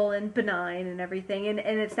reasonable and benign and everything. And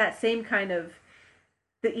it's that same kind of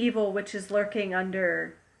the evil which is lurking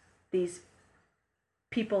under these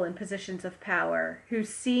people in positions of power who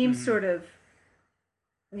seem sort of,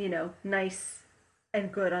 nice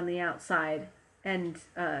and good on the outside and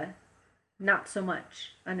not so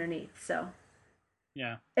much underneath. So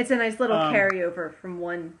yeah, it's a nice little carryover from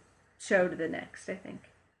one show to the next, I think.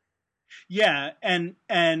 Yeah, and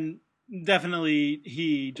definitely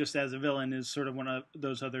he, just as a villain, is sort of one of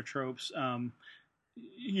those other tropes.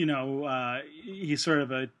 He's sort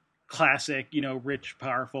of a classic, rich,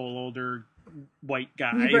 powerful, older white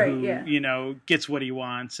guy who gets what he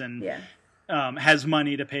wants and has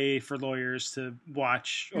money to pay for lawyers to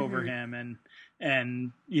watch over him,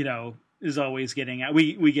 and is always getting out.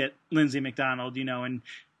 We get Lindsay McDonald, and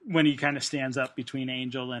when he kind of stands up between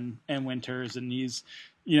Angel and Winters, and he's,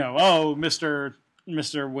 Mr.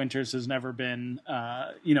 Mr. Winters has never been,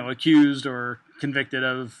 accused or convicted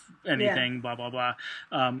of anything. Blah blah blah.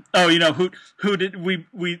 Who did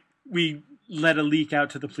we let a leak out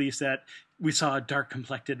to the police that we saw a dark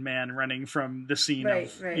complected man running from the scene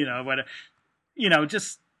of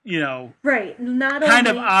right. Not kind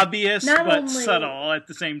only, of obvious but only, subtle at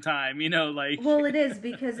the same time. Well, it is,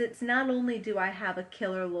 because it's not only do I have a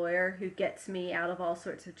killer lawyer who gets me out of all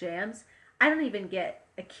sorts of jams, I don't even get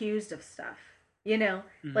accused of stuff.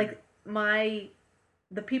 Like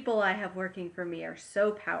the people I have working for me are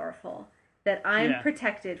so powerful that I'm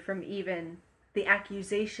protected from even the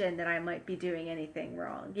accusation that I might be doing anything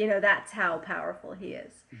wrong. That's how powerful he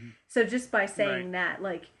is. Mm-hmm. So just by saying that,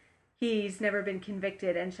 like, he's never been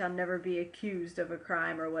convicted and shall never be accused of a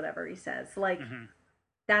crime or whatever he says. Like,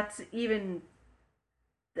 that's even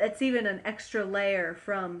an extra layer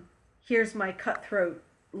from, here's my cutthroat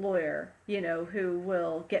lawyer, who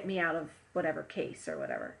will get me out of whatever case or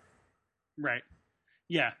whatever. Right.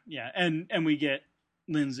 Yeah. And we get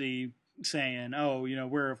Lindsay saying, oh,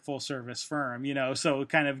 we're a full service firm, so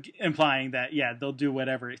kind of implying that, they'll do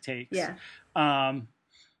whatever it takes. Yeah.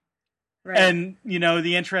 Right. And,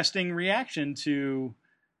 the interesting reaction to,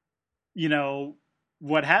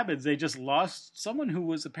 what happens. They just lost someone who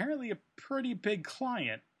was apparently a pretty big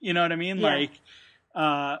client. You know what I mean? Yeah. Like,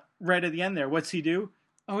 right at the end there, what's he do?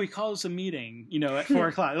 Oh, he calls a meeting, at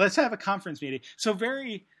 4:00. Let's have a conference meeting. So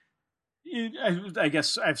I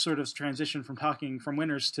guess I've sort of transitioned from talking from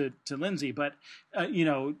Winters to Lindsay, but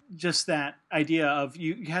just that idea of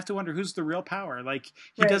you have to wonder who's the real power. Like,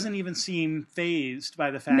 he doesn't even seem fazed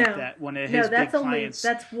by the fact that one of his big clients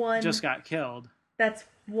just got killed. That's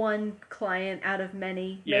one client out of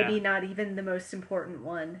many, maybe not even the most important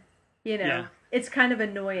one. It's kind of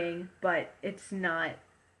annoying, but it's not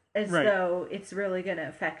as though it's really going to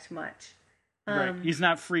affect much. Right. He's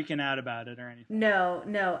not freaking out about it or anything. No.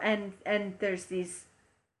 And there's these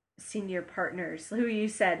senior partners who you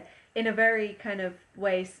said, in a very kind of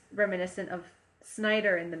way reminiscent of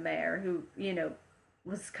Snyder in The Mayor, who,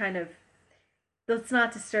 was kind of, let's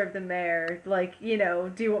not disturb the mayor. Like, do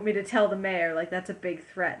you want me to tell the mayor? Like, that's a big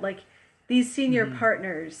threat. Like, these senior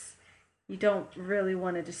partners, you don't really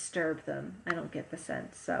want to disturb them. I don't get the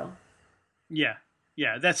sense, so.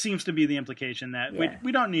 Yeah, that seems to be the implication, that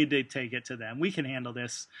we don't need to take it to them. We can handle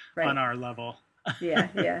this on our level.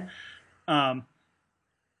 Yeah.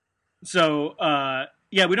 So,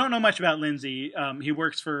 we don't know much about Lindsay. He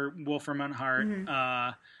works for Wolfram and Hart,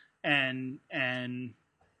 and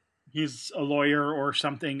he's a lawyer or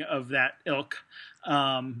something of that ilk.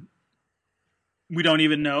 We don't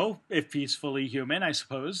even know if he's fully human, I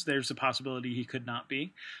suppose. There's a possibility he could not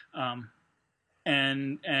be.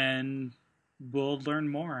 And we'll learn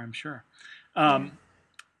more, I'm sure.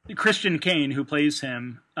 Christian Kane, who plays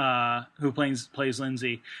him, who plays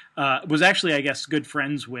Lindsay, was actually, I guess, good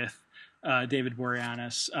friends with David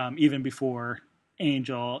Boreanaz even before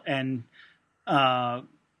Angel, and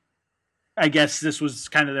I guess this was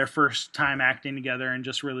kind of their first time acting together, and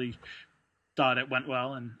just really thought it went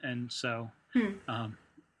well, and so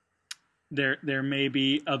there may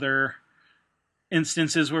be other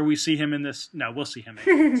instances where we see him in this. No, we'll see him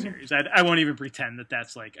in the series. I won't even pretend that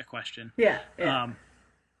that's like a question. Yeah.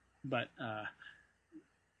 But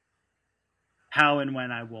how and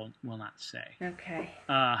when I will not say. Okay.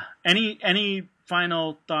 Any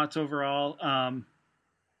final thoughts overall?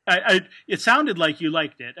 It sounded like you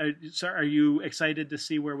liked it. Are you excited to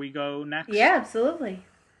see where we go next? Yeah, absolutely.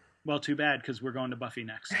 Well, too bad, because we're going to Buffy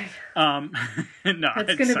next. No,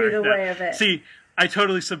 that's going to be the way of it. See, I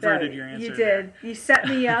totally subverted your answer. You did. You set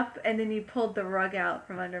me up, and then you pulled the rug out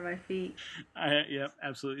from under my feet. Yep,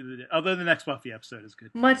 absolutely did. Although the next Buffy episode is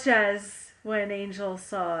good. Much as when Angel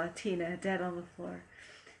saw Tina dead on the floor.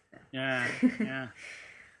 Yeah.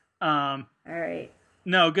 All right.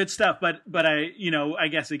 No, good stuff. But I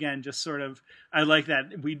guess again, just sort of, I like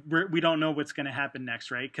that we don't know what's going to happen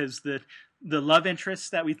next, right? Because the love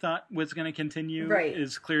interest that we thought was going to continue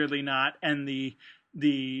is clearly not, and the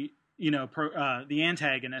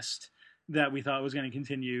antagonist that we thought was going to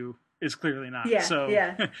continue is clearly not.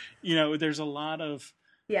 There's a lot of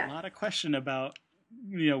question about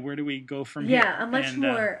where do we go from here. A much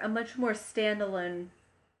more standalone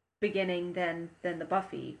beginning than the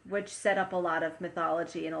Buffy, which set up a lot of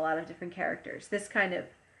mythology and a lot of different characters. This kind of,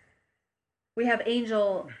 we have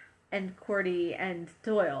Angel and Cordy and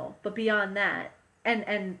Doyle, but beyond that,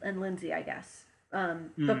 and Lindsay, I guess.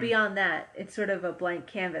 But beyond that, it's sort of a blank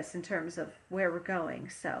canvas in terms of where we're going.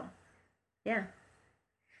 So, yeah,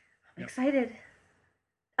 I'm excited.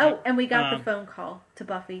 Oh, and we got the phone call to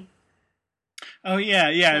Buffy. Oh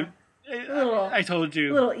yeah. So, I told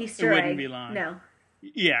you a little Easter egg. It wouldn't egg. Be long. No,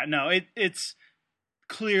 Yeah, no, it's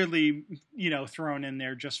clearly, thrown in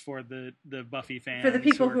there just for the Buffy fans, for the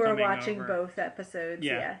people who are coming watching over. both episodes.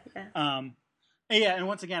 Yeah. Yeah, and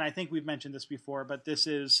once again, I think we've mentioned this before, but this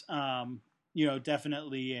is,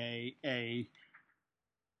 definitely a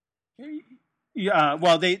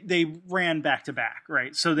well, they ran back to back,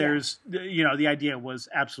 right? So there's, the idea was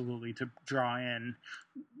absolutely to draw in,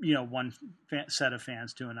 one set of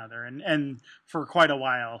fans to another, and for quite a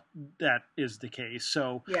while that is the case.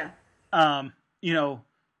 So yeah,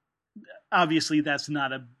 obviously that's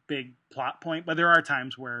not a big plot point, but there are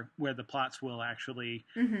times where the plots will actually,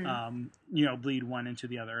 bleed one into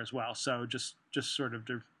the other as well. So just sort of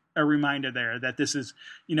a reminder there that this is,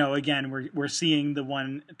 again, we're seeing the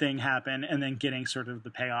one thing happen and then getting sort of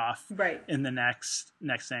the payoff right in the next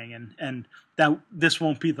thing, and that this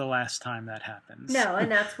won't be the last time that happens. No,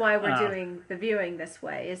 and that's why we're doing the viewing this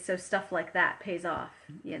way, is so stuff like that pays off.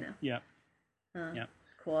 Yep. Yep.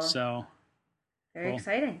 Cool. So very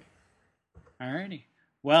exciting. Alrighty.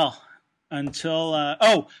 Well, until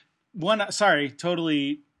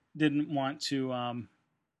totally didn't want to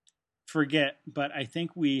forget, but I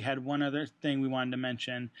think we had one other thing we wanted to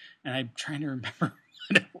mention, and I'm trying to remember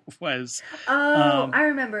what it was. Oh, I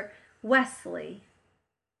remember. Wesley.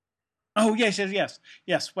 Oh, yes,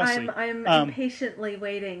 Wesley. I'm impatiently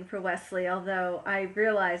waiting for Wesley, although I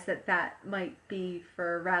realize that might be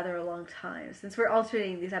for a rather long time, since we're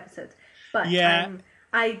alternating these episodes. But yeah.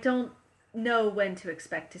 I don't know when to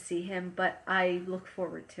expect to see him, but I look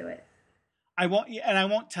forward to it. I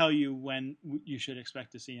won't tell you when you should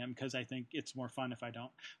expect to see him, because I think it's more fun if I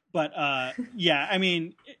don't. But yeah, I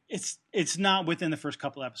mean, it's not within the first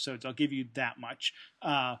couple episodes. I'll give you that much.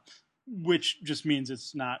 Which just means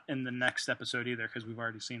it's not in the next episode either, because we've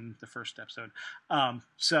already seen the first episode.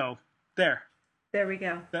 So there we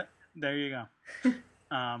go. There you go.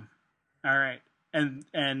 All right, and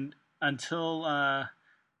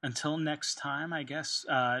until next time, I guess.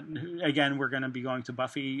 Again, we're going to be going to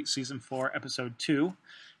Buffy season 4, episode 2,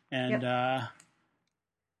 and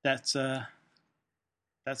that's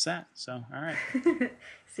that. So, all right.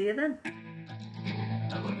 See you then.